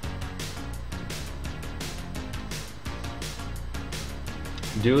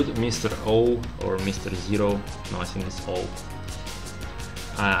 Dude, Mr. O or Mr. Zero, no, I think it's O.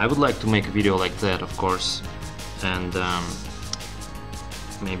 I would like to make a video like that, of course, and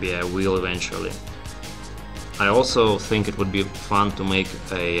maybe I will eventually. I also think it would be fun to make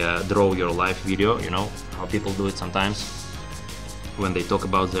a draw your life video, you know, how people do it sometimes when they talk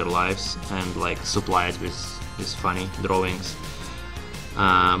about their lives and like supply it with funny drawings.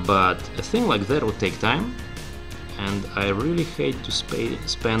 But a thing like that would take time, and I really hate to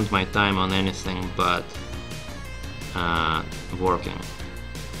spend my time on anything but working.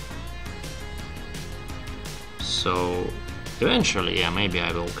 So eventually, yeah, maybe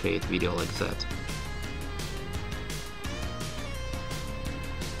I will create video like that.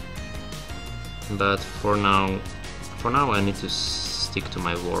 But for now I need to stick to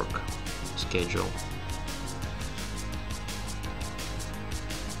my work schedule.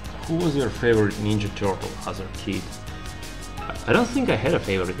 Who was your favorite Ninja Turtle as a kid? I don't think I had a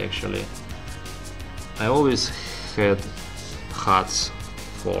favorite actually. I always had hearts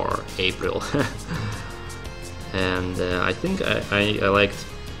for April. And I think I liked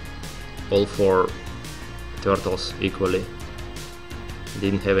all 4 turtles equally.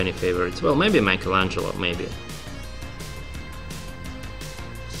 Didn't have any favorites. Well, maybe Michelangelo, maybe.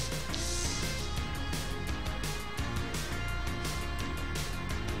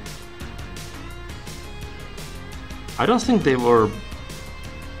 I don't think they were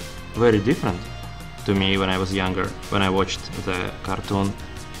very different to me when I was younger, when I watched the cartoon.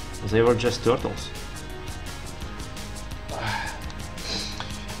 They were just turtles.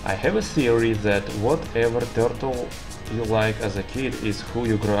 I have a theory that whatever turtle you like as a kid is who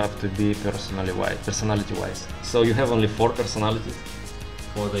you grow up to be personality-wise. So you have only 4 personalities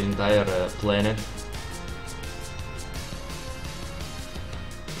for the entire planet.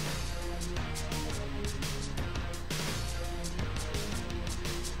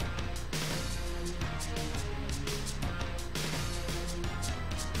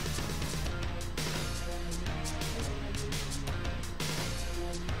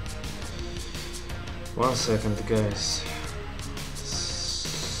 One second, guys.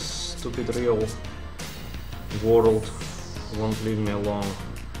 Stupid real world won't leave me alone.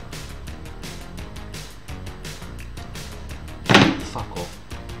 Fuck off.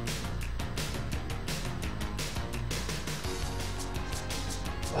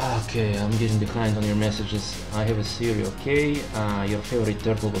 Okay, I'm getting behind on your messages. I have a theory, okay? Your favorite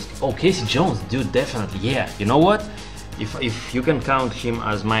turtle was... Oh, Casey Jones, dude, definitely, yeah. You know what? If you can count him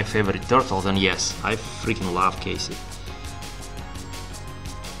as my favorite turtle, then yes, I freaking love Casey.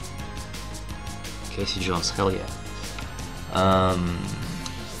 Casey Jones, hell yeah.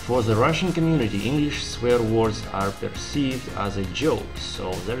 For the Russian community, English swear words are perceived as a joke,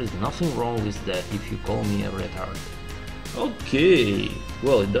 so there is nothing wrong with that if you call me a retard. Okay,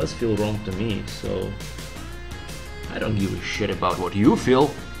 well, it does feel wrong to me, so I don't give a shit about what you feel.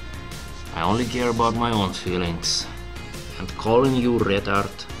 I only care about my own feelings. And calling you retard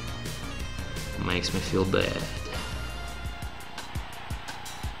makes me feel bad.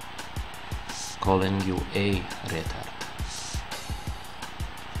 Calling you a retard.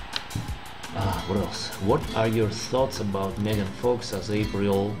 What else? What are your thoughts about Megan Fox as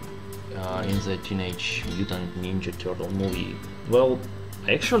April in the Teenage Mutant Ninja Turtle movie? Well,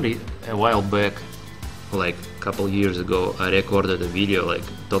 actually, a while back, like a couple years ago, I recorded a video like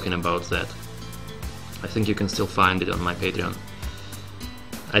talking about that. I think you can still find it on my Patreon.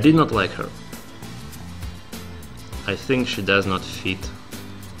 I did not like her. I think she does not fit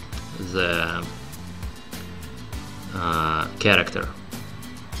the character.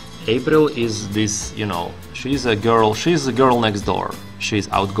 April is this, you know, she's the girl next door. She's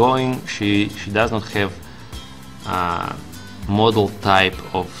outgoing, she does not have model type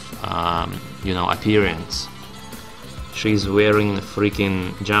of, you know, appearance. She's wearing a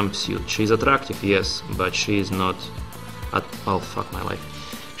freaking jumpsuit. She's attractive, yes, but she is not... oh, fuck my life.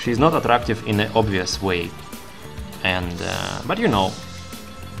 She's not attractive in an obvious way. And, but you know,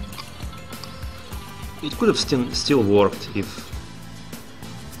 it could have still worked if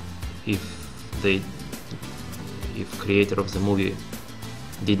creator of the movie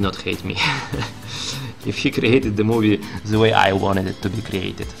did not hate me. If he created the movie the way I wanted it to be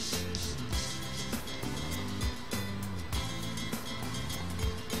created.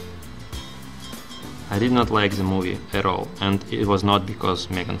 I did not like the movie at all, and it was not because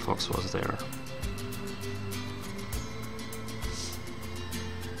Megan Fox was there.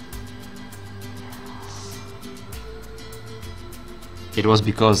 It was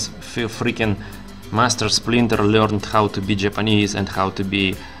because freaking Master Splinter learned how to be Japanese and how to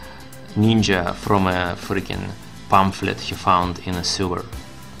be ninja from a freaking pamphlet he found in a sewer.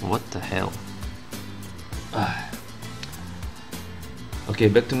 What the hell? Okay,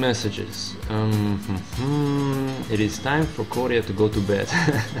 back to messages. It is time for Korea to go to bed.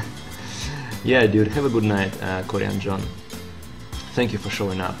 Yeah, dude, have a good night, Korean John. Thank you for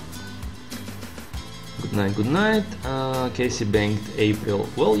showing up. Good night, good night. Casey banged April.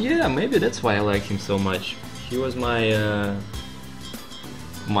 Well, yeah, maybe that's why I like him so much. He was my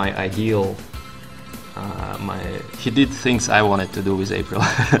my ideal. He did things I wanted to do with April.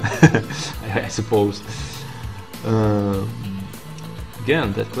 I suppose.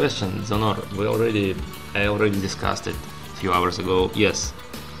 Again, that question, Zanor, I already discussed it a few hours ago. Yes,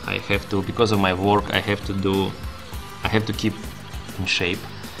 I have to, because of my work, I have to keep in shape.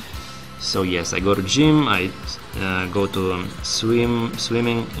 So yes, I go to gym, I go to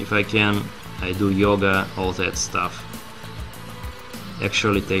swimming if I can, I do yoga, all that stuff.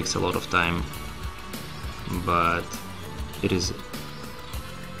 Actually takes a lot of time, but there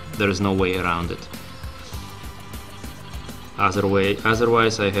is no way around it.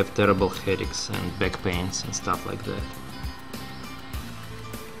 Otherwise I have terrible headaches and back pains and stuff like that.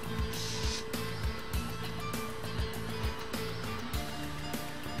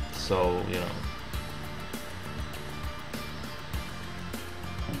 So, you know,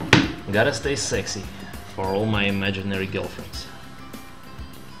 gotta stay sexy for all my imaginary girlfriends.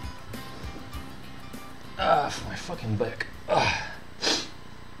 Ah, my fucking back. Ah.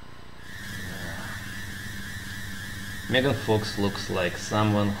 Megan Fox looks like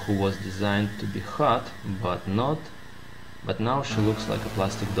someone who was designed to be hot, but now she looks like a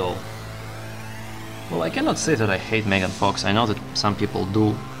plastic doll. Well, I cannot say that I hate Megan Fox. I know that some people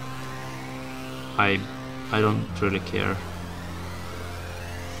do. I don't really care,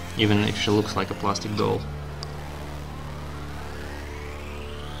 even if she looks like a plastic doll.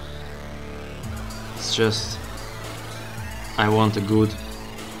 It's just, I want a good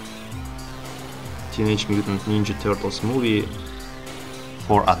Teenage Mutant Ninja Turtles movie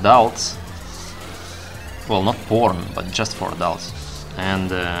for adults. Well, not porn, but just for adults.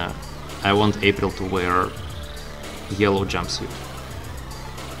 And I want April to wear yellow jumpsuit.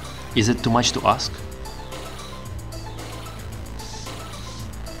 Is it too much to ask?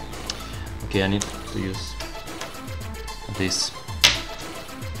 Okay, I need to use this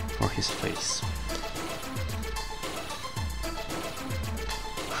for his face.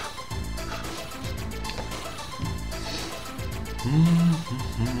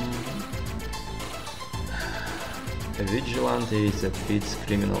 A vigilante that beats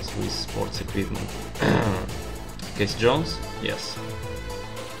criminals with sports equipment. Case Jones? Yes.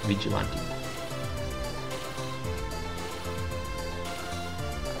 Vigilante.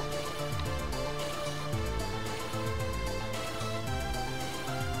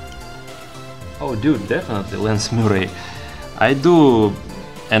 Oh dude, definitely Lance Murray. I do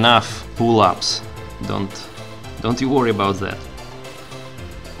enough pull-ups. Don't you worry about that.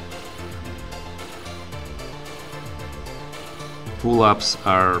 Pull-ups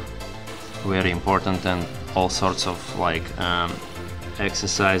are very important, and all sorts of like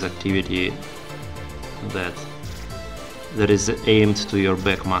exercise activity that is aimed to your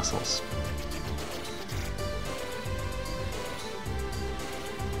back muscles.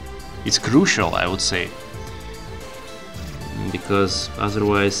 It's crucial, I would say, because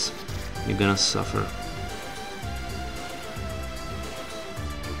otherwise you're gonna suffer.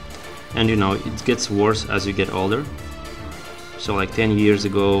 And you know, it gets worse as you get older. So like 10 years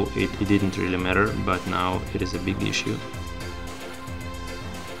ago it didn't really matter, but now it is a big issue.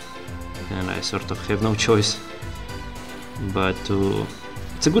 And I sort of have no choice but to...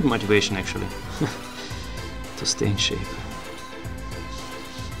 It's a good motivation actually to stay in shape.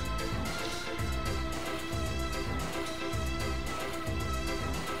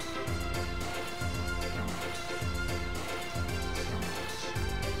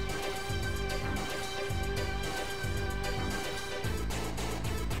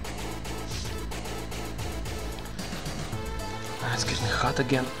 It's getting hot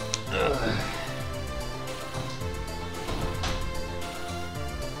again. Ugh.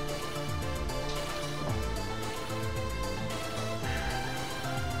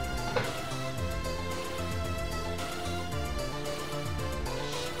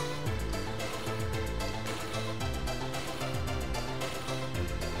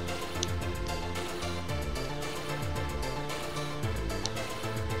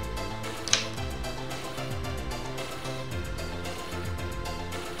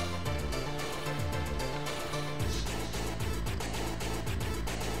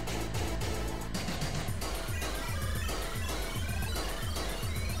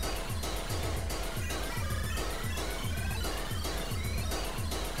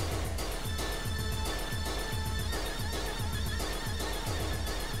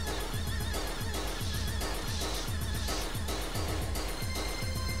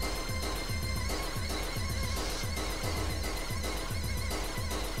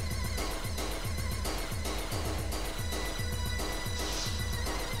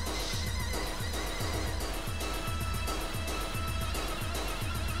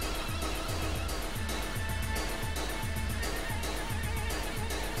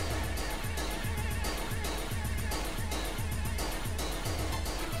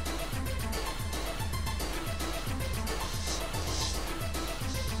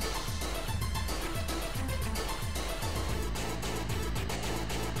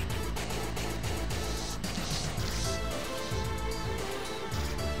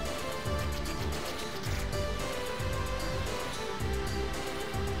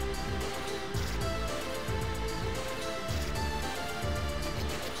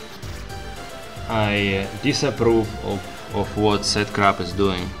 I disapprove of what SetCrap is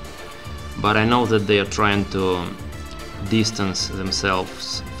doing, but I know that they are trying to distance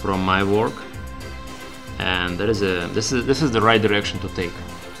themselves from my work, and this is the right direction to take.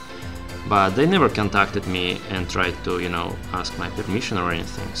 But they never contacted me and tried to, you know, ask my permission or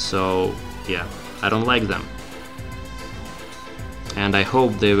anything. So yeah, I don't like them, and I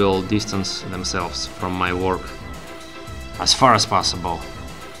hope they will distance themselves from my work as far as possible.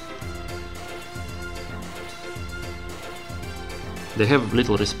 They have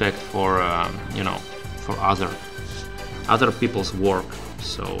little respect for, you know, for other people's work.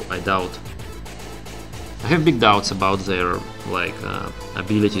 So I have big doubts about their like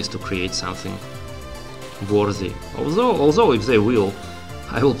abilities to create something worthy. Although if they will,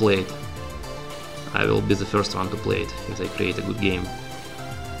 I will play it. I will be the first one to play it if they create a good game.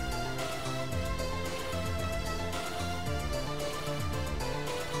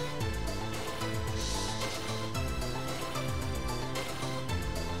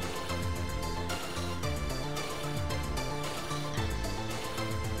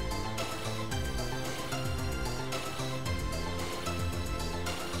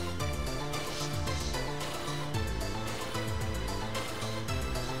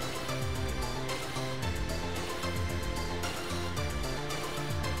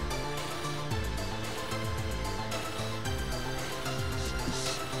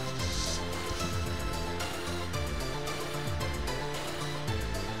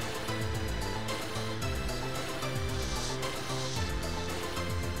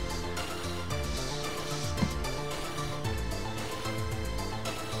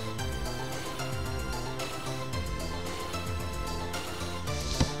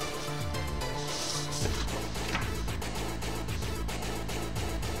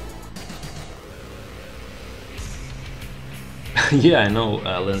 Yeah, I know,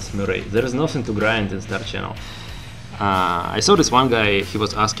 Lance Murray. There is nothing to grind in Star Channel. I saw this one guy, he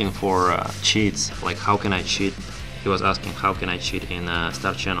was asking for cheats, like how can I cheat? He was asking how can I cheat in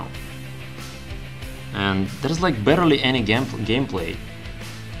Star Channel. And there's like barely any gameplay.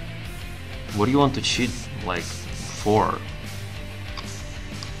 What do you want to cheat like for?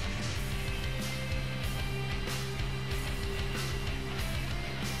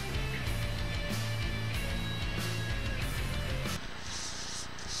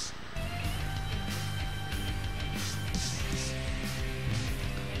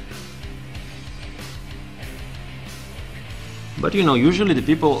 But you know, usually the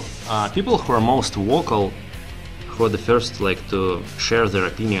people who are most vocal, who are the first like to share their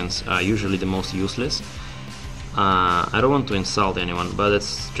opinions, are usually the most useless. I don't want to insult anyone, but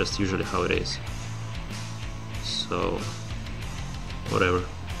that's just usually how it is. So, whatever.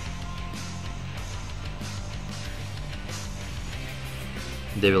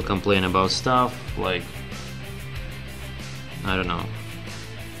 They will complain about stuff like, I don't know.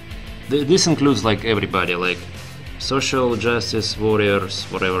 This includes like everybody, like social justice warriors,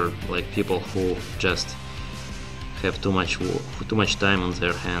 whatever, like people who just have too much time on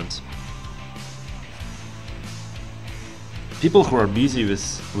their hands. People who are busy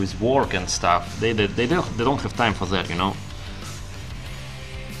with work and stuff, they don't have time for that, you know.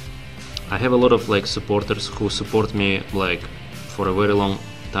 I have a lot of like supporters who support me like for a very long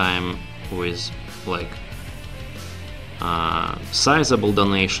time with like sizable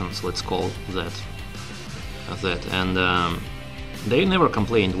donations, let's call that, and they never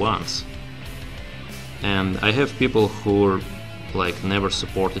complained once. And I have people who like never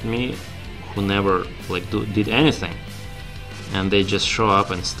supported me, who never like did anything, and they just show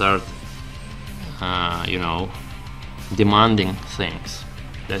up and start you know, demanding things.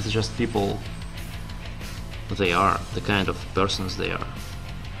 That's just people, they are the kind of persons they are.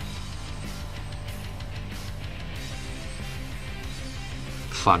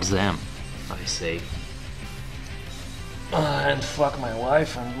 Fuck them, I say. And fuck my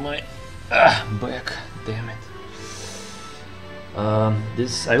wife and my back, damn it.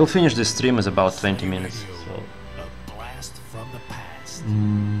 I will finish this stream is about 20 minutes. So. A blast from the past.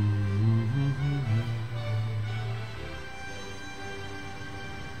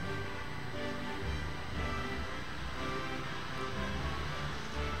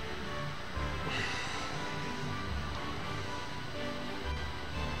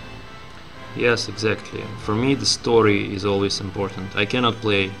 Yes, exactly. For me, the story is always important. I cannot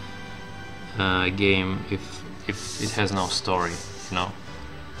play a game if it has no story, you know.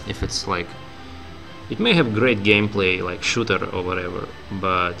 If it's like, it may have great gameplay, like shooter or whatever,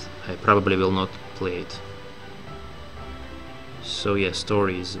 but I probably will not play it. So yeah,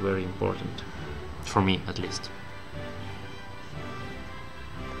 story is very important, for me at least.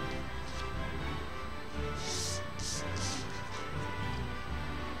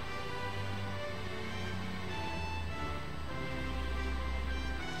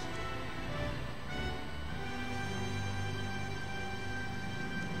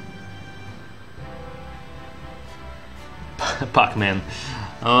 Pac-Man.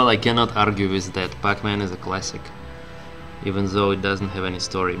 Well, I cannot argue with that. Pac-Man is a classic, even though it doesn't have any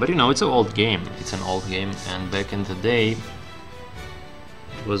story. But you know, it's an old game. It's an old game, and back in the day,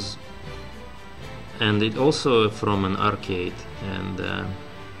 it was, and it also from an arcade, and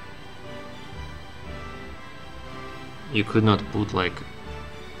you could not put like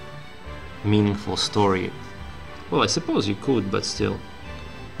meaningful story. Well, I suppose you could, but still,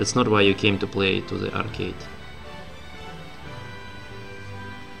 that's not why you came to play to the arcade.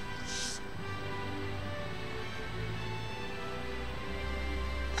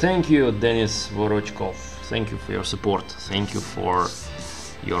 Thank you, Denis Vorochkov. Thank you for your support. Thank you for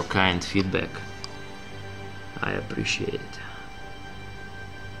your kind feedback. I appreciate it.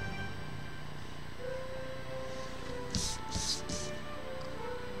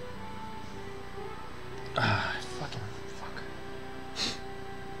 Fucking fuck.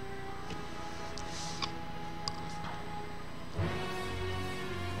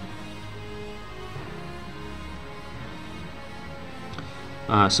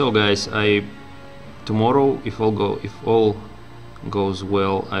 So guys, tomorrow, if all goes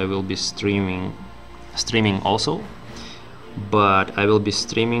well, I will be streaming also, but I will be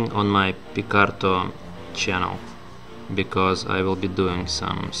streaming on my Picarto channel because I will be doing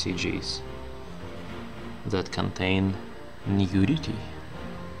some CGs that contain nudity,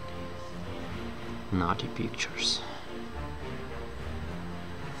 naughty pictures.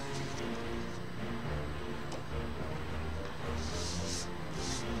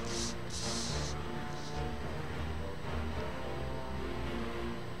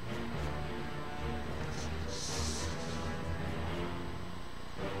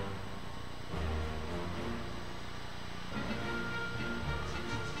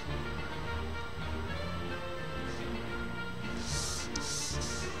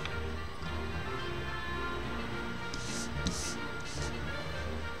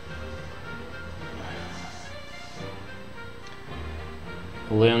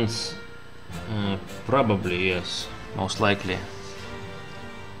 Lens, probably yes, most likely.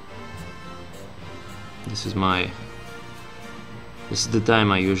 This is the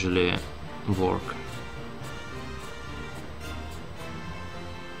time I usually work.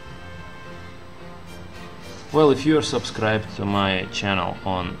 Well, if you are subscribed to my channel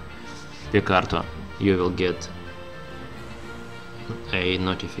on Picarto, you will get a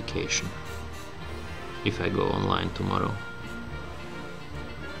notification if I go online tomorrow.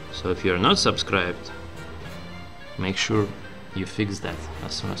 So if you're not subscribed, make sure you fix that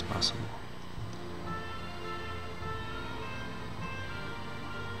as soon as possible.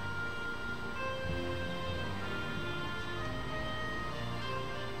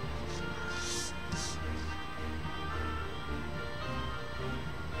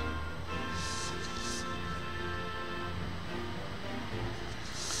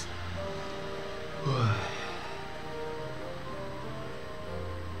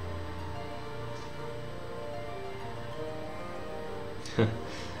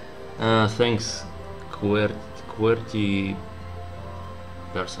 Thanks, QWERTY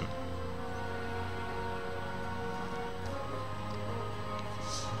person.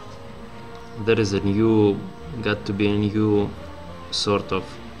 There is got to be a new sort of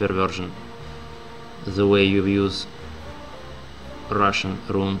perversion, the way you use Russian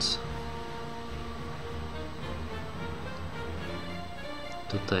runes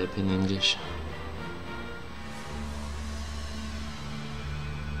to type in English.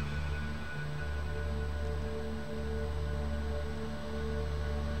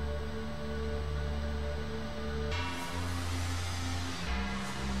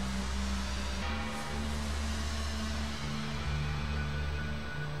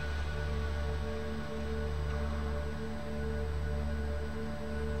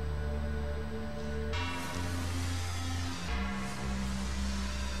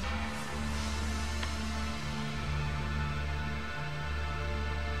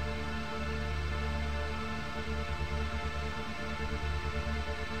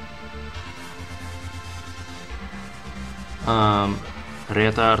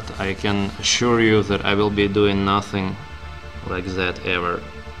 Retard, I can assure you that I will be doing nothing like that ever.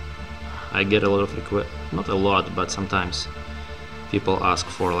 I get a lot of requests, not a lot, but sometimes people ask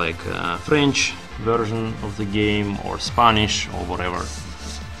for like a French version of the game or Spanish or whatever.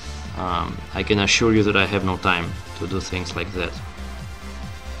 I can assure you that I have no time to do things like that.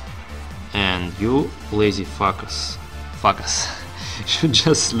 And you lazy fuckers should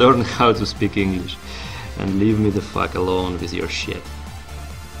just learn how to speak English and leave me the fuck alone with your shit.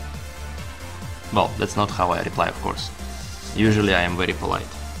 Well, that's not how I reply, of course. Usually I am very polite.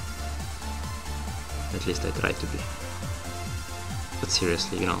 At least I try to be. But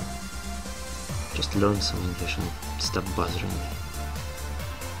seriously, you know, just learn some English and stop bothering me.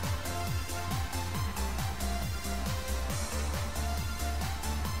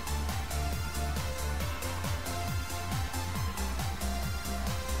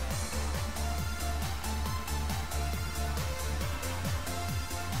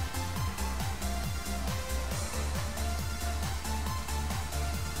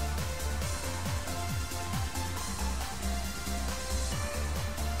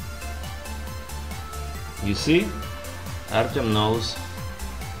 You see, Artyom knows.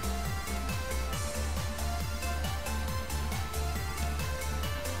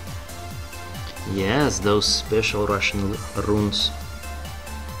 Yes, those special Russian runes.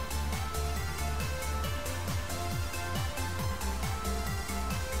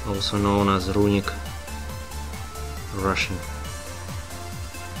 Also known as runic Russian.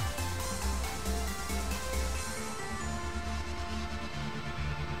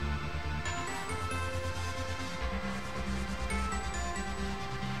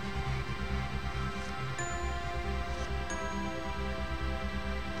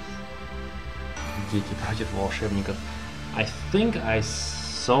 Дети против волшебников. I think I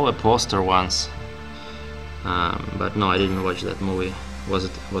saw a poster once, but no, I didn't watch that movie. Was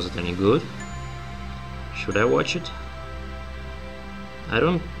it any good? Should I watch it? I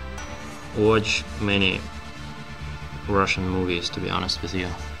don't watch many Russian movies, to be honest with you.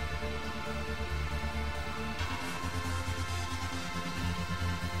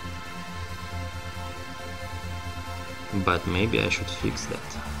 But maybe I should fix that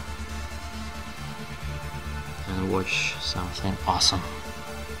and watch something awesome.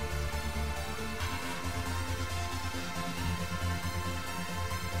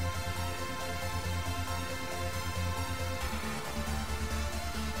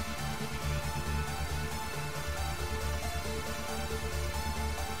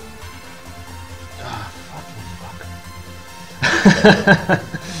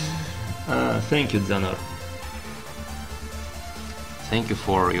 Thank you, Zanor. Thank you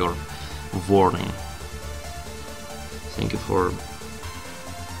for your warning. Thank you for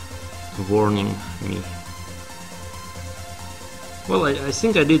warning me. Well, I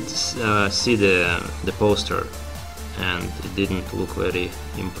think I did see the poster, and it didn't look very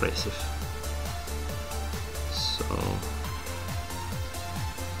impressive. So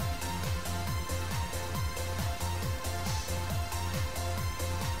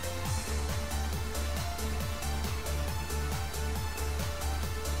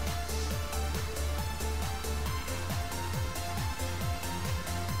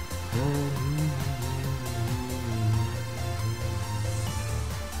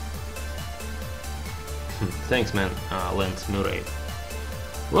thanks, man, Lance Murray.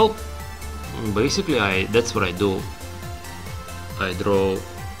 Well, basically, that's what I do. I draw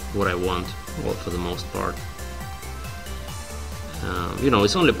what I want, well, for the most part. You know,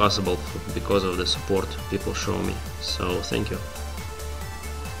 it's only possible because of the support people show me. So thank you.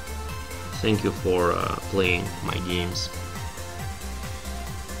 Thank you for playing my games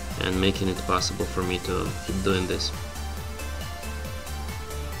and making it possible for me to keep doing this.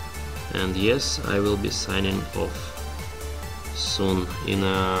 And yes, I will be signing off soon, in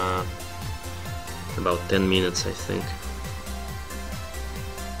about 10 minutes, I think.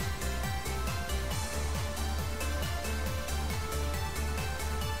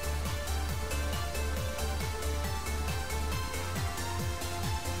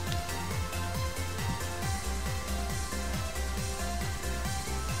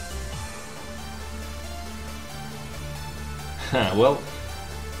 Well,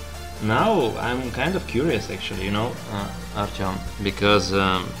 now I'm kind of curious, actually, you know, Artyom, because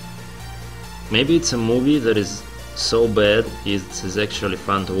maybe it's a movie that is so bad it's actually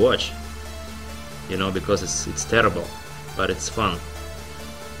fun to watch, you know, because it's terrible, but it's fun.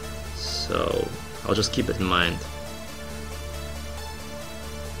 So I'll just keep it in mind.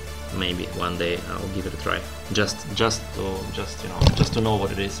 Maybe one day I'll give it a try, just to know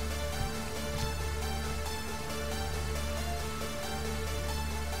what it is.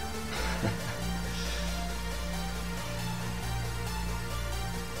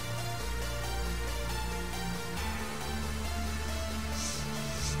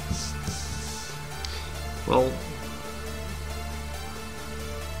 Well,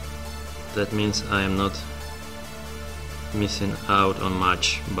 that means I am not missing out on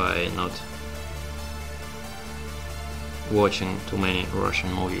much by not watching too many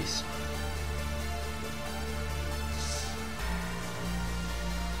Russian movies.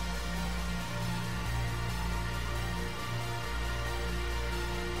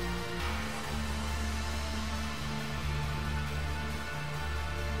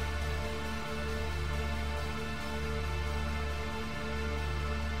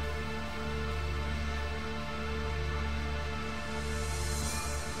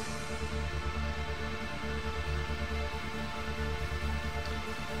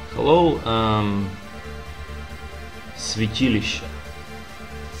 Hello, Святилище.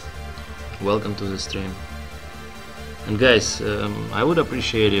 Welcome to the stream. And guys, I would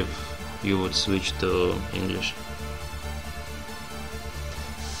appreciate if you would switch to English.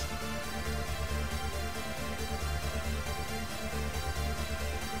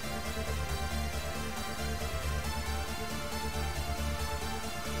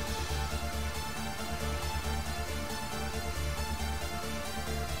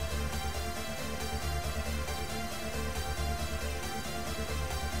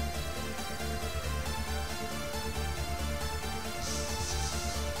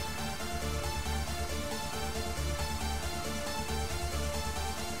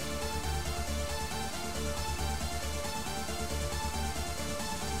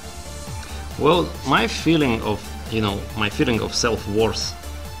 Well, my feeling of, my feeling of self-worth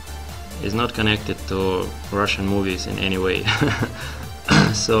is not connected to Russian movies in any way.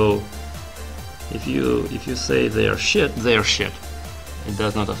 So, if you say they are shit, they are shit. It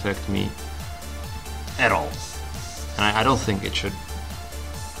does not affect me at all, and I don't think it should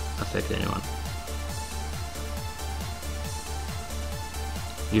affect anyone.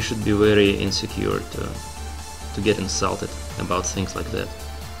 You should be very insecure to get insulted about things like that.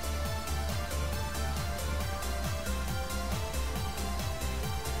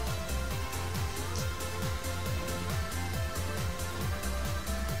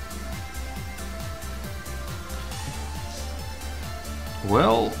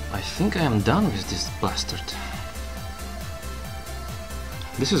 Well, I think I am done with this bastard.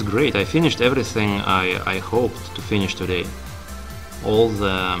 This is great. I finished everything I hoped to finish today. All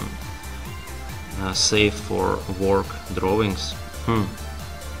the save for work drawings.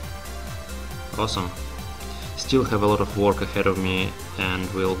 Awesome. Still have a lot of work ahead of me, and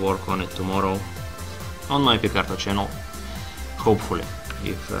we'll work on it tomorrow on my Picarto channel. Hopefully,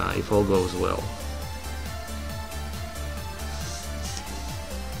 if all goes well.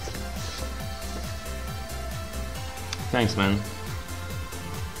 Thanks, man.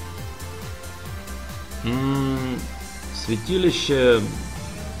 Святилище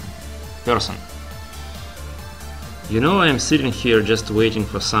person. You know, I'm sitting here just waiting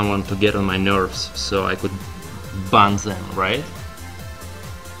for someone to get on my nerves so I could ban them, right?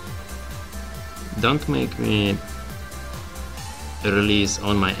 Don't make me release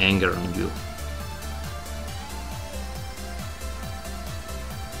all my anger on you.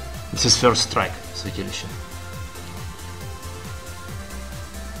 This is first strike, Святилище.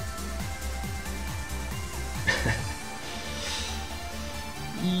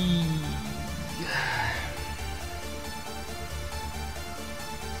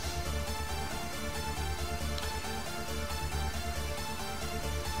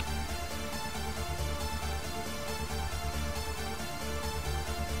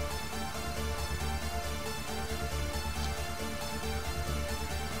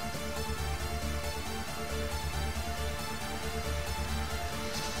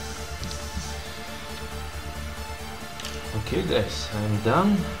 Okay guys, I'm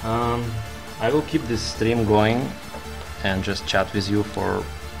done. I will keep this stream going and just chat with you for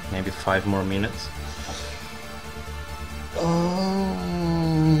maybe 5 more minutes.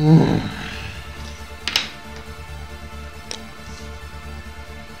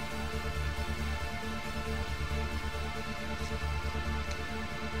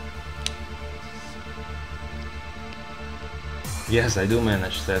 Yes, I do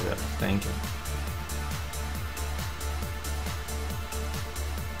manage Cesar, thank you.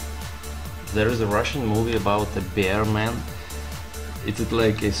 There is a Russian movie about a bear man. Is it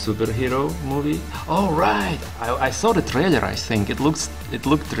like a superhero movie? Oh right, I saw the trailer. I think it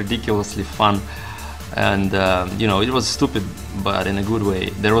looked ridiculously fun, and it was stupid, but in a good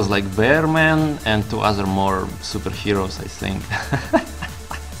way. There was like Bear Man and 2 other more superheroes, I think.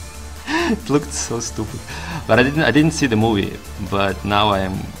 It looked so stupid, but I didn't see the movie. But now I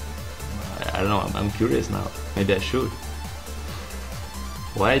don't know. I'm curious now. Maybe I should.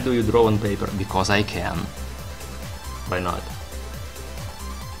 Why do you draw on paper? Because I can. Why not?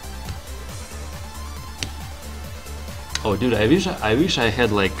 Oh dude, I wish I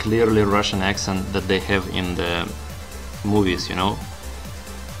had like clearly Russian accent that they have in the movies, you know?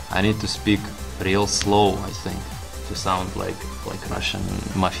 I need to speak real slow, I think, to sound like Russian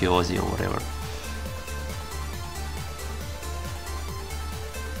mafiosi or whatever.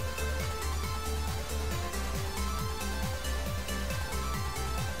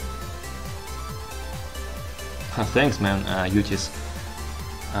 Thanks, man, Utis.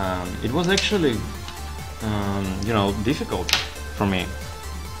 It was actually, difficult for me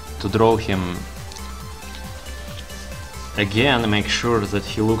to draw him again make sure that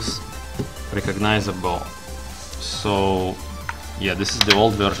he looks recognizable. So yeah, this is the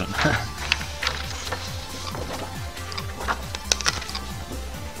old version.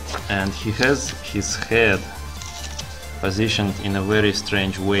 And he has his head positioned in a very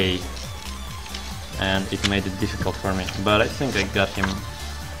strange way, and it made it difficult for me, but I think I got him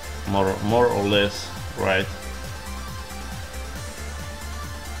more or less right.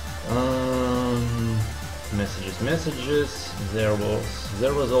 Messages. There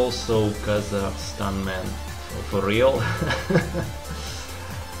was also Kazakhstan man for real.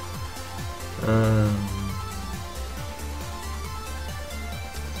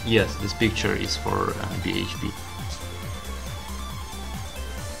 Yes, this picture is for BHP.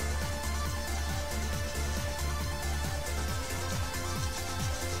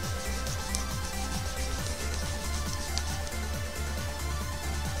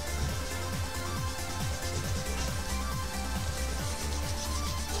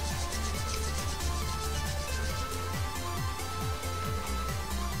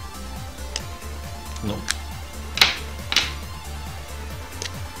 No.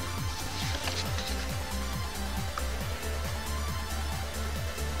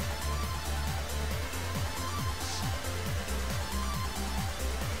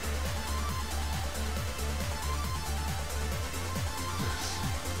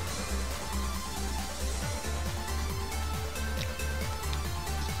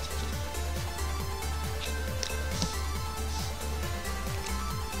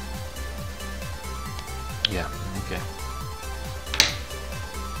 Yeah, okay.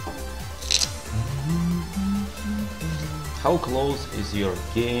 How close is your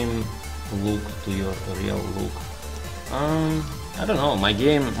game look to your real look? I don't know, my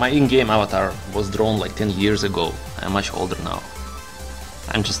in-game avatar was drawn like 10 years ago. I'm much older now.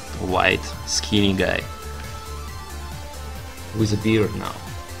 I'm just a white, skinny guy with a beard now.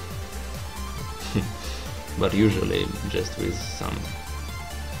 But usually just with some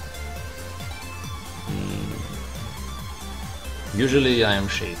usually I am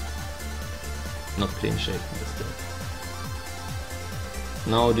shaved, not clean shaved, but still.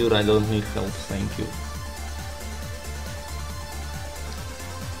 No, dude, I don't need help, thank you.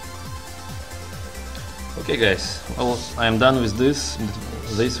 Okay, guys, well, I'm done with this.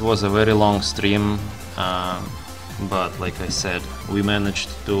 This was a very long stream, but like I said, we managed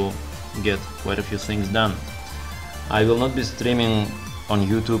to get quite a few things done. I will not be streaming on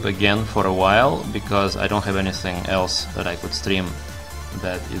YouTube again for a while because I don't have anything else that I could stream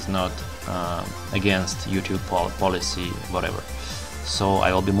that is not against YouTube policy, whatever. So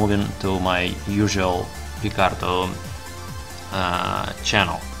I will be moving to my usual Picarto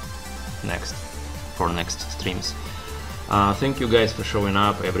channel for next streams. Thank you guys for showing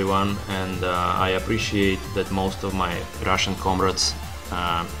up, everyone, and I appreciate that most of my Russian comrades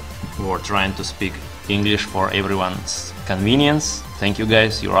were trying to speak English for everyone's convenience. Thank you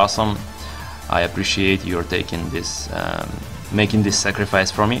guys, you're awesome. I appreciate you're taking this, making this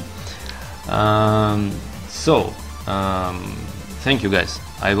sacrifice for me. Thank you guys.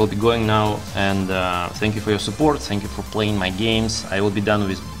 I will be going now, and thank you for your support. Thank you for playing my games. I will be done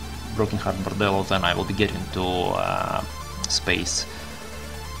with Broken Heart Bordello, then I will be getting to space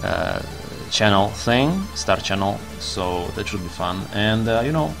channel thing, Star Channel, so that should be fun. And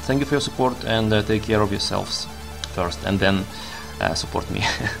you know, thank you for your support, and take care of yourselves first, and then support me.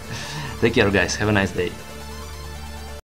 Take care, guys. Have a nice day.